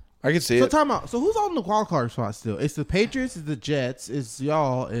 I can see so it. talking about, so who's on the wild card spot still? It's the Patriots, it's the Jets, it's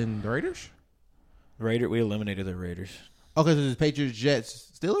y'all, and the Raiders. We eliminated the Raiders. Okay, so it's Patriots,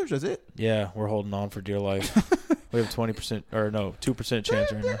 Jets, Steelers. That's it. Yeah, we're holding on for dear life. We have 20% or no 2%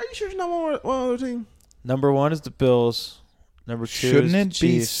 chance right now. Are you sure it's not one other team? Number 1 is the Bills. Number 2 Shouldn't is the it be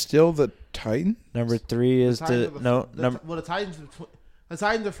Chiefs. still the Titans? Number 3 is the the Titans. The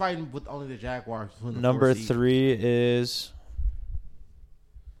Titans are fighting with only the Jaguars. between the number 4 seed. 3 is.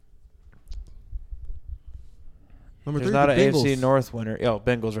 Number There's 3 not the an Bengals. AFC North winner.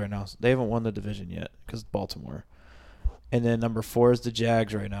 Bengals right now. They haven't won the division yet because Baltimore. And then number 4 is the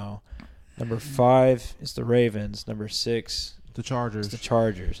Jags right now. Number 5 is the Ravens. Number 6 The Chargers. is the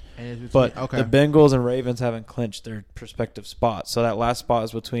Chargers. And it's But between- the Bengals and Ravens haven't clinched their prospective spots. So that last spot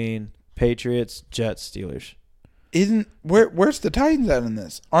is between Patriots, Jets, Steelers. Where's the Titans at in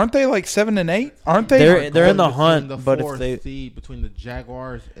this? Aren't they like 7 and 8? Aren't they? They're in the between hunt, the but if fourth they seed between the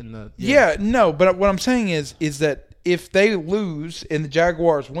Jaguars and the Yeah, no. But what I'm saying is that if they lose and the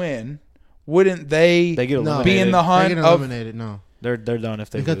Jaguars win, wouldn't they get no, eliminated, be in the they hunt get of? eliminated. No, they're done if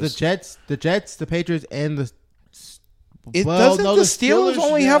they because lose. the Jets, the Patriots, and the Doesn't the Steelers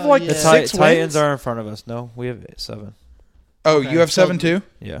only have, like, The six Titans wins? are in front of us. No, we have 7. Oh, Okay, you have so- 7 too.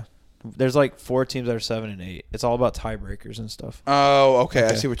 Yeah. There's like 4 teams that are 7 and 8. It's all about tiebreakers and stuff. Oh, okay. I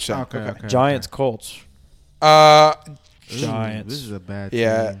Okay. see what you're saying. Okay. Giants, Colts. Giants. Giants. This is a bad.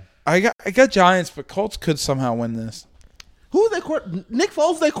 Yeah, team. I got Giants, but Colts could somehow win this. Who was that? Nick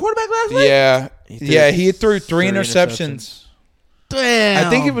Foles, their quarterback last week. Yeah, he threw 3 3 interceptions. Damn. I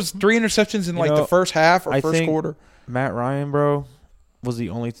think it was 3 interceptions in like the first half or I first think- quarter. Matt Ryan, bro, was the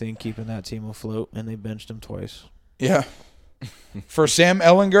only thing keeping that team afloat, and they benched him twice. Yeah, for Sam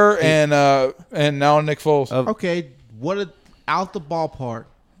Ellinger and now Nick Foles. Okay. Out the ballpark?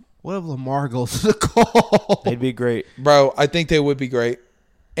 What if Lamar goes to the Colts? They'd be great. Bro, I think they would be great,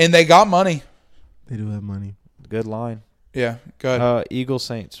 and they got money. They do have money. Good line. Yeah, good. Eagles,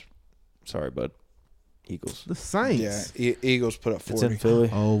 Saints. Sorry, bud. Eagles. The Saints. Yeah, Eagles put up 40. It's in Philly.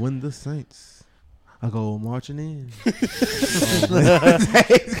 Oh, when the Saints, I go marching in.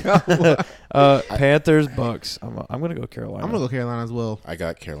 Panthers, Bucks. I'm gonna go Carolina. I'm gonna go Carolina as well. I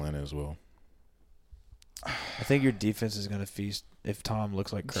got Carolina as well. I think your defense is gonna feast if Tom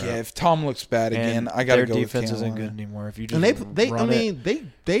looks like crap. Yeah, if Tom looks bad again, And I got to their go with defense isn't Carolina. good anymore. If you And just run it.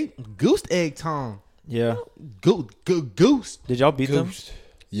 they goose egg Tom. Yeah. Goose. Did y'all beat them? Goose.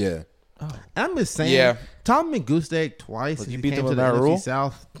 Yeah. And I'm just saying. Yeah. Tom been goose egg twice. But since you he beat came them to with the Matt NFC Rule?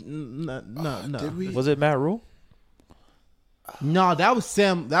 South. No. Did we? Was it Matt Rule? No, that was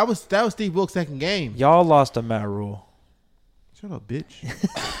Sam. That was Steve Wilkes' second game. Y'all lost to Matt Rule. Shut up,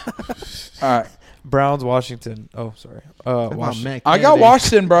 bitch. All right, Browns, Washington. Oh, sorry. Washington. I got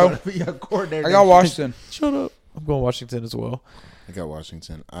Washington, bro. I I got Washington. Shut up. I'm going Washington as well. I got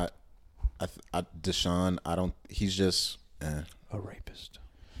Washington. I Deshaun, he's just A rapist.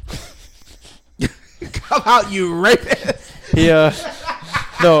 Come out, you rapist.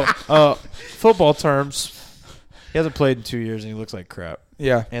 Football terms. He hasn't played in 2 years and he looks like crap.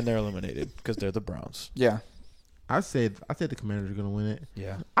 Yeah, And they're eliminated because they're the Browns. yeah. I said the Commanders are gonna win it.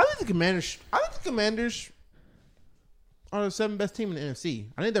 Yeah. I think the Commanders are the 7th best team in the NFC.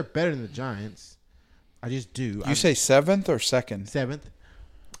 I think they're better than the Giants. I just do. You say 7th or 2nd? 7th.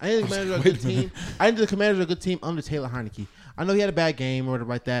 I think the Commanders are a good team. I think the Commanders are a good team under Taylor Heineke. I know he had a bad game or whatever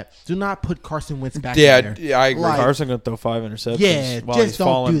like that. Do not put Carson Wentz back in there. Yeah, I agree. Like- Carson going to throw 5 interceptions Yeah, while just he's don't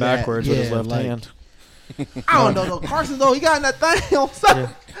falling do that. backwards with his Yeah, left like- hand. I don't know though. Carson though, he got in that thing on Sunday.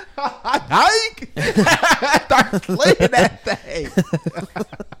 Hike. Start slaying that thing.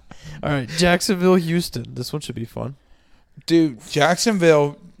 All right, Jacksonville, Houston. This one should be fun. Dude,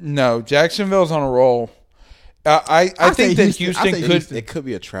 Jacksonville's on a roll. I think that Houston could. It could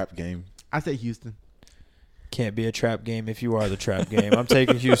be a trap game. I say Houston. Can't be a trap game if you are the trap game. I'm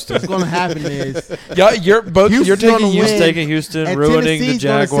taking Houston. What's going to happen is Yeah, you're Houston's taking gonna Houston. win. Taking Houston, and ruining the Tennessee's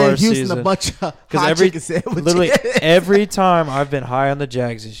gonna Jaguars send Houston season. a bunch of Because hot chicken sandwiches. literally every time I've been high on the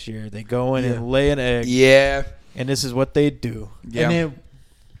Jags this year, they go in Yeah. and lay an egg, Yeah, and this is what they do. yeah. And then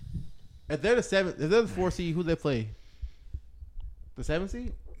if they're the 7th, if they're the 4th seed, who they play? The 7th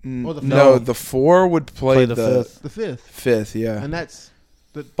seed or the 5th? No, the 4 would play the the fifth. The 5th, fifth. Yeah, and that's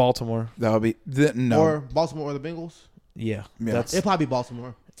Baltimore. that would be no. or Baltimore or the Bengals. Yeah, Yeah. that's It'll probably be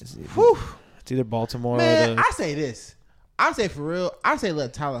Baltimore. it's, Whew. it's either Baltimore Man, or the. I say this. I say for real. I say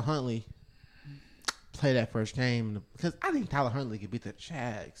let Tyler Huntley play that first game because I think Tyler Huntley could beat the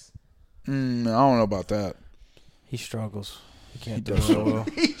Jags. I don't know about that. He struggles. He can't He do does it well.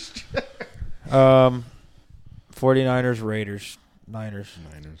 49ers, Raiders, Niners.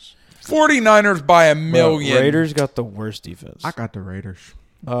 49ers by a Bro, million. Raiders got the worst defense. I got the Raiders.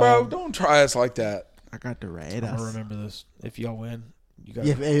 Bro, don't try us like that. I got the I Raiders. remember this. If y'all win, you got.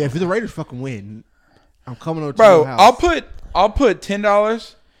 Yeah, if the Raiders fucking win, I'm coming over to Bro, your house. I'll put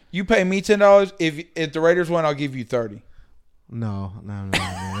 $10. You pay me $10. If the Raiders win, I'll give you 30. No, man.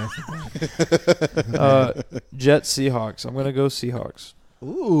 That's Jets, Seahawks. I'm gonna go Seahawks.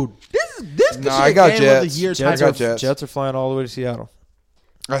 Ooh, this could No, be I a got game Jets. of the year. Jets type got of- Jets. Jets are flying all the way to Seattle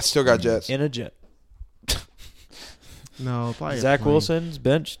I still got Jets. in a jet. No, probably a Zach plane. Wilson's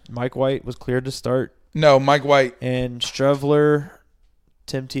benched. Mike White was cleared to start, No, Mike White. and Strevler,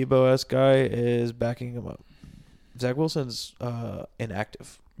 Tim Tebow-esque guy, is backing him up. Zach Wilson's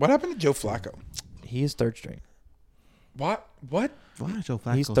inactive. What happened to Joe Flacco? He is third string. What? Why is Joe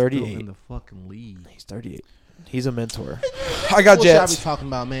Flacco He's still 38. in the fucking league? He's 38. He's a mentor. I got What y'all Jets. be talking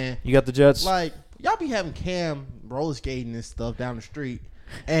about, man? You got the Jets. Like y'all be having Cam roller skating and stuff down the street,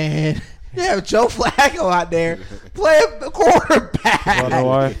 and you have Joe Flacco out there playing the quarterback. I don't know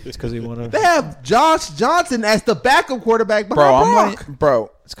why. It's because he won They a. have Josh Johnson as the backup quarterback behind Bro, I'm Brock. like,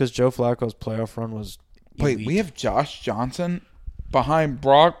 bro. It's because Joe Flacco's playoff run was. Wait, elite. we have Josh Johnson behind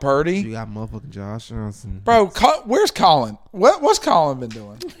Brock Purdy. You got motherfucking Josh Johnson. Bro, where's Colin? What's Colin been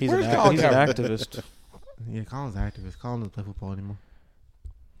doing? He's Where's an Colin Kaepernick? activist. Yeah, Colin's an activist. Colin doesn't play football anymore.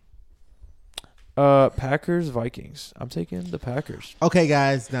 Packers, Vikings. I'm taking the Packers. Okay,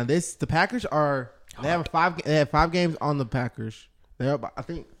 guys. Now the Packers are they have They have 5 games on the Packers. They're about, I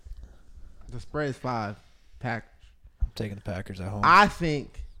think the spread is 5. Packers. I'm taking the Packers at home. I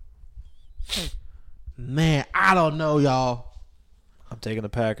think. Man, I don't know, y'all. I'm taking the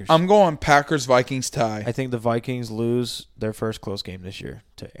Packers. I'm going Packers Vikings tie. I think the Vikings lose their first close game this year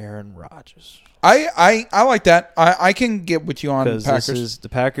to Aaron Rodgers. I like that. I can get with you on Because Packers. the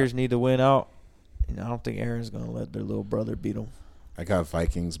Packers need to win out. And I don't think Aaron's going to let their little brother beat them. I got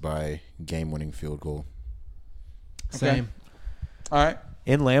Vikings by game-winning field goal. Same. All right.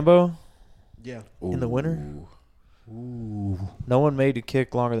 In Lambeau, Yeah. in the winter, Ooh. no one made a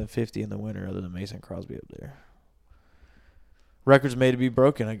kick longer than 50 in the winter other than Mason Crosby up there. Records made to be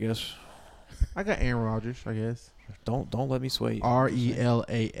broken, I guess. I got Aaron Rodgers, I guess. Don't let me sway you.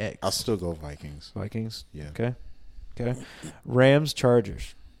 RELAX. I'll still go Vikings. Vikings. Yeah. Okay. Rams,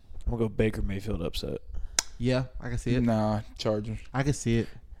 Chargers. I'm going to go Baker Mayfield upset. Yeah, I can see it. Nah, Chargers. I can see it.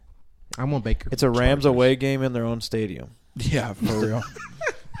 I'm on Baker. It's a Rams away game in their own stadium. Yeah, for real.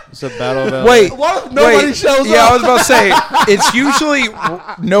 It's a battle of LA. Wait, What if nobody wait. shows Yeah, up? I was about to say it's usually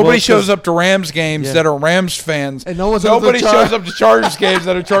nobody Well, shows up to Rams games Yeah. that are Rams fans, And no one shows up to nobody Char- shows up to Chargers games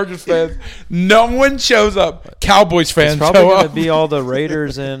that are Chargers fans. No one shows up. Cowboys It's fans probably show going to up. be all the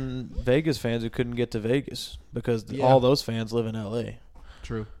Raiders and Vegas fans who couldn't get to Vegas because Yeah. all those fans live in LA.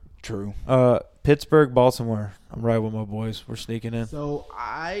 True. True. Pittsburgh, Baltimore. I'm right with my boys. We're sneaking in. So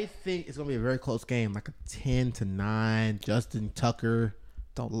I think it's gonna be a very close game, like a 10-9. Justin Tucker,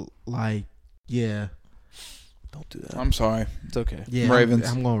 yeah, Don't do that. I'm sorry. It's okay. yeah. Ravens.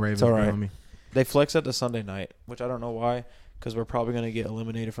 I'm going Ravens. It's all right. feel me? They flex at the Sunday night, which I don't know why, because we're probably going to get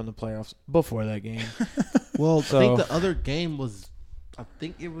eliminated from the playoffs before that game. Well, So- I think the other game was, I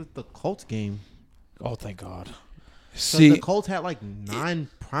think it was the Colts game. Oh, thank God. So See, the Colts had like 9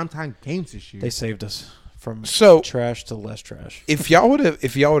 primetime games this year. They saved us from So- trash to less trash. if y'all would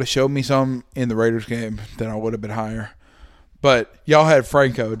have showed me some in the Raiders game, then I would have been higher. But y'all had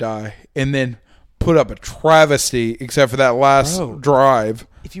Franco die and then put up a travesty, except for that last Bro. drive.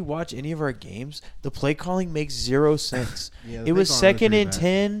 If you watch any of our games, the play calling makes zero sense. Yeah, the It play was calling was second pretty and bad.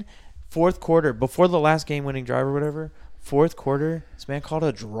 10 Fourth quarter, before the last game-winning drive or whatever, fourth quarter, this man called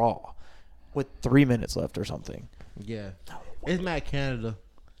a draw with 3 minutes left or something. Yeah. It's Matt Canada.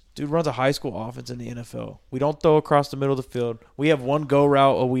 Dude runs a high school offense in the NFL. We don't throw across the middle of the field. We have one go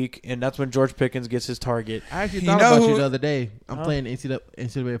route a week, and that's when George Pickens gets his target. I actually You thought know about who- you the other day. I'm playing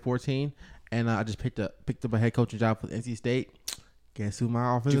NCAA 14, and I just picked up a head coaching job with NC State. Guess who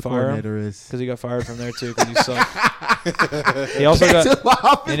my offensive fire him? coordinator is? Because he got fired from there, too, because he sucked. He also got Guess who my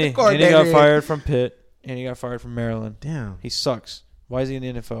offensive and he coordinator got is? fired from Pitt, and he got fired from Maryland. Damn. He sucks. Why is he in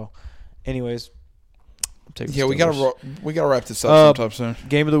the NFL? Anyways, I'm taking Yeah, the we Steelers. gotta wrap this up sometime soon.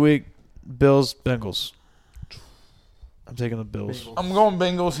 Game of the week, Bills, Bengals. I'm taking the Bills. Bengals. I'm going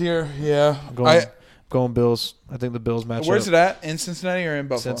Bengals here. Yeah, I'm going Bills. I think the Bills match where's up. it at? In Cincinnati or in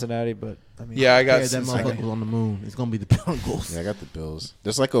Buffalo? Cincinnati, but I mean, Yeah, I got Yeah, that Cincinnati. motherfucker was on the moon. It's gonna be the Bengals. Yeah, I got the Bills.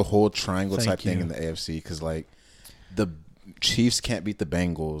 There's like a whole triangle Thank type thing you. in the AFC because like the Chiefs can't beat the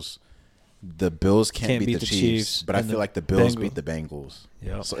Bengals, the Bills can't beat the Chiefs, but I and feel the like the Bills Bengals. beat the Bengals.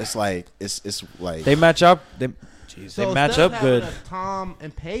 yeah. So it's like it's like They match up. They match instead of up good. having a Tom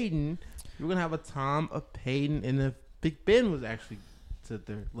and Peyton, you're gonna have a Tom, a Peyton, and the Big Ben was actually to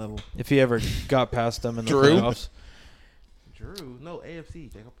their level. If he ever got past them in the Drew? playoffs, Drew, no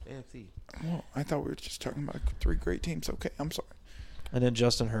AFC, Jacob, AFC. Well, I thought we were just talking about 3 great teams. Okay, I'm sorry. and then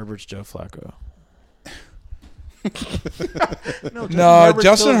Justin Herbert's Joe Flacco. No,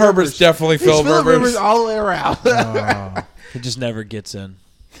 Justin Herbert's definitely Philip Philip Rivers. Rivers all the way around. He just never gets in.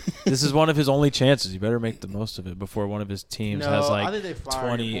 This is one of his only chances. You better make the most of it before one of his teams has I like think they fired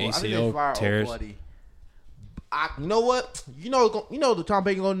 20 him. I think they ACL fired tears. old buddy. You know what? You know the Tom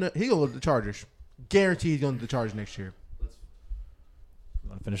Payton going. He going to the Chargers. Guarantee he's going to the Chargers next year.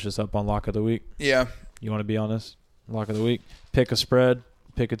 Want to finish this up on lock of the week? Yeah. You want to be on this lock of the week? Pick a spread.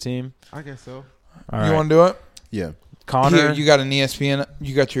 Pick a team. I guess so. All You right. want to do it? yeah. Connor. Here, you got an ESPN.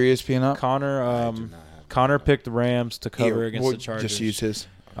 You got your ESPN up. Connor picked the Rams to cover Here, against we'll the Chargers. Just use his.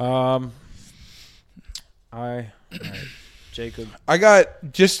 All right. Jacob. I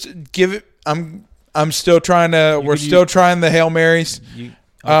got just give it. I'm still trying to. You We're can still trying the Hail Marys. You,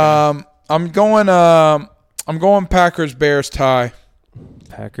 okay. I'm going Packers Bears tie.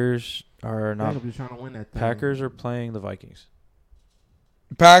 Packers are not. Bengals be trying to win that thing. Packers are playing the Vikings.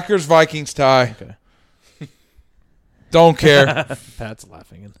 Packers Vikings tie. Okay. Don't care. Pat's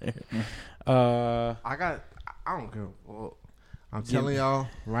laughing in there. I don't care. Well, I'm telling y'all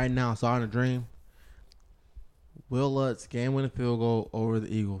right now. Saw in a dream. Will Lutz game-winning field goal over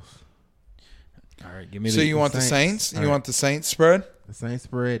the Eagles. All right, give me. So you want the Saints. Saints? You want the Saints spread? The same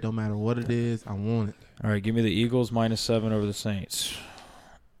spread, don't matter what it is. I want it. All right, give me the Eagles -7 over the Saints.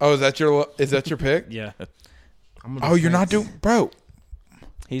 Oh, is that your pick? Yeah, I'm gonna Oh, you're not Saints. doing, bro.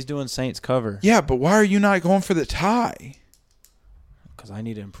 he's doing Saints cover Yeah, but why are you not going for the tie, because I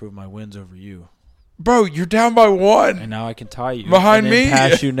need to improve my wins over you, bro? You're down by 1. and now I can tie you Behind and then me?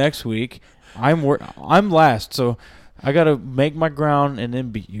 pass you next week. I'm last, so I got to make my ground and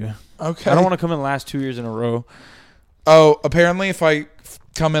then beat you. Okay. I don't want to come in last 2 years in a row. Oh, apparently, if I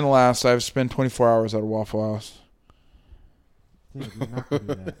come in last, I have to spend 24 hours at a Waffle House. Yeah, we're not gonna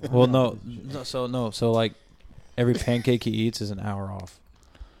do that. Well, so like every pancake he eats is an hour off.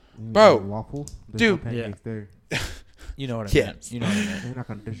 Bro, waffle, there's dude. no pancakes there. You know what I Yes. meant. You know what I meant. They're not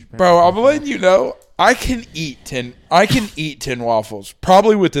gonna disrespect. Bro, I'm letting you know I can eat 10 waffles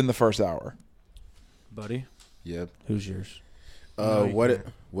probably within the first hour. Buddy, Yep. who's yours? No, you can't.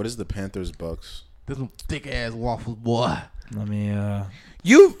 What is the Panthers Bucks? There's some thick ass waffles, boy. Let me.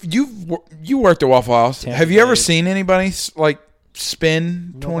 You worked at Waffle House. Tampa Have you ever Bay. seen anybody like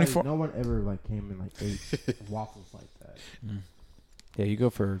spin 24? No one ever like came and like ate waffles like that. Yeah, you go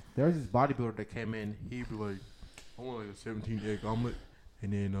for. There was this bodybuilder that came in. He'd be like, "I want like a 17 egg omelet,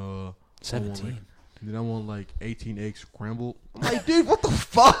 and then I want, 17. like, and then I want like 18 eggs scrambled." I'm like, dude, what the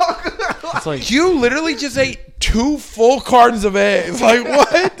fuck? It's like You literally just ate 2 full cartons of eggs. Like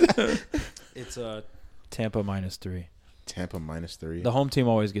what? it's Tampa -3. Tampa -3. The home team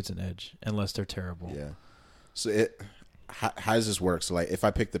always gets an edge unless they're terrible. Yeah. So how does this work? So like, if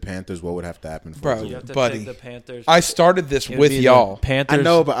I pick the Panthers, what would have to happen for Bro, it to You have to Buddy. pick the Panthers. I started this It would with be the y'all. Panthers. I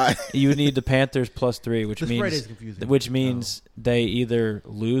know, but you need the Panthers +3, which The spread means is confusing. they either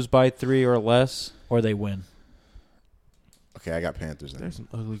lose by 3 or less, or they win. okay, I got Panthers then. There's some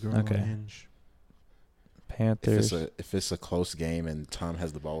ugly girl Okay. on Hinge. Panthers. If it's a close game and Tom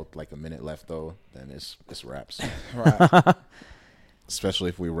has the ball with like a minute left though, then it's wraps. Right. Especially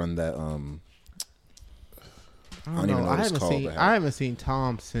if we run that I don't don't even know. know what it's called, but I haven't seen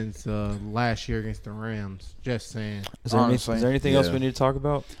Tom since last year against the Rams. Just saying. Is there, honestly. is there anything else Yeah. we need to talk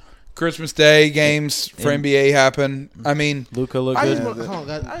about? Christmas Day games for NBA happen. I mean, Luka looked I good. just want, hold on,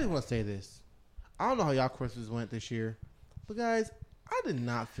 guys. I just want to say this. I don't know how y'all Christmas went this year, but guys, I did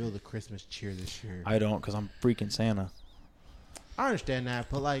not feel the Christmas cheer this year. I don't, because I'm freaking Santa. I understand that,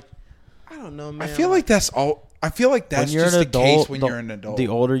 but like, I don't know, man. I feel like that's all. I feel like that's When you're just an the adult, case when you're an adult. The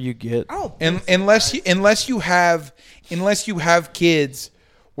older you get, I don't. And think so, unless you have kids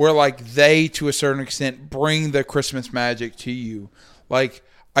where like they to a certain extent bring the Christmas magic to you. Like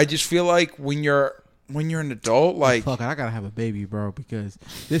I just feel like when you're an adult, like fuck, I gotta have a baby, bro, because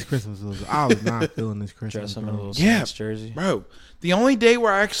this Christmas I was not feeling this Christmas. dress him in a Bro. little Yeah. Saints jersey. bro, the only day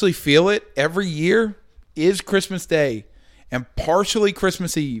where I actually feel it every year is Christmas Day and partially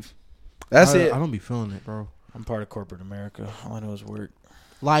Christmas Eve. That's it. I don't be feeling it, bro. I'm part of corporate America. All I know is work.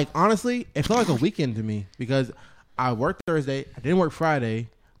 Like honestly, it felt like a weekend to me because I worked Thursday, I didn't work Friday,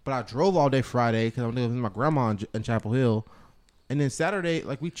 but I drove all day Friday because I'm living with my grandma in Chapel Hill, and then Saturday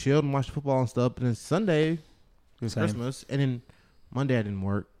like we chilled and watched football and stuff, and then Sunday it was Same. Christmas, and then Monday I didn't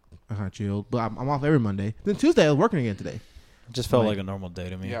work, I kind of chilled, but I'm off every Monday. Then Tuesday I was working again today. It just felt Like- like a normal day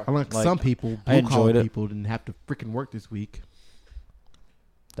to me. Yeah. Unlike Like, some people, I blue collar enjoyed it. people didn't have to freaking work this week.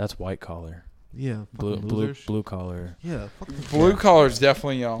 That's white collar. Yeah, Blue fucking blue losers. blue collar. Yeah, fuck them Blue collar is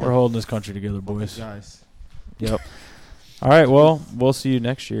definitely We're y'all. holding this country together, boys. guys. Yep. All right. Well, we'll see you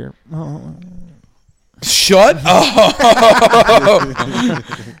next year. Shut up.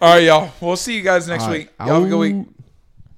 All right, y'all. We'll see you guys next All week. right. Y'all have a good week. Out.